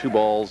even. 2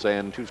 balls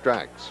and 2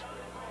 strikes.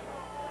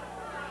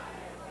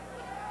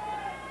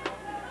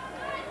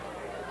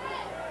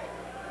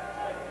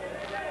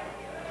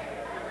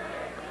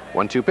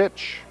 One-two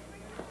pitch.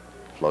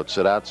 Floats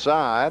it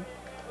outside.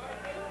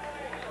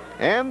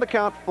 And the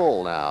count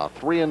full now.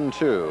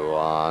 3-2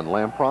 on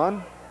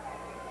Lampron.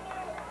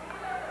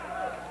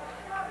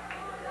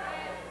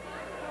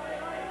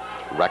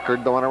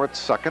 Record the winner at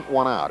second,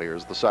 1 out.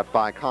 Here's the set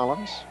by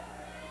Collins.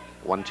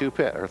 1-2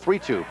 pitch, or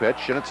 3-2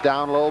 pitch, and it's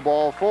down low,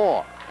 ball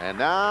 4. And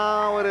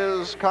now it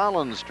is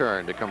Collins'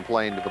 turn to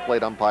complain to the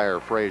plate umpire,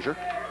 Frazier.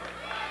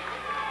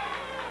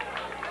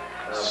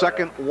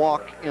 Second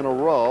walk in a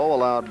row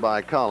allowed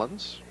by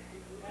Collins.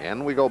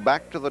 And we go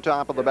back to the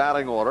top of the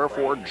batting order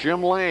for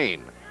Jim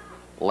Lane.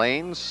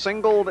 Lane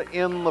singled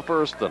in the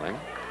first inning,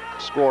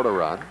 scored a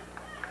run,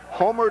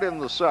 homered in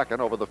the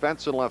second over the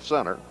fence in left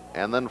center,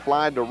 and then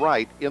flied to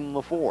right in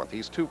the fourth.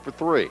 He's 2 for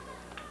 3.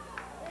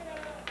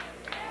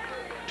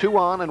 2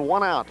 on and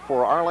 1 out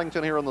for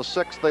Arlington here in the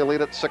sixth. They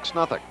lead at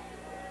 6-0.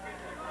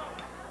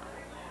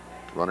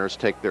 Runners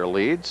take their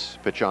leads.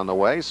 Pitch on the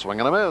way. Swing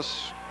and a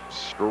miss.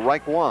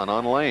 Strike 1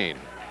 on Lane.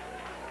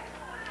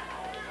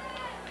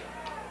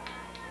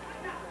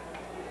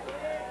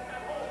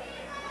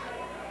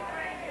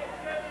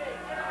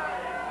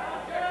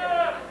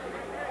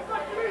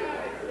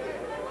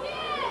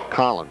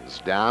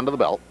 Collins down to the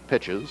belt.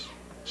 Pitches.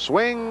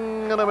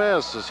 Swing and a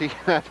miss as he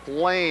had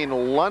Lane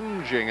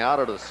lunging out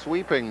at a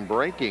sweeping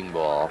breaking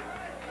ball.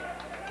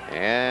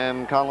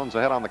 And Collins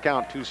ahead on the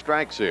count. 2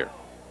 strikes here.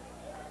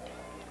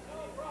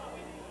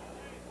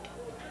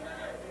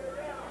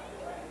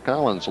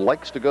 Collins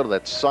likes to go to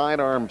that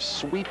sidearm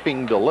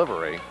sweeping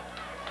delivery.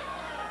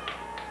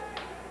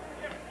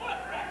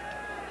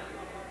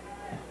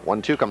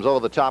 1-2 comes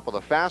over the top of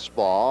the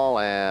fastball,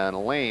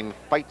 and Lane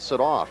fights it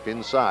off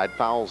inside,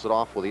 fouls it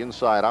off with the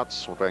inside out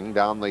swing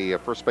down the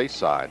first base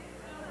side.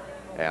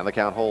 And the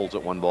count holds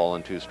at 1 ball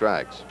and 2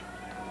 strikes.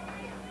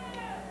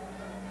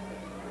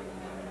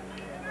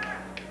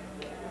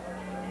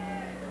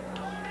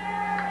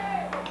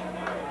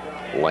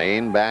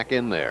 Lane back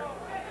in there.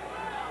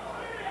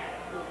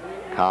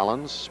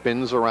 Collins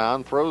spins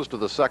around, throws to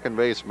the second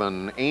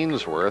baseman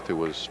Ainsworth, who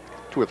was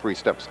 2 or 3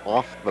 steps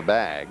off the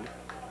bag.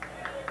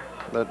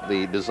 But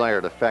the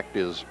desired effect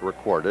is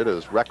recorded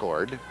as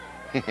record.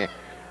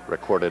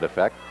 Recorded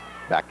effect.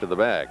 Back to the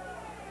bag.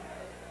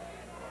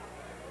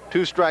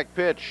 2-strike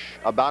pitch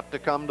about to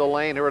come to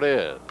Lane. Here it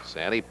is.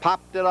 And he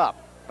popped it up.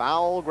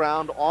 Foul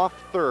ground off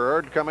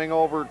third, coming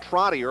over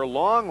Trottier.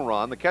 Long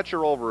run. The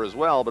catcher over as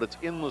well, but it's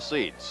in the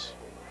seats.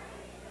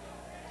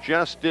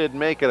 Just did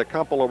make it a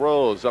couple of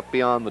rows up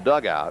beyond the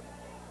dugout.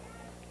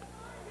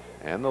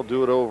 And they'll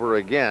do it over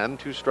again.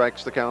 2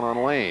 strikes the count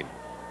on Lane.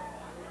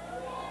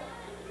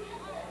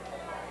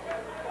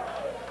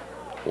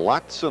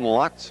 Lots and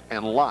lots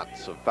and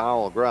lots of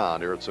foul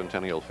ground here at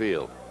Centennial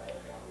Field.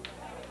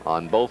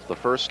 On both the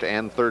first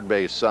and third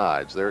base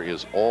sides, there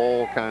is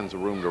all kinds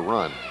of room to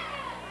run.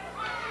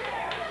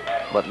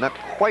 But not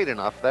quite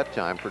enough that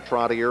time for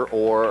Trottier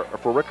or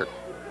for Rickert.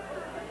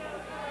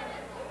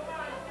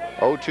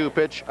 0-2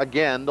 pitch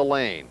again to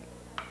Lane.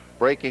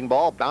 Breaking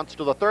ball, bounced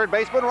to the third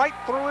baseman, right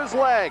through his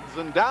legs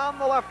and down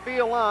the left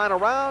field line,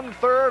 around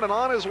third, and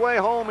on his way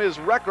home is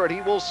Rickert.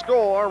 He will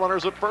score.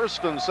 Runners at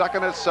first and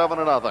second. It's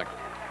 7-0.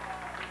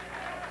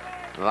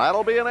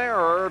 That'll be an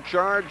error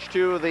charged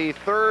to the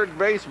third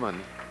baseman.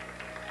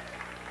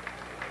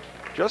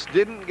 Just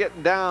didn't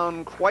get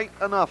down quite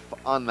enough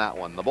on that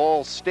one. The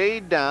ball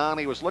stayed down.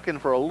 He was looking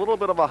for a little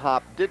bit of a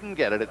hop, didn't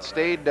get it. It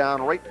stayed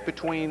down right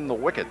between the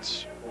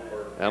wickets.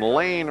 And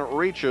Lane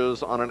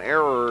reaches on an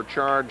error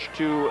charge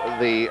to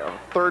the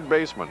third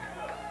baseman.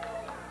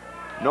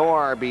 No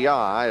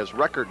RBI as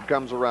Rickert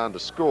comes around to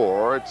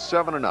score. It's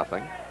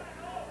 7-0.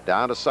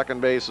 Down to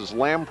second base is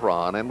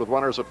Lampron, and with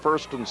runners at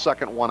first and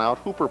second, 1 out,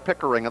 Hooper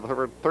Pickering at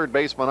the third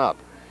baseman up.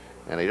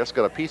 And he just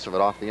got a piece of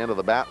it off the end of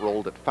the bat,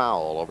 rolled it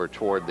foul over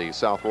toward the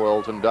South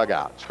Royalton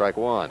dugout. Strike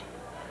 1.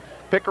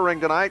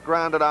 Pickering tonight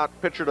grounded out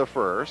pitcher to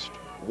first,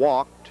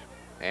 walked,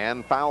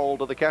 and fouled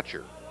to the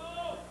catcher.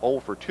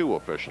 0 for 2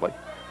 officially.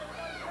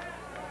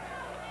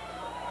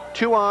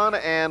 2 on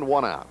and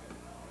 1 out.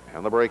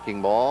 And the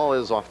breaking ball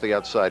is off the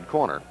outside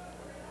corner.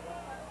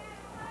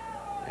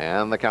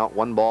 And the count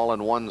 1 ball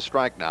and 1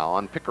 strike now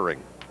on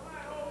Pickering.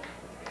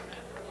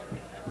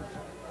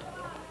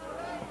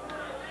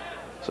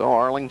 So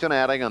Arlington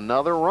adding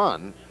another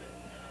run.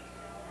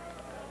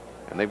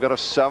 And they've got a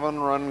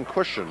 7-run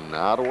cushion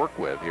now to work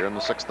with here in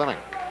the 6th inning.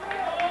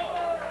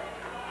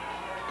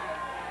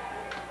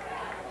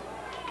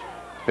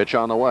 Pitch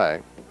on the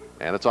way.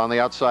 And it's on the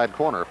outside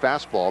corner.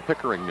 Fastball.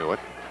 Pickering knew it.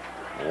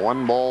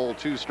 1 ball,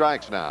 2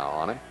 strikes now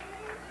on him.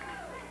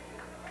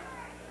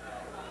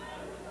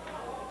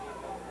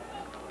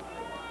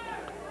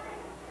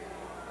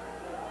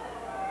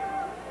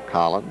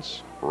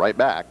 Collins right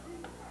back.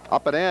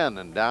 Up and in,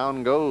 and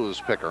down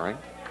goes Pickering.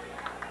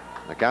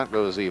 The count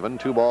goes even.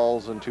 2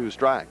 balls and 2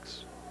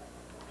 strikes.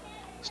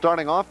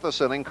 Starting off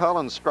this inning,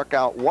 Collins struck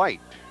out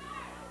White.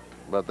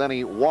 But then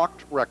he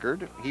walked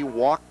Rickert. He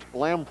walked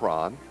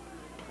Lampron.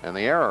 And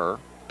the error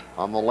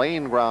on the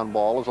Lane ground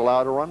ball is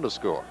allowed a run to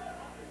score.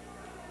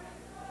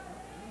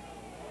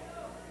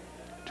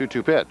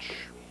 2-2 pitch.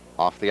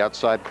 Off the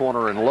outside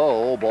corner and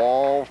low,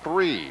 ball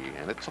 3.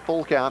 And it's a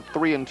full count,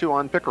 3-2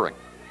 on Pickering.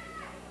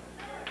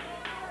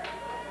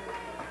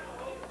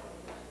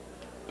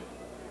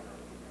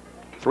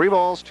 Three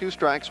balls, 2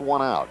 strikes,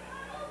 1 out.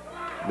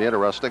 Be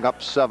interesting,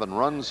 up 7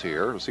 runs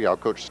here. See how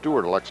Coach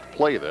Stewart elects to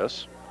play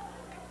this.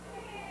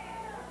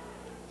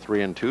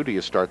 3-2. Do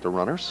you start the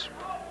runners?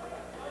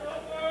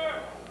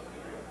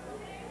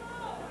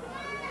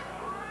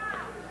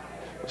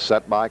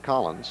 Set by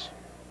Collins.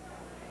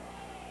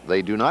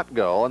 They do not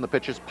go, and the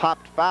pitch is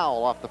popped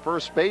foul off the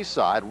first base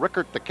side.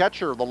 Rickert, the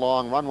catcher of the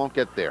long run, won't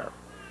get there.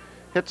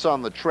 Hits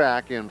on the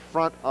track in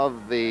front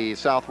of the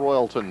South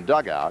Royalton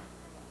dugout,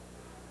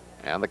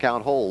 and the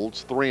count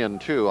holds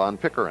 3-2 on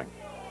Pickering.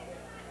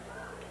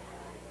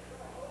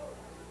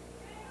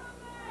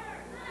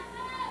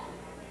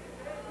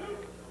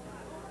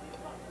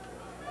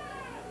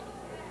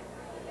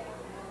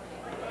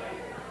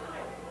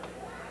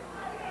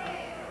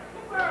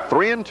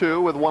 Three and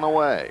 2 with 1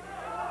 away.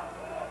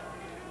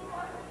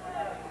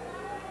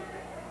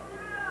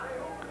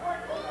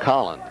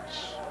 Collins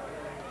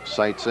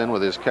sights in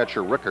with his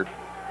catcher Rickert.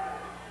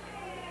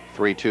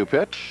 3-2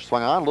 pitch,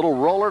 swung on, little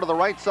roller to the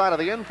right side of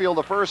the infield.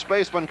 The first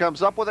baseman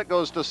comes up with it,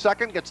 goes to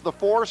second, gets the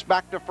force,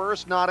 back to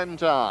first, not in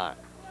time.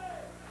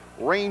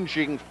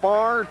 Ranging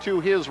far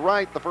to his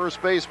right, the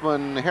first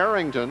baseman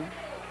Harrington,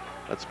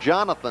 that's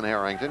Jonathan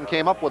Harrington,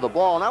 came up with the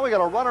ball. Now we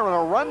got a runner and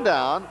a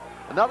rundown.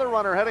 Another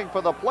runner heading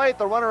for the plate.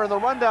 The runner in the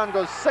rundown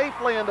goes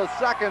safely into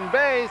second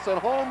base, and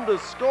home to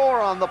score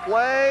on the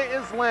play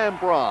is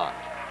Lampron.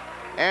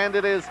 And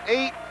it is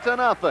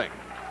 8-0.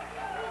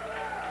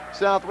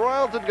 South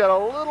Royalton got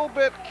a little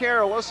bit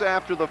careless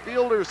after the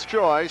fielder's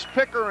choice.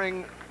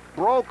 Pickering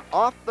broke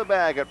off the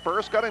bag at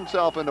first, got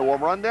himself into a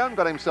rundown,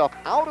 got himself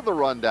out of the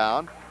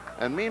rundown,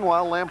 and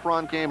meanwhile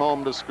Lampron came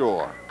home to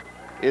score.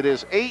 It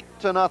is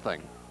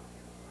 8-0.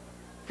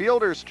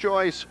 Fielder's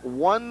choice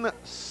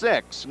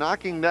 1-6,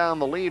 knocking down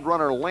the lead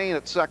runner Lane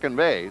at second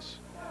base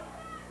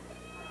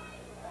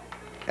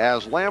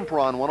as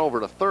Lampron went over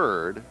to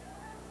third.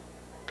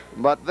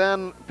 But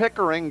then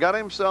Pickering got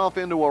himself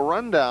into a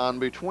rundown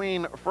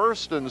between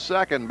first and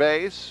second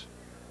base,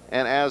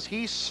 and as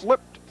he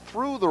slipped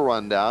through the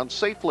rundown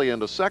safely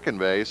into second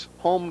base,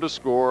 home to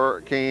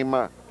score came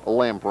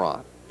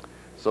Lampron.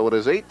 So it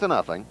is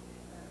 8-0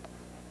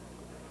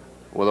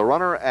 with a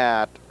runner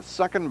at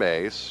second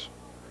base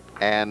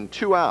and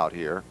 2 out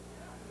here.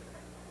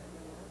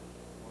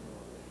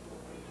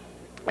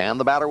 And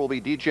the batter will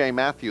be DJ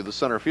Matthew, the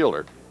center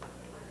fielder,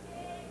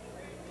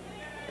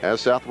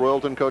 as South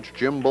Royalton coach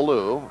Jim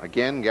Ballou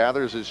again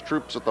gathers his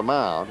troops at the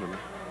mound. And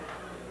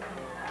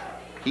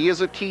he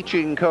is a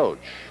teaching coach.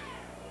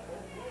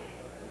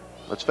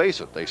 Let's face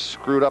it, they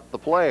screwed up the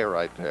play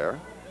right there,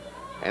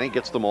 and he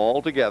gets them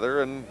all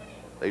together and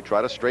they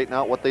try to straighten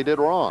out what they did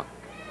wrong.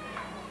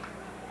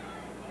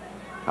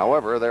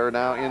 However, they're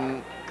now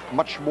in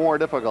much more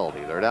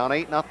difficulty. They're down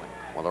 8-0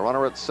 with a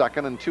runner at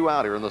second and 2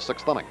 out here in the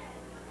 6th inning.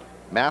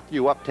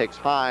 Matthew up, takes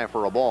high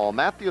for a ball.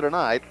 Matthew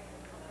tonight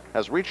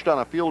has reached on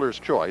a fielder's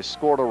choice,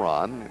 scored a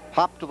run,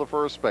 popped to the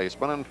first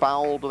baseman, and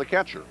fouled to the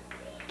catcher.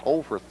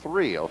 0 for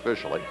 3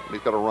 officially.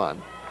 He's got a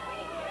run.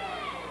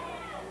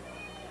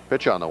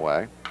 Pitch on the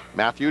way.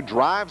 Matthew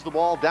drives the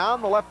ball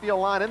down the left field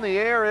line in the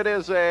air. It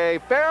is a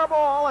fair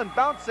ball, and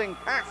bouncing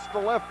past the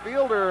left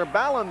fielder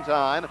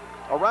Ballantyne.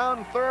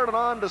 Around third and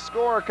on to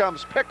score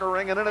comes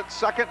Pickering, and in at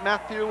second,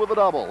 Matthew with a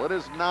double. It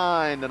is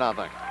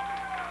 9-0.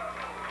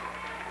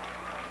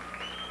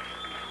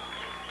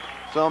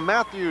 So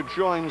Matthew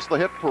joins the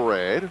hit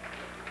parade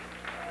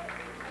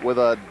with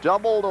a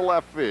double to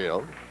left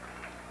field.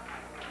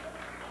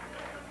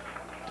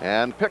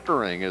 And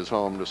Pickering is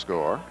home to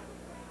score.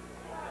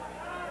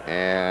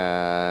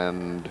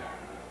 And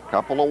a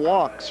couple of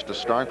walks to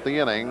start the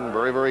inning.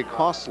 Very, very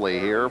costly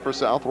here for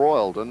South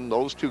Royalton.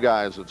 Those 2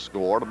 guys had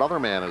scored. Another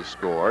man has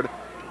scored.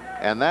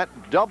 And that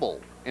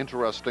double,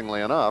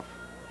 interestingly enough,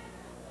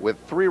 with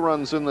 3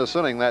 runs in this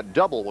inning, that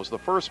double was the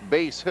first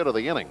base hit of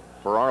the inning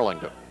for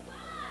Arlington.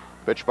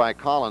 Pitch by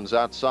Collins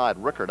outside.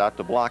 Rickert out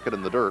to block it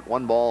in the dirt.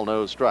 1 ball,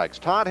 no strikes.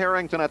 Todd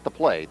Harrington at the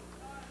plate.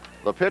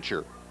 The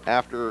pitcher,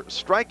 after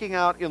striking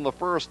out in the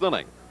first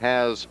inning,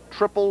 has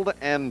tripled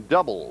and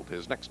doubled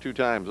his next 2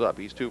 times up.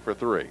 He's 2 for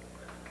 3.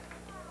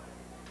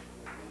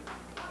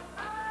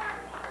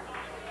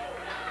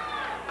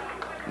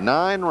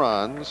 Nine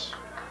runs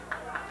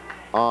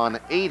on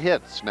 8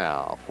 hits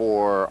now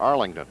for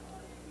Arlington.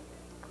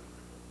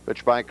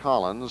 Pitch by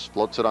Collins,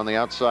 floats it on the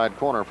outside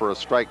corner for a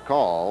strike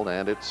called,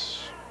 and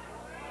it's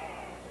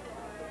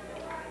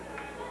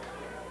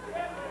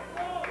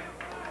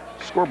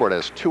scoreboard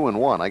has 2 and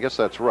 1. I guess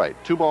that's right.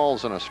 2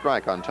 balls and a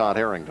strike on Todd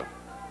Harrington.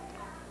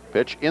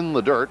 Pitch in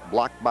the dirt,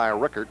 blocked by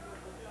Rickert,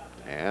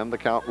 and the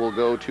count will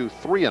go to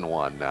 3 and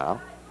 1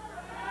 now.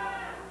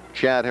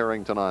 Chad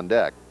Harrington on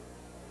deck.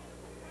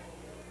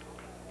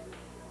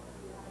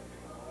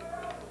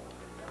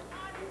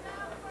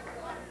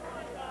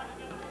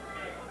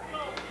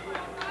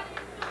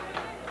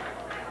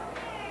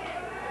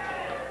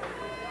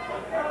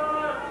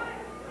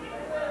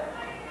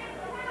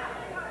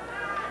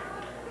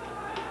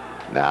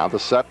 Now the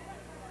set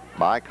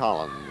by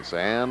Collins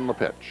and the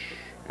pitch.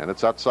 And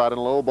it's outside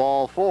and low,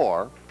 ball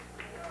 4.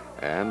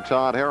 And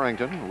Todd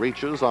Harrington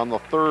reaches on the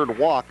 3rd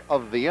walk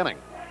of the inning.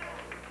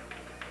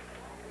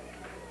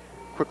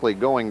 quickly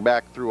going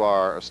back through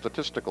our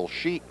statistical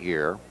sheet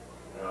here.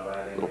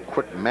 A little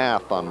quick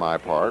math on my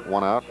part.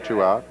 1 out,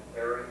 2 out,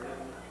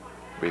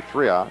 be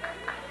 3 out.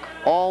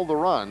 All the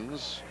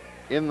runs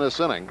in this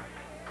inning,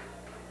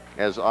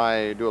 as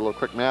I do a little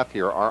quick math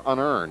here, are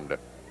unearned.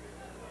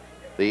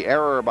 The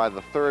error by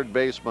the third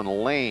baseman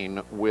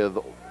Lane with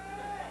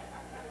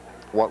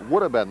what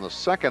would have been the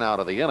 2nd out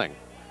of the inning.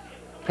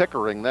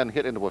 Pickering then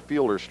hit into a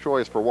fielder's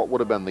choice for what would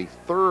have been the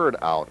 3rd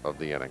out of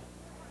the inning.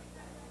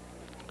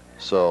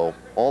 So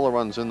all the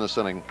runs in this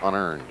inning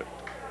unearned.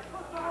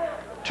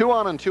 2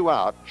 on and 2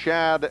 out.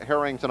 Chad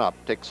Harrington up,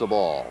 takes a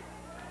ball.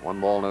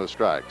 1 ball, no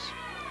strikes.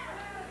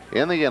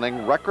 In the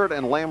inning, Record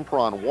and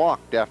Lampron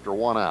walked after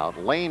 1 out.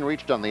 Lane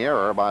reached on the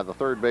error by the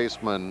third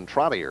baseman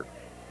Trottier.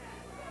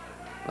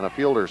 And a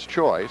fielder's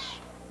choice.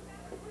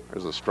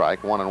 There's a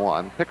strike,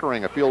 1-1.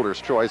 Pickering, a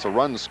fielder's choice, a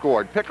run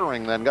scored.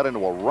 Pickering then got into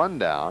a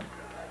rundown.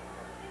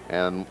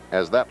 And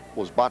as that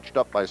was botched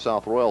up by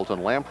South Royalton,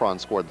 Lampron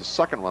scored the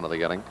 2nd run of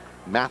the inning.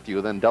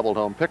 Matthew then doubled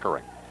home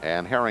Pickering.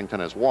 And Harrington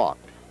has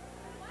walked.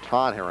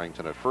 Todd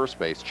Harrington at first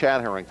base.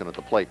 Chad Harrington at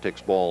the plate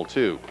takes ball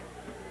 2.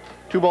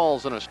 2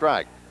 balls and a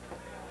strike.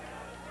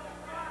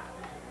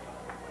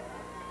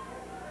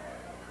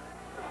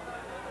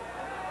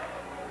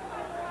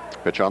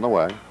 Pitch on the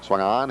way. Swung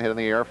on, hit in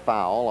the air,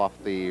 foul off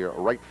the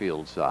right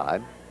field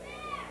side.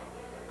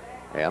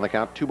 And the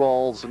count 2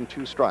 balls and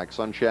 2 strikes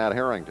on Chad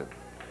Harrington.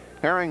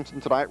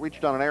 Harrington tonight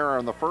reached on an error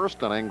in the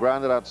 1st inning,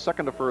 grounded out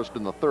 2nd to 1st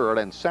in the 3rd,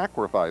 and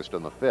sacrificed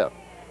in the 5th.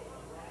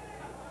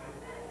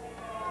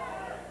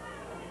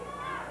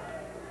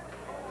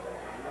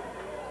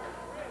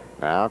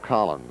 Now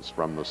Collins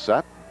from the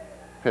set,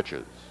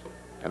 pitches,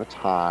 and it's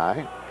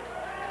high.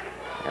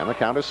 And the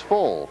count is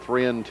full,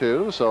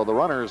 3-2. So the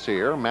runners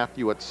here,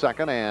 Matthew at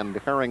 2nd and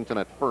Harrington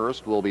at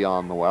 1st, will be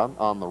on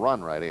the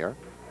run right here.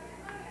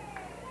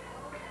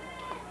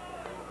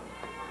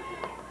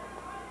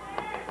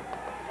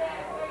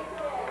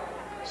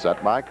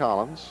 Set by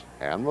Collins,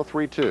 and the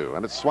 3-2,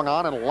 and it's swung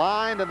on and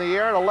lined in the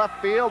air to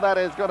left field. That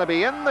is going to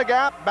be in the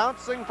gap,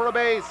 bouncing for a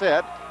base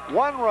hit.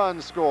 1 run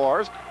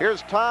scores.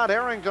 Here's Todd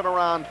Harrington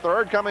around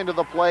 3rd, coming to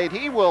the plate.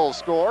 He will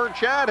score.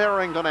 Chad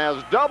Harrington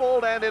has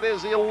doubled, and it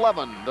is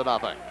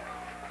 11-0.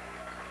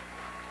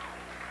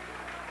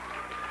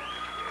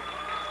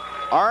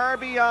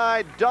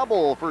 RBI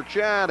double for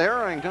Chad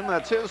Harrington.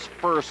 That's his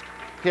first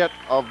hit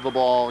of the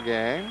ball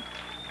game.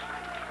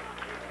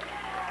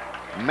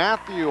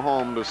 Matthew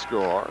home to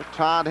score.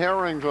 Todd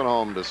Harrington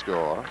home to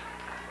score.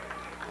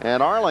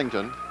 And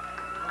Arlington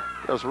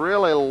just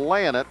really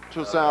laying it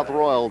to South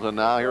Royalton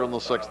now here in the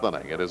 6th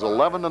inning. It is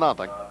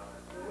 11-0.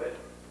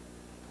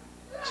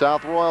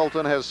 South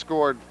Royalton has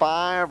scored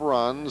 5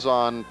 runs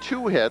on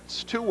 2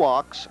 hits, 2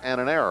 walks,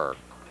 and an error.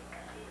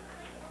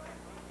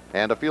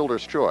 And a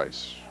fielder's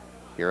choice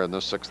here in the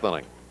 6th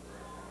inning.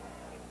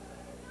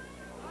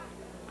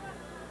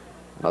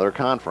 Another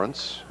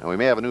conference, and we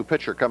may have a new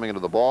pitcher coming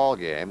into the ball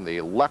game. The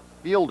left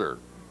fielder,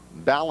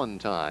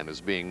 Ballantyne, is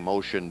being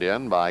motioned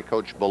in by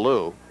Coach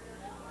Ballou.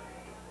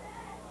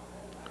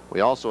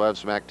 We also have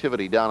some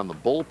activity down in the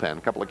bullpen.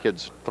 A couple of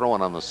kids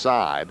throwing on the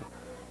side,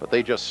 but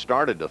they just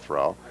started to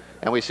throw.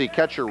 And we see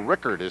catcher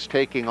Rickard is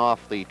taking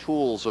off the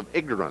tools of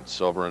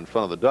ignorance over in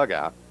front of the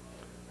dugout.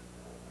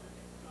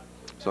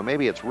 So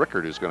maybe it's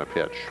Rickard who's going to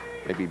pitch.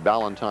 Maybe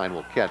Ballantyne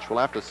will catch. We'll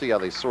have to see how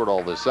they sort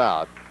all this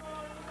out.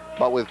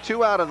 But with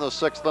 2 out in the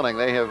 6th inning,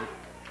 they have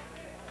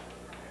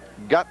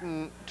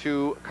gotten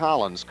to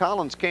Collins.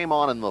 Collins came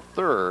on in the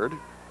 3rd.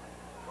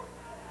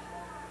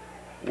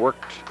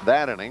 Worked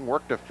that inning,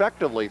 worked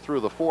effectively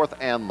through the 4th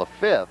and the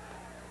 5th.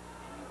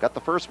 Got the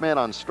first man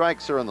on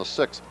strikes here in the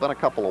 6th, then a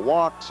couple of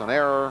walks, an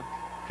error,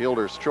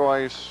 fielder's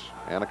choice,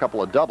 and a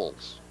couple of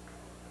doubles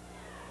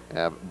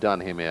have done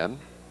him in.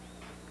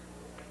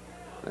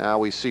 Now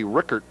we see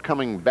Rickard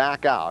coming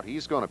back out.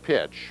 He's going to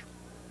pitch.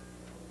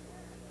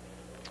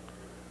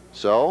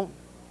 So,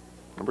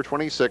 number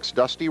 26,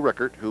 Dusty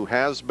Rickard, who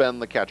has been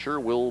the catcher,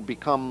 will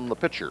become the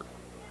pitcher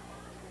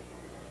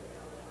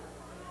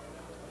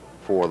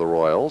for the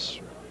Royals.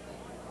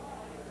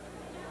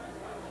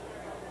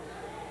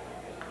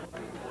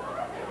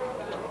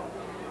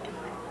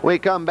 We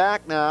come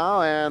back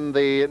now, and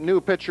the new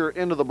pitcher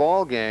into the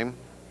ball game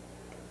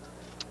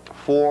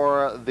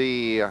for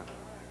the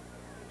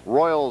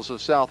Royals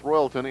of South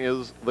Royalton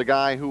is the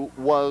guy who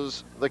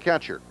was the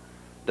catcher.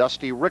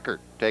 Dusty Rickard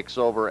takes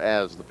over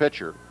as the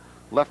pitcher.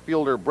 Left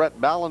fielder Brett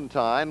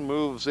Ballantyne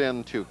moves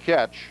in to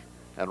catch,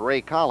 and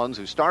Ray Collins,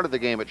 who started the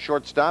game at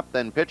shortstop,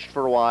 then pitched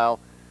for a while,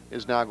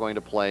 is now going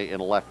to play in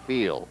left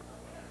field.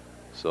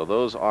 So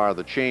those are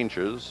the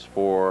changes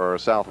for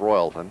South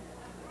Royalton.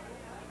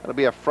 It'll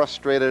be a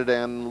frustrated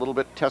and a little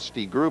bit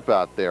testy group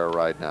out there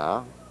right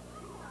now.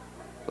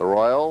 The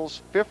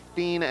Royals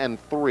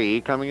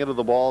 15-3 coming into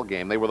the ball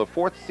game. They were the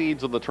 4th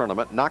seeds of the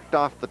tournament, knocked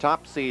off the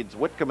top seeds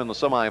Whitcomb in the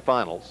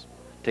semifinals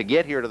to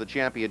get here to the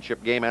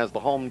championship game as the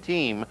home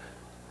team,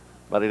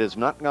 but it has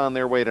not gone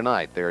their way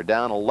tonight. They're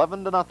down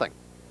 11-0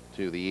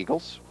 to the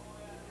Eagles.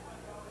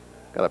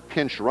 Got a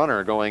pinch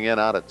runner going in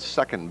out at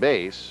second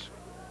base.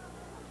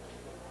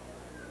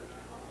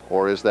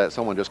 Or is that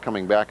someone just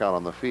coming back out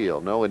on the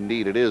field? No,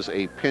 indeed, it is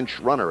a pinch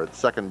runner at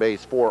second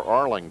base for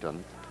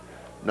Arlington.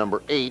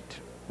 Number 8,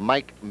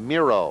 Mike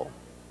Miro,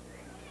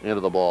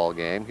 into the ball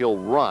game. He'll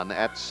run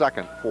at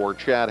second for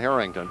Chad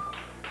Harrington.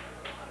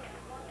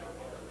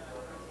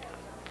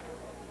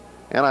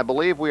 And I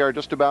believe we are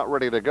just about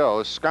ready to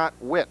go. Scott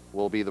Witt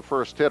will be the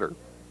first hitter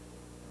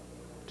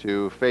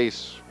to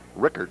face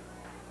Rickert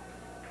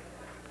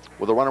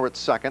with a runner at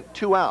second.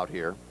 2 out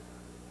here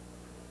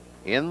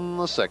in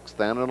the 6th,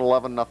 and an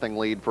 11-0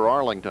 lead for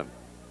Arlington.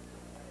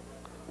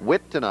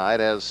 Witt tonight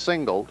has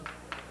singled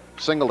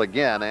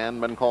again,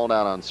 and been called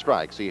out on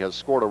strikes. He has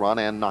scored a run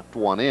and knocked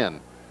one in.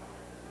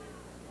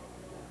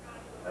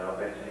 Now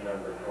pitching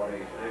number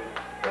 26,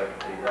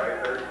 Dusty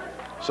Rickert.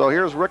 So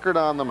here's Rickert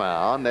on the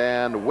mound,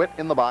 and Witt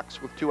in the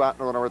box with 2 out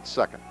and a runner at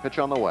second. Pitch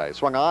on the way.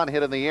 Swung on,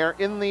 hit in the air,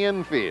 in the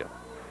infield.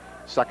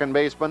 Second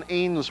baseman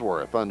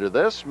Ainsworth under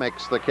this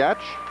makes the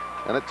catch,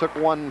 and it took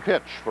 1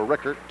 pitch for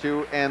Rickert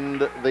to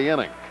end the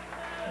inning.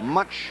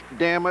 Much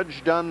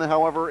damage done,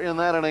 however, in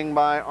that inning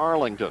by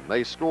Arlington.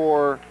 They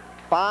score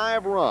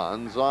 5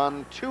 runs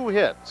on 2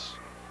 hits.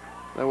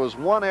 There was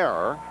 1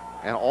 error,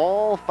 and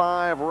all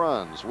 5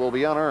 runs will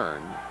be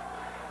unearned.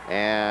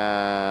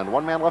 And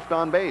 1 man left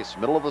on base.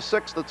 Middle of the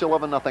 6th, it's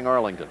 11-0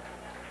 Arlington.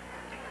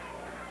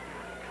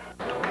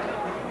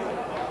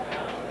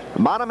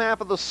 Bottom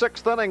half of the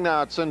 6th inning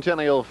now at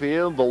Centennial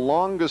Field. The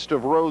longest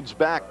of roads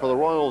back for the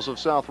Royals of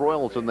South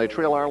Royalton. They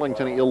trail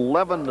Arlington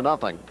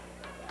 11-0.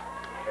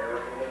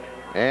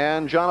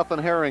 And Jonathan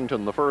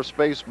Harrington, the first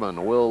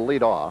baseman, will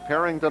lead off.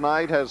 Harrington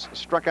tonight has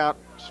struck out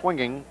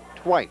swinging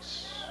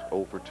twice.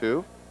 0 for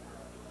 2.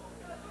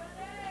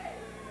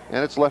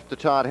 And it's left to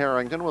Todd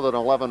Harrington with an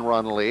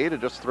 11-run lead to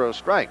just throw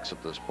strikes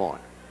at this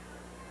point.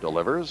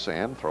 Delivers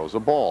and throws a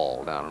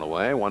ball down and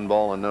away. 1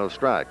 ball and no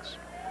strikes.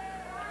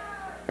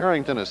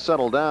 Harrington has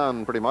settled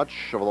down pretty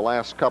much over the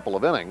last couple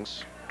of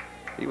innings.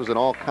 He was in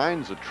all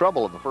kinds of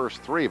trouble in the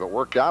first 3, but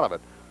worked out of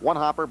it. 1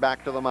 hopper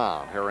back to the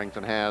mound.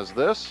 Harrington has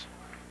this.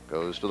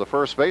 Goes to the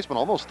first baseman,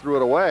 almost threw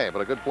it away,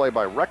 but a good play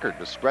by Rickert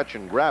to stretch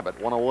and grab it.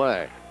 1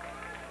 away.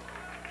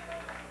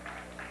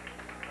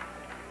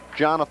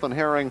 Jonathan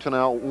Harrington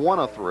now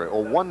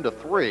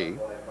 1-3,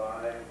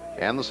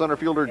 and the center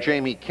fielder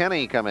Jamie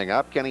Kenny coming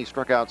up. Kenny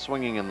struck out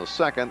swinging in the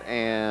 2nd,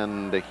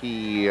 and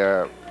he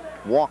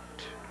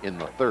walked in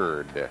the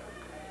 3rd.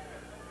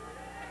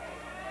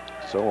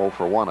 So 0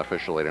 for 1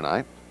 officially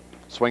tonight.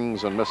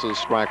 Swings and misses,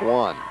 strike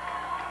 1.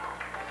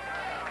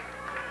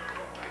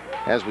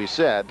 As we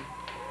said,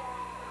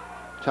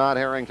 Todd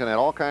Harrington had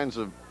all kinds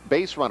of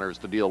base runners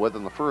to deal with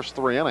in the first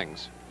 3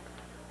 innings.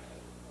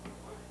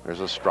 There's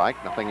a strike,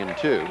 nothing in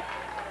 2.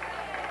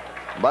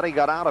 But he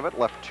got out of it,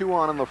 left 2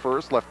 on in the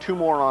 1st, left 2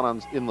 more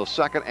on in the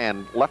 2nd,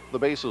 and left the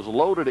bases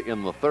loaded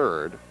in the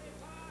 3rd.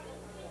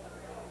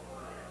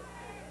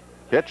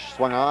 Pitch,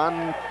 swung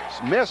on,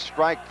 missed,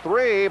 strike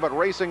 3, but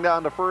racing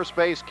down to first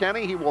base,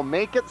 Kenny, he will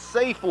make it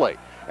safely.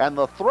 And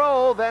the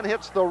throw then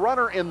hits the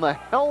runner in the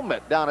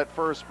helmet down at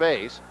first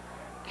base.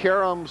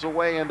 Caroms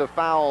away into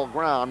foul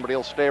ground, but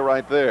he'll stay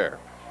right there.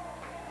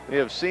 We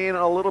have seen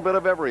a little bit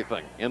of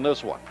everything in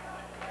this one.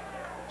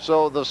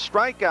 So the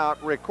strikeout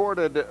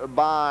recorded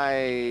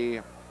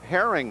by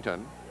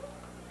Harrington,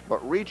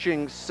 but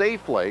reaching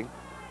safely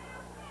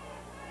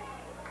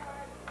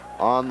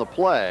on the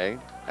play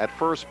at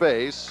first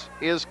base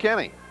is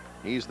Kenny.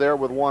 He's there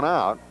with 1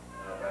 out.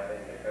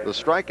 The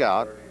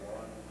strikeout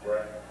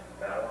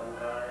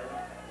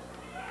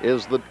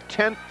is the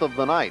 10th of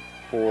the night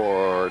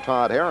for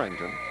Todd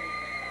Harrington.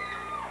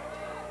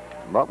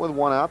 But with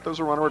 1 out, there's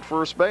a runner at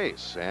first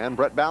base. And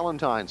Brett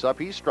Ballantyne's up.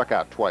 He struck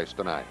out twice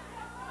tonight.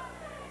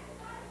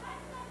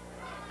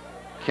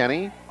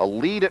 Kenny, a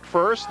lead at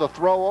first. The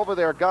throw over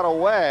there got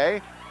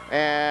away.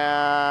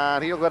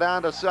 And he'll go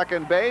down to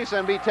second base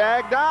and be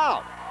tagged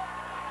out.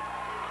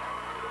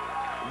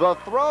 The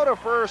throw to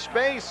first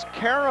base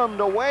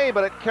caromed away,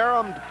 but it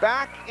caromed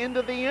back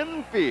into the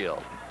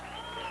infield.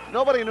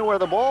 Nobody knew where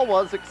the ball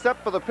was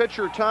except for the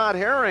pitcher, Todd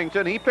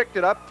Harrington. He picked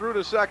it up, threw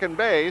to second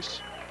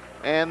base,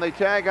 and they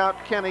tag out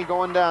Kenny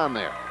going down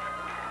there.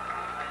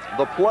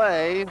 The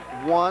play,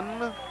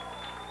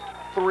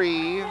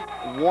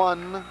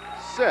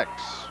 1-3-1-6.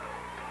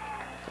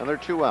 And they're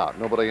 2 out,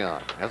 nobody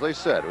on. As I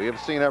said, we have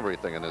seen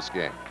everything in this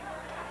game.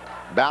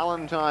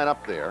 Ballantyne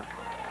up there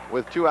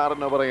with 2 out and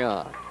nobody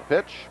on.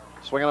 Pitch,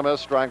 swing and a miss,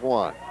 strike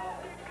 1.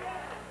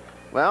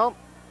 Well,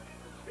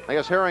 I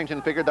guess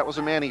Harrington figured that was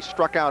a man he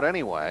struck out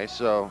anyway,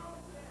 so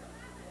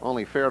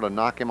only fair to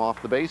knock him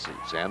off the bases,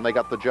 and they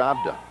got the job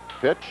done.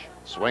 Pitch,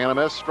 swing and a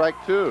miss, strike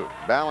 2.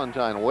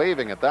 Ballantyne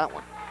waving at that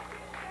one.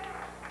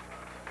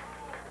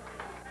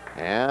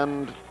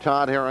 And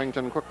Todd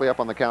Harrington quickly up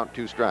on the count,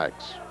 2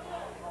 strikes.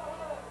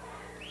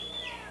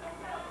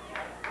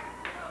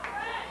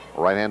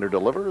 Right-hander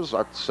delivers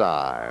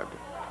outside.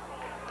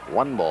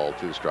 1 ball,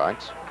 2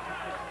 strikes.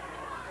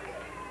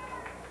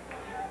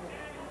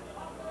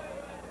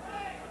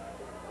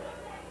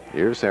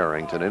 Here's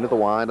Harrington into the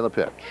wind of the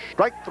pitch.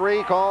 Strike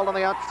 3 called on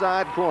the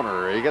outside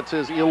corner. He gets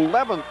his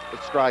 11th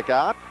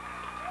strikeout.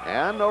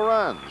 And no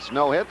runs,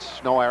 no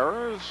hits, no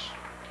errors.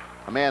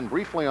 A man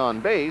briefly on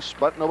base,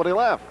 but nobody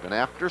left. And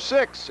after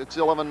 6, it's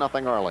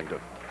 11-0 Arlington.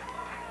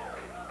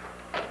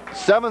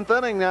 7th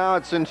inning now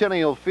at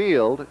Centennial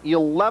Field,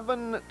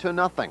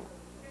 11-0.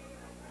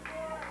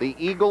 The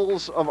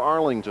Eagles of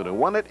Arlington, who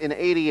won it in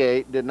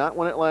 '88, did not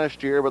win it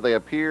last year, but they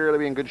appear to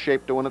be in good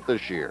shape to win it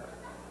this year.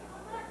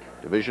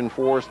 Division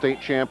IV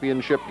state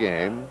championship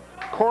game.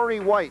 Corey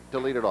White to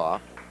lead it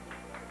off.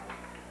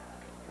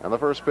 And the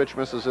first pitch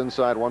misses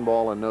inside, 1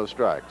 ball and no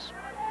strikes.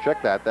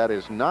 Check that. That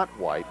is not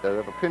White. They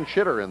have a pinch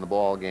hitter in the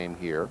ball game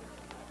here.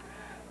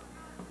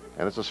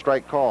 And it's a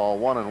strike call,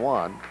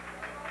 1-1.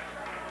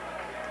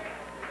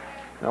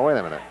 Now, wait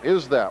a minute.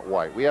 Is that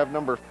White? We have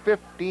number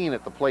 15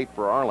 at the plate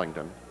for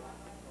Arlington.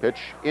 Pitch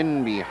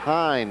in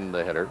behind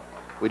the hitter.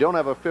 We don't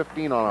have a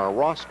 15 on our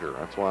roster.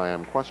 That's why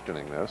I'm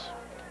questioning this.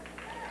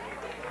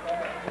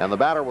 And the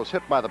batter was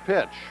hit by the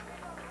pitch.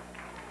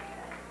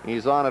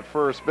 He's on at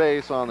first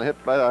base on the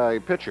hit by a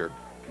pitcher.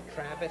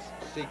 Travis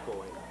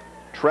Secoy.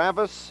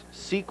 Travis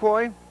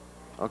Secoy?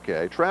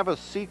 Okay, Travis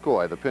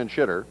Secoy, the pinch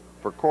hitter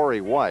for Corey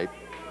White.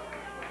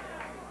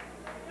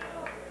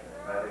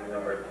 Batting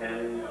number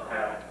 10,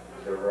 Pat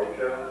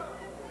DeRocha.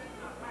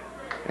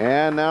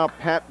 And now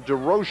Pat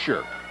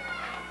DeRocher,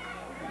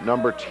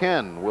 number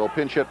 10, will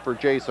pinch hit for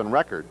Jason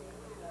Record.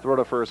 Throw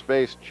to first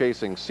base,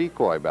 chasing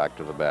Secoy back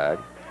to the bag.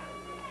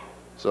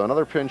 So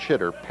another pinch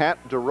hitter, Pat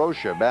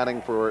DeRocha,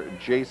 batting for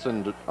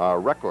Jason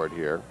Record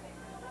here.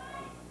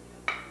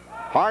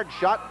 Hard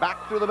shot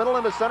back through the middle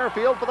into center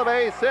field for the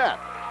base hit.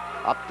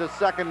 Up to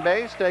second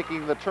base,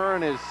 taking the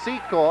turn is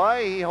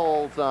Secoy. He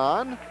holds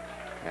on.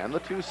 And the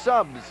 2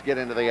 subs get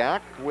into the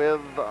act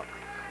with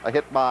a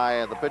hit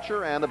by the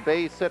pitcher and a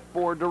base hit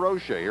for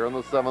DeRocha here in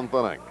the 7th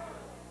inning.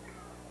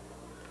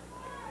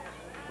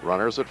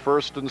 Runners at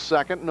first and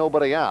second,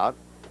 nobody out.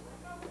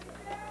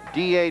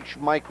 DH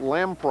Mike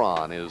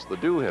Lampron is the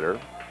due hitter.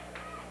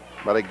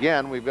 But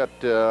again, we've got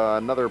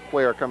another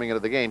player coming into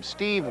the game,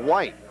 Steve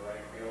White.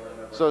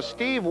 So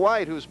Steve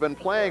White, who's been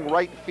playing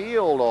right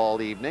field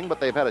all evening, but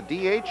they've had a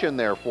DH in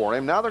there for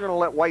him. Now they're going to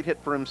let White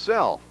hit for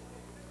himself.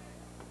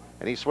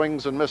 And he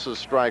swings and misses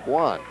strike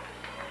 1.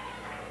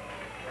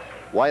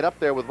 White up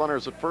there with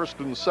runners at first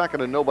and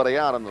second and nobody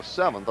out in the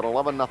 7th. An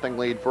 11-0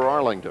 lead for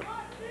Arlington.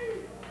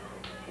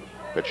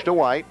 Pitch to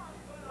White.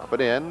 Up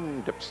and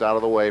in, dips out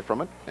of the way from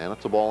it, and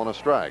it's a ball and a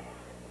strike.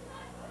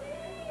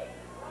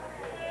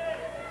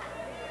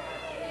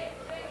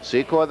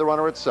 Secoy, the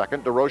runner at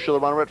second, DeRocha, the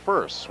runner at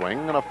first. Swing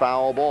and a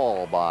foul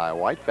ball by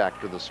White, back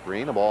to the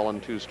screen, a ball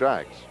and 2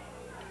 strikes.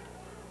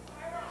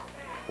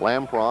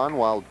 Lampron,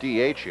 while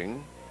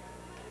DHing,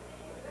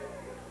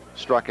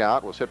 struck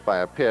out, was hit by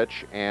a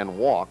pitch, and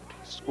walked,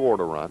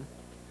 scored a run.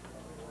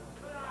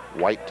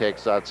 White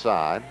takes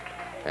outside,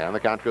 and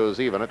the count goes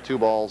even at 2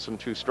 balls and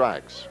 2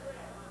 strikes.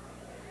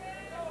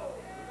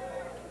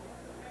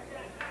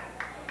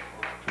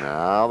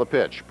 Now the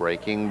pitch,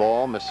 breaking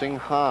ball, missing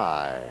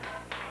high.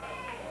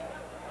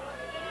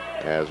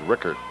 As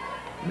Rickard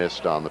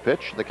missed on the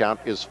pitch, the count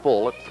is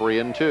full at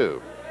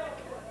 3-2.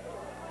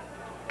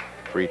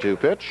 3-2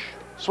 pitch,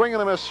 swing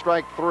and a miss,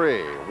 strike 3.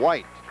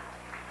 White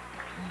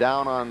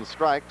down on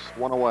strikes,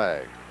 1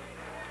 away.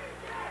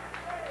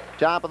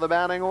 Top of the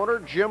batting order,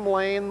 Jim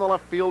Lane, the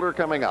left fielder,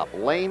 coming up.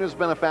 Lane has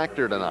been a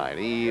factor tonight.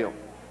 He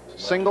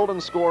singled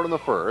and scored in the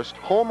first,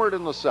 homered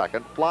in the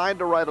second, flied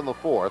to right in the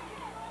 4th,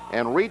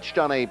 and reached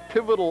on a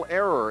pivotal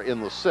error in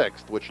the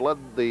 6th, which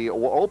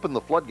opened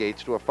the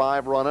floodgates to a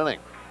 5-run inning.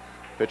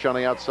 Pitch on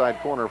the outside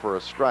corner for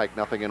a strike,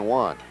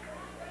 0-1.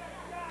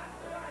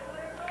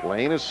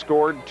 Lane has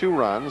scored 2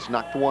 runs,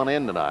 knocked 1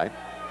 in tonight.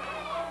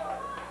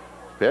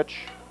 Pitch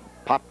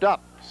popped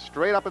up,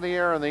 straight up in the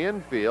air in the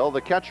infield.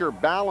 The catcher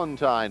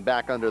Ballantyne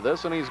back under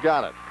this, and he's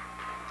got it.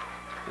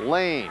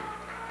 Lane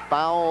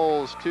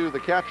fouls to the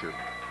catcher.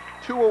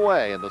 2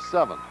 away in the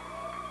 7th.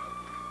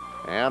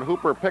 And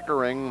Hooper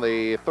Pickering,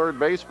 the third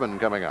baseman,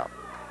 coming up.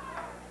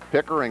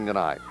 Pickering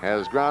tonight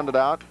has grounded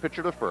out,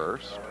 pitcher to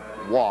first,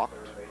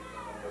 walked,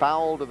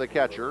 fouled to the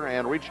catcher,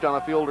 and reached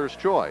on a fielder's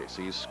choice.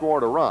 He's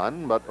scored a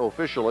run, but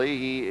officially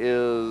he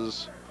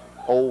is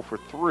 0 for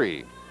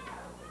 3.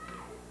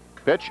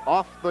 Pitch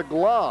off the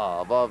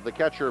glove of the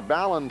catcher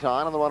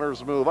Ballantyne, and the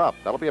runners move up.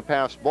 That'll be a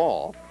passed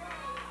ball.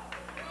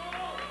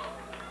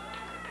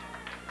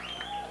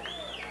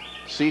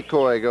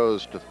 Secoy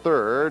goes to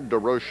third,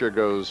 DeRocha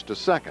goes to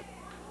second.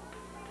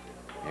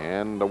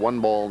 And a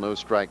 1-ball, no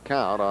strike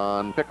count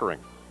on Pickering.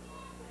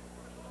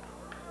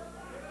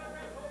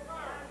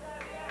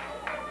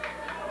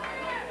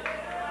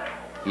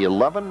 The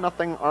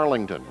 11-0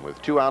 Arlington with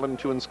 2 out and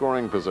 2 in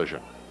scoring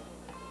position.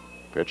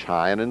 Pitch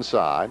high and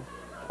inside.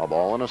 A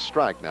ball and a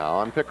strike now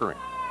on Pickering.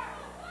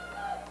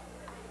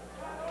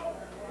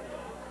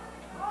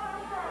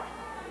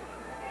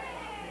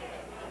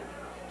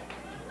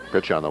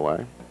 Pitch on the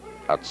way.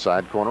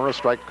 Outside corner, a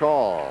strike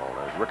call.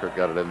 As Rickard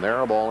got it in there,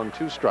 a ball and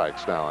 2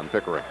 strikes now on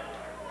Pickering.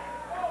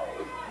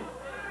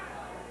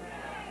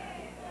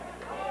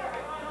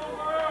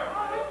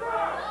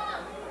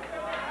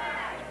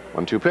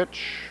 One-two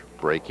pitch.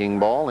 Breaking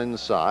ball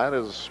inside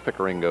as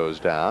Pickering goes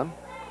down.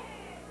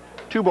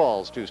 2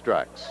 balls, 2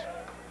 strikes.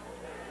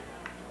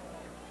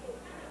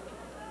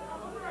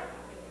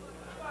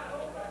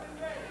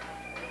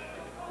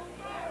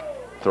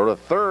 Throw to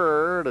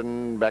third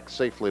and back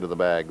safely to the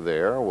bag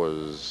there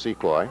was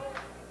Sequoia.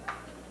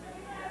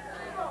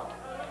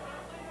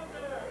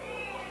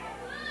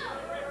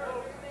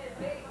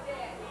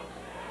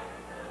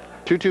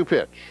 2-2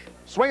 pitch.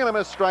 Swing and a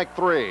miss, strike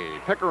 3.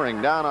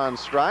 Pickering down on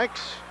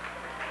strikes.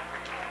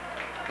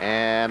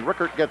 And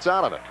Rickert gets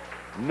out of it.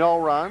 No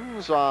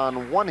runs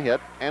on 1 hit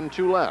and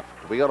 2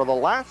 left. We go to the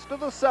last of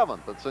the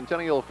 7th at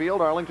Centennial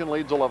Field. Arlington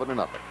leads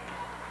 11-0.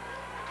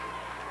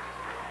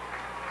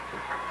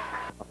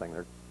 Nothing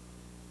there.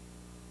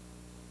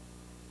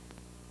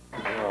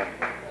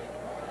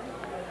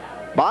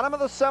 Bottom of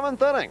the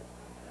 7th inning.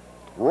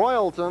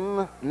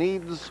 Royalton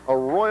needs a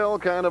royal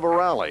kind of a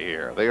rally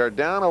here. They are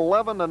down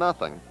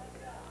 11-0.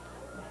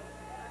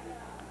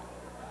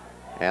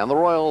 And the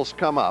Royals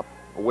come up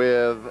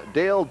with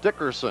Dale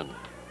Dickerson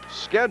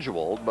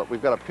scheduled, but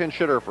we've got a pinch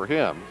hitter for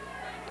him.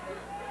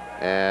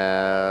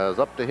 As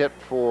up to hit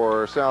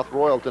for South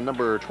Royalton,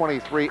 number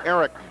 23,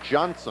 Eric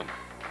Johnson.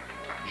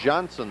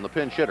 Johnson, the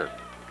pinch hitter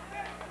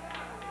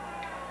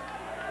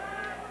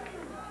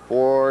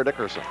for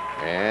Dickerson.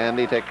 And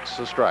he takes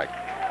a strike.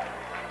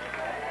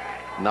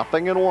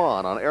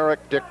 0-1 on Eric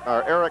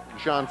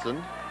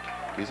Johnson.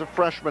 He's a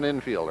freshman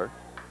infielder.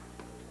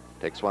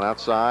 Takes one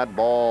outside,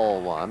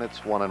 ball 1. It's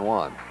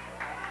 1-1.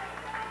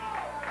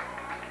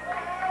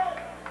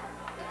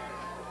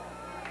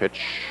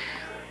 Pitch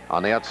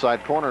on the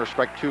outside corner,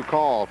 strike 2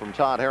 call from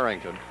Todd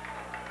Harrington.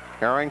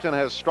 Harrington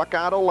has struck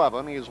out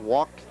 11. He's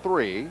walked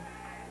 3.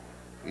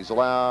 He's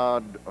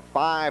allowed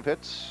 5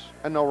 hits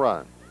and no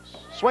runs.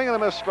 Swing and a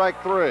miss,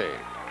 strike 3.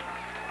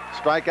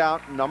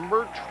 Strikeout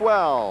number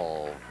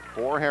 12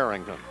 for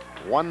Harrington.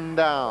 1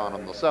 down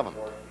on the 7th.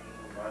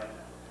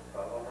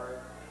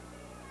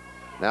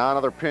 Now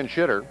another pinch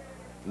hitter.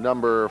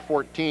 Number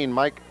 14,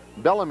 Mike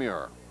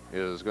Bellemure,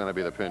 is going to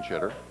be the pinch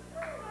hitter.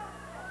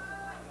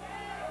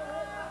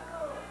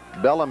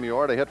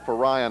 Bellemure to hit for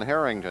Ryan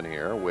Harrington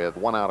here with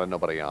 1 out and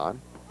nobody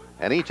on.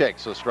 And he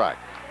takes a strike.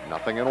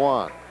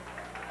 0-1.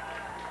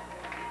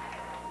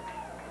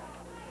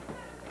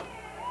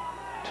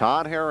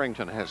 Todd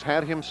Harrington has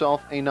had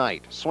himself a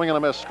night. Swing and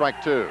a miss,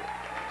 strike 2.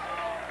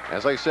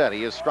 As I said,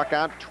 he has struck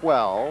out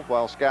 12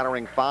 while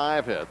scattering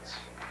 5 hits.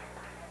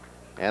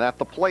 And at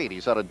the plate,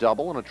 he's had a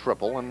double and a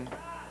triple and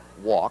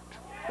walked.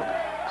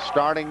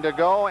 Starting to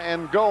go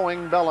and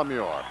going,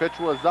 Bellemure. Pitch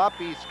was up,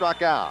 he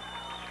struck out.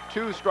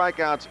 2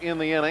 strikeouts in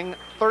the inning,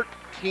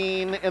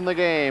 13 in the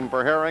game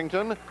for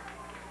Harrington.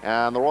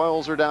 And the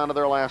Royals are down to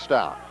their last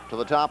out. To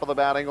the top of the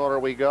batting order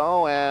we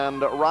go,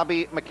 and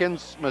Robbie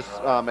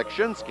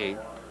Mkshinski,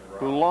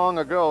 who long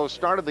ago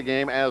started the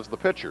game as the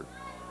pitcher.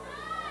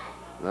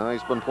 Now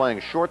he's been playing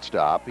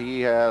shortstop.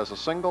 He has a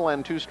single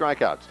and 2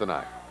 strikeouts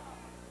tonight.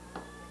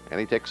 And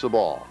he takes the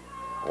ball.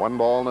 1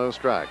 ball, no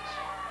strikes.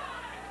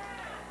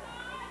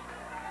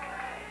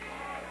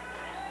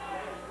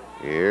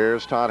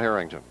 Here's Todd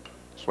Harrington.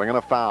 Swinging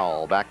a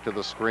foul, back to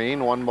the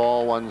screen. 1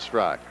 ball, 1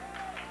 strike.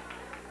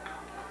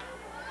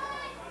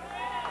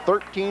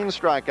 13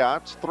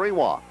 strikeouts, 3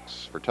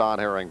 walks for Todd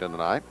Harrington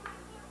tonight.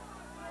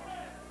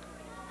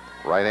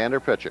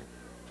 Right-hander pitching.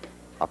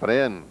 Up and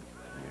in.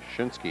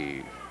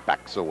 Mkshinski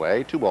backs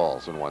away. 2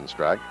 balls and 1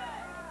 strike.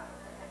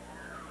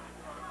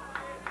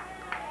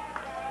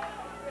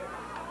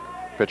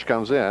 Pitch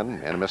comes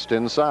in and missed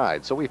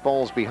inside, so he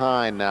falls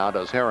behind now,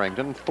 does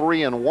Harrington.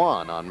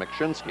 3-1 on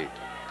Mkshinski.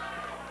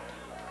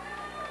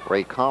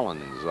 Ray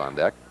Collins on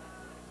deck.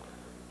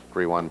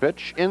 3-1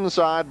 pitch,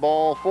 inside,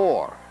 ball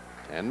 4.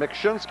 And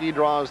Mkshinski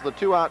draws the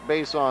 2-out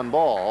base on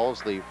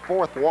balls, the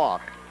 4th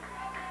walk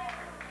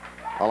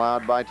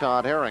allowed by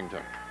Todd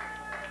Harrington.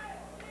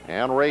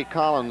 And Ray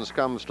Collins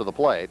comes to the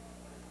plate.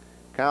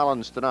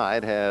 Collins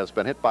tonight has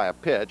been hit by a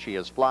pitch. He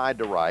has flied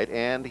to right,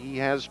 and he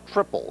has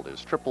tripled.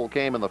 His triple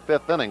came in the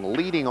 5th inning,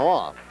 leading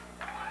off.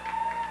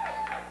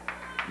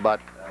 But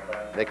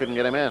they couldn't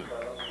get him in.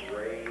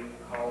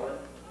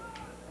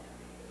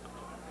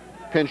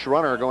 Pinch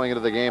runner going into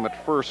the game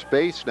at first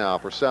base now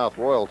for South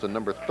Royalton,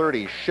 number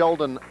 30,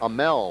 Sheldon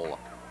Amell.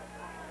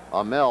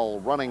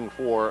 Amell running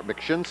for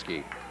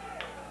Mkshinski.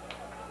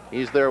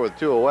 He's there with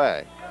 2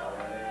 away.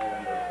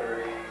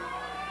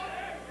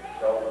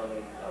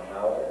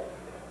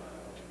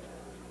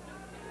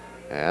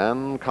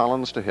 And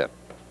Collins to hit.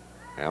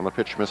 And the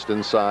pitch missed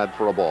inside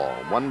for a ball.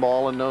 1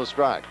 ball and no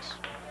strikes.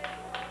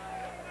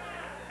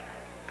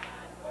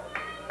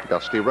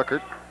 Dusty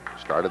Rickert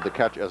started the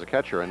catch as a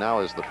catcher and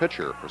now is the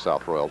pitcher for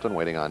South Royalton,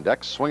 waiting on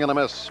deck. Swing and a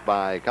miss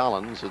by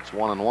Collins. It's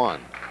 1-1.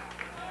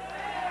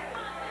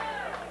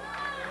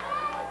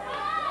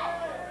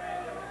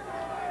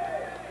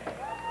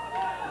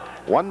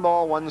 One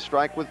ball, 1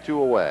 strike with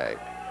 2 away.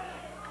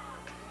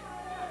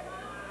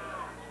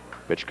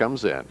 Pitch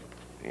comes in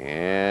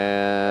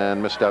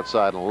and missed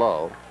outside and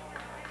low.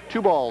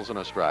 2 balls and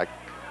a strike.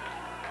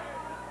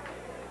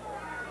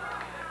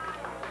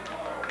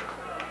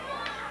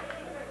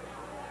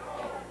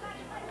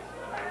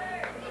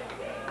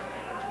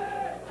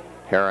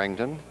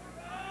 Harrington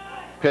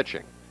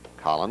pitching.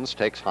 Collins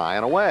takes high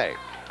and away.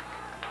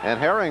 And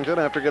Harrington,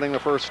 after getting the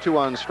first 2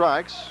 on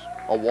strikes,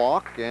 a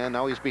walk, and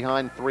now he's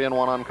behind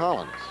 3-1 on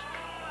Collins.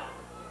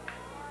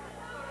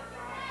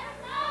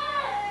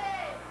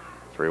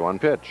 3-1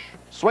 pitch.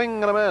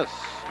 Swing and a miss.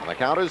 And the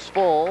count is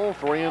full,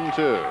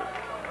 3-2.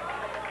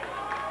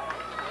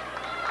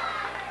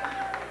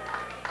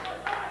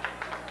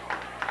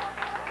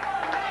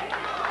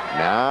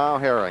 Now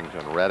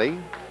Harrington ready.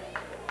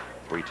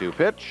 3-2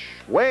 pitch.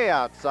 Way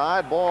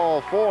outside.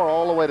 Ball 4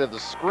 all the way to the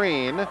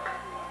screen.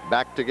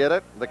 Back to get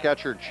it, the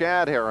catcher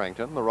Chad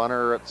Harrington. The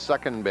runner at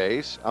second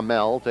base,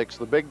 Amell, takes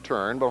the big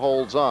turn but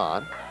holds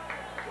on.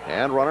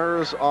 And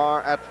runners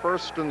are at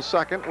first and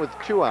second with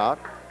 2 out.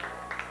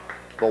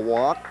 The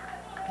walk,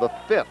 the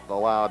 5th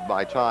allowed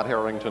by Todd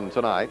Harrington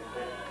tonight.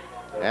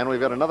 And we've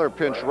got another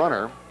pinch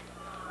runner.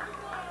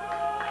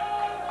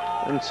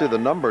 Didn't see the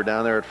number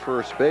down there at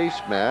first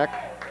base, Mac.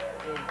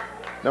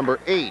 Number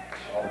 8.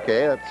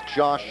 Okay, that's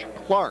Josh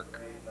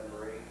Clark.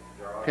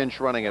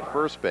 Pinch running at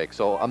first base.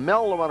 So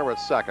Amell, the runner at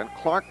second,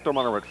 Clark, the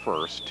runner at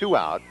first, 2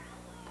 out.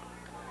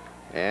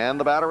 And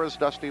the batter is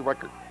Dusty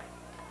Reichert.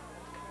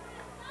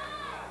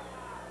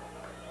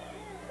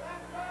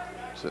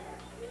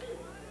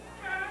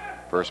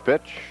 First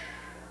pitch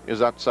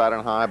is outside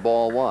and high,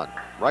 ball 1.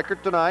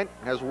 Reichert tonight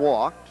has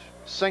walked,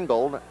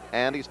 singled,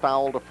 and he's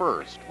fouled to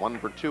first. 1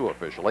 for 2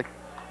 officially.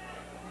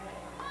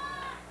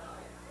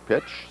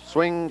 Pitch,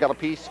 swing, got a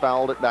piece,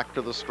 fouled it back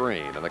to the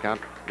screen, and the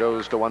count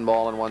goes to 1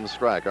 ball and 1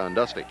 strike on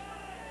Dusty.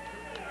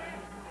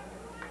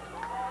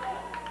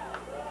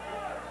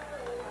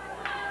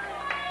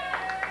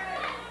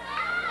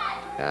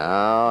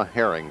 Now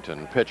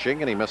Harrington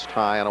pitching, and he missed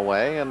high and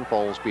away and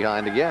falls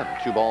behind again.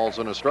 2 balls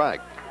and a strike.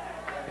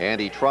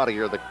 Andy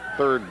Trottier, the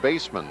third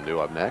baseman,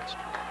 due up next.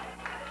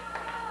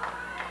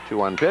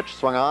 2-1 pitch,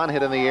 swung on,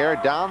 hit in the air,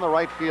 down the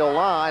right field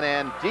line,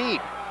 and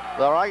deep.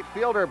 The right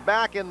fielder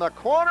back in the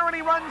corner, and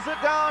he runs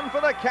it down for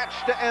the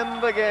catch to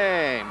end the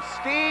game.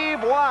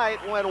 Steve White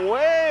went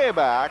way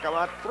back,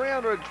 about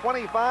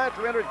 325,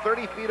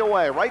 330 feet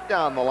away, right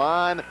down the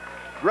line,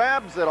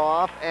 grabs it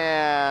off,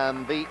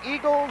 and the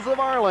Eagles of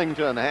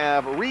Arlington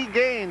have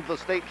regained the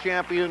state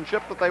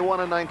championship that they won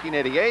in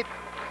 1988.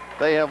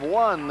 They have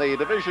won the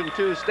Division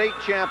II state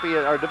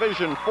champion, or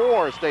Division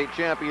IV state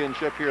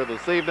championship here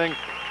this evening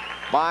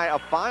by a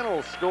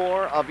final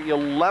score of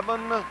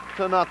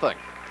 11-0.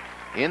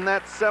 In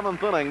that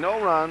 7th inning,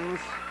 no runs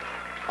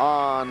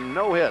on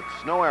no hits,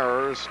 no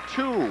errors,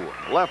 2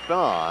 left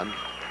on.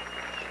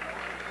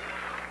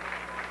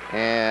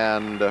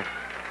 And the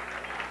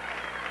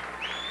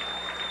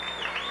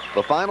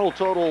final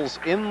totals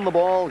in the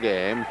ball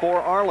game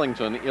for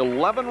Arlington,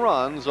 11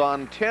 runs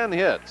on 10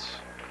 hits.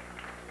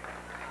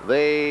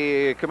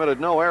 They committed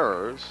no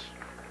errors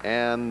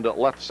and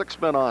left 6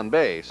 men on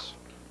base.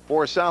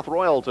 For South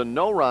Royalton,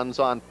 no runs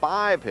on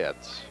 5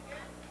 hits,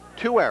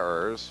 2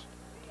 errors,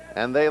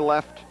 and they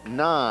left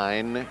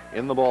 9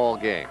 in the ball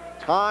game.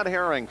 Todd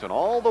Harrington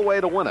all the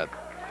way to win it.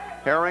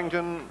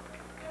 Harrington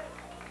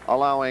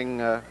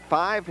allowing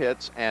 5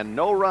 hits and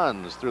no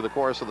runs through the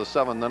course of the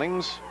 7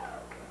 innings.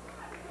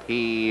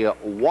 He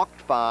walked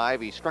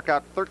 5. He struck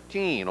out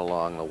 13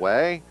 along the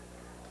way.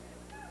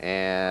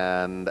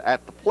 And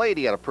at the plate,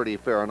 he had a pretty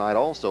fair night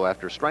also.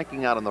 After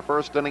striking out in the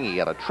 1st inning, he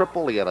had a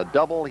triple, he had a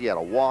double, he had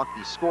a walk,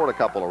 he scored a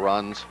couple of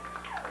runs,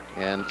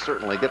 and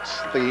certainly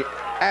gets the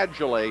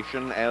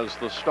adulation as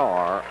the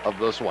star of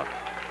this one.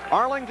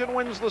 Arlington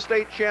wins the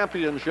state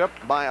championship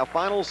by a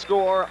final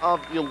score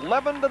of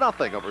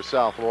 11-0 over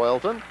South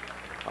Royalton.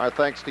 Our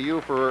thanks to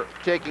you for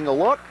taking a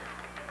look.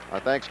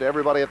 Our thanks to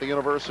everybody at the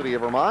University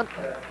of Vermont.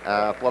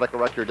 Athletic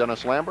Director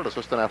Dennis Lambert,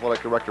 Assistant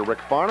Athletic Director Rick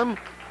Farnham,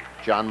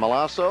 John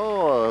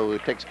Malasso, who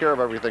takes care of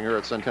everything here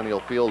at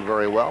Centennial Field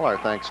very well. Our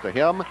thanks to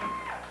him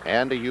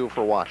and to you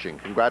for watching.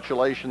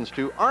 Congratulations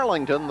to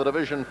Arlington, the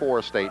Division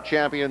IV state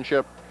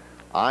championship.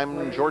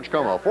 I'm George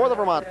Como for the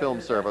Vermont Film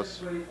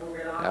Service.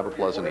 Have a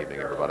pleasant evening,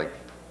 everybody.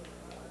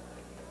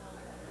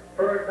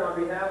 First,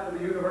 on behalf of the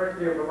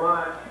University of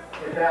Vermont,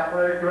 is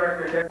Athletic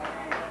Director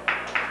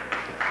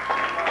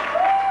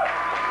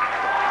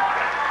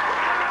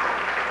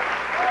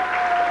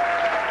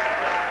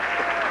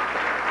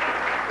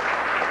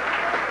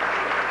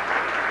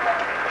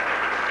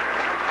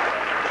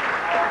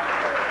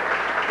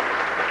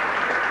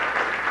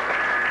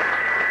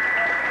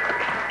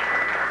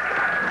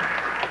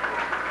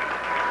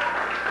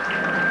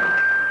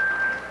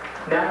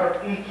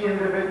each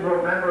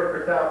individual member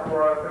for South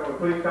Royalton will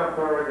please come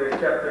forward to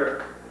accept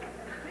their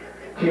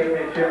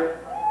championship.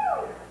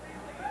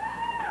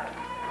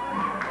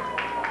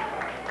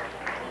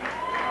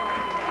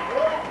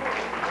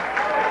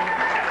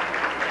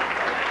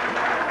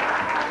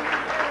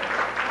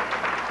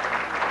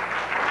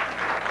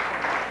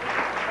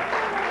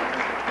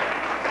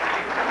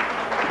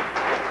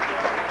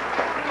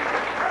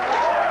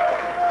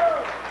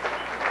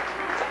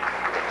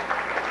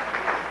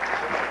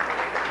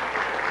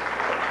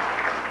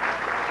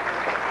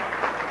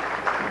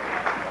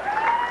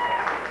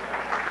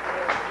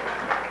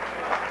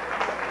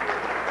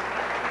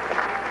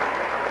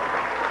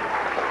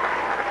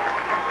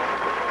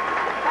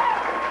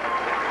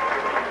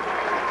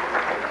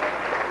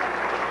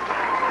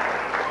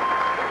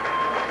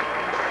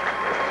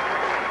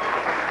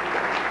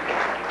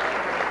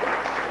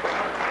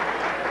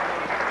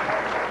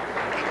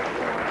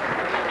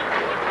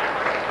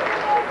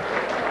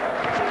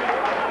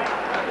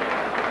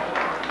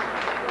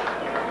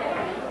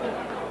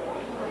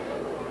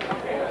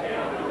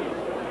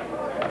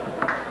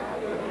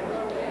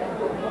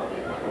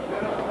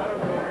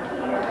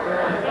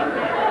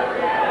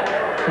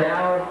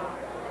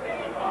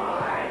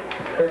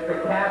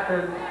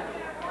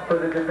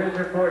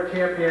 Division IV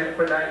champions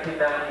for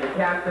 1990. The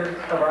captains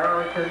of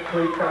Arlington,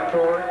 please come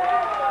forward.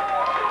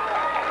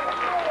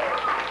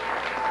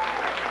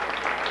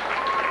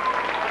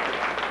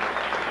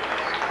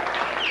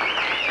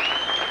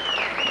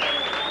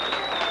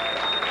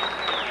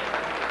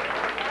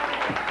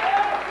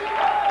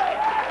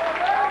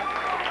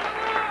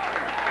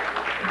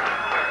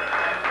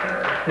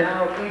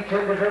 Now, each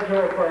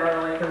individual for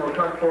Arlington will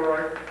come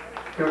forward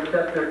to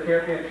accept their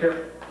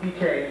championship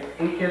keychain.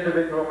 Each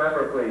individual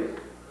member, please.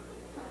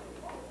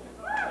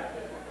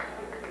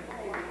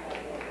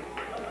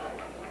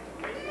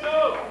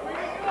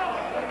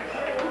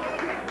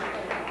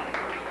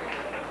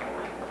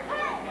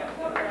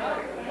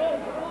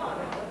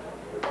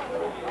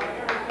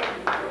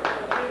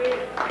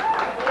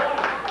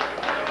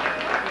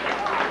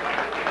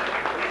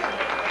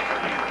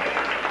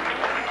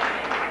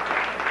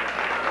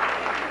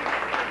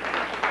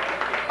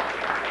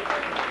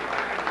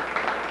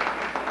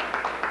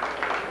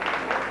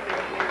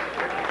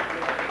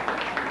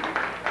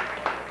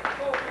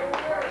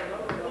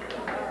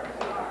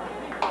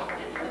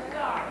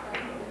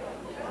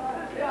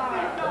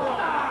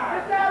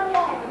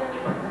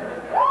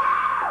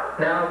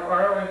 Now,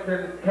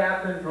 Arlington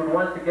captains would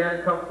once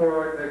again come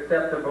forward to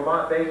accept the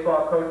Vermont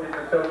Baseball Coaches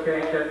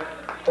Association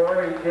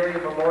Ori J.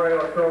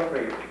 Memorial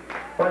Trophy.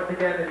 Once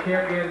again, the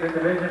champions in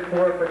Division IV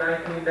for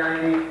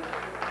 1990,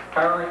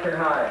 Arlington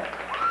High.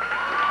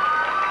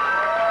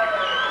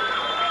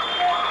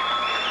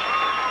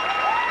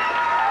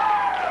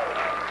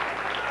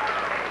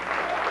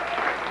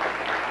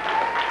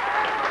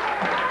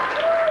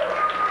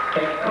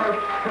 And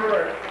Coach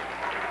Stewart.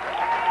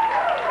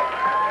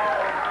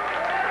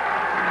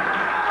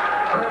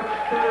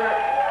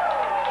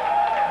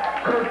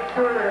 Coach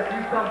Stewart, if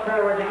you come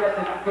forward to get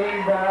the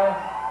game ball.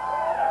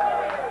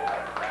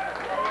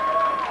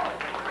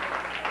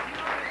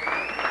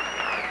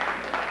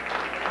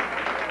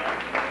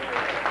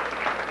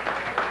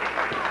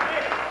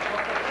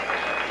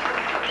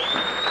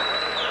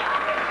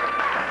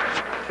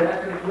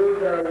 That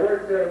concludes our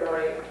award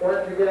ceremony.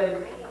 Once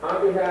again,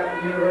 on behalf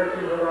of the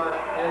University of Vermont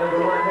and the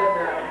Vermont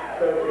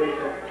Headmaster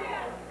Association,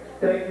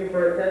 thank you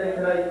for attending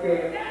tonight's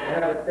game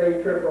and have a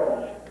safe trip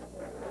home.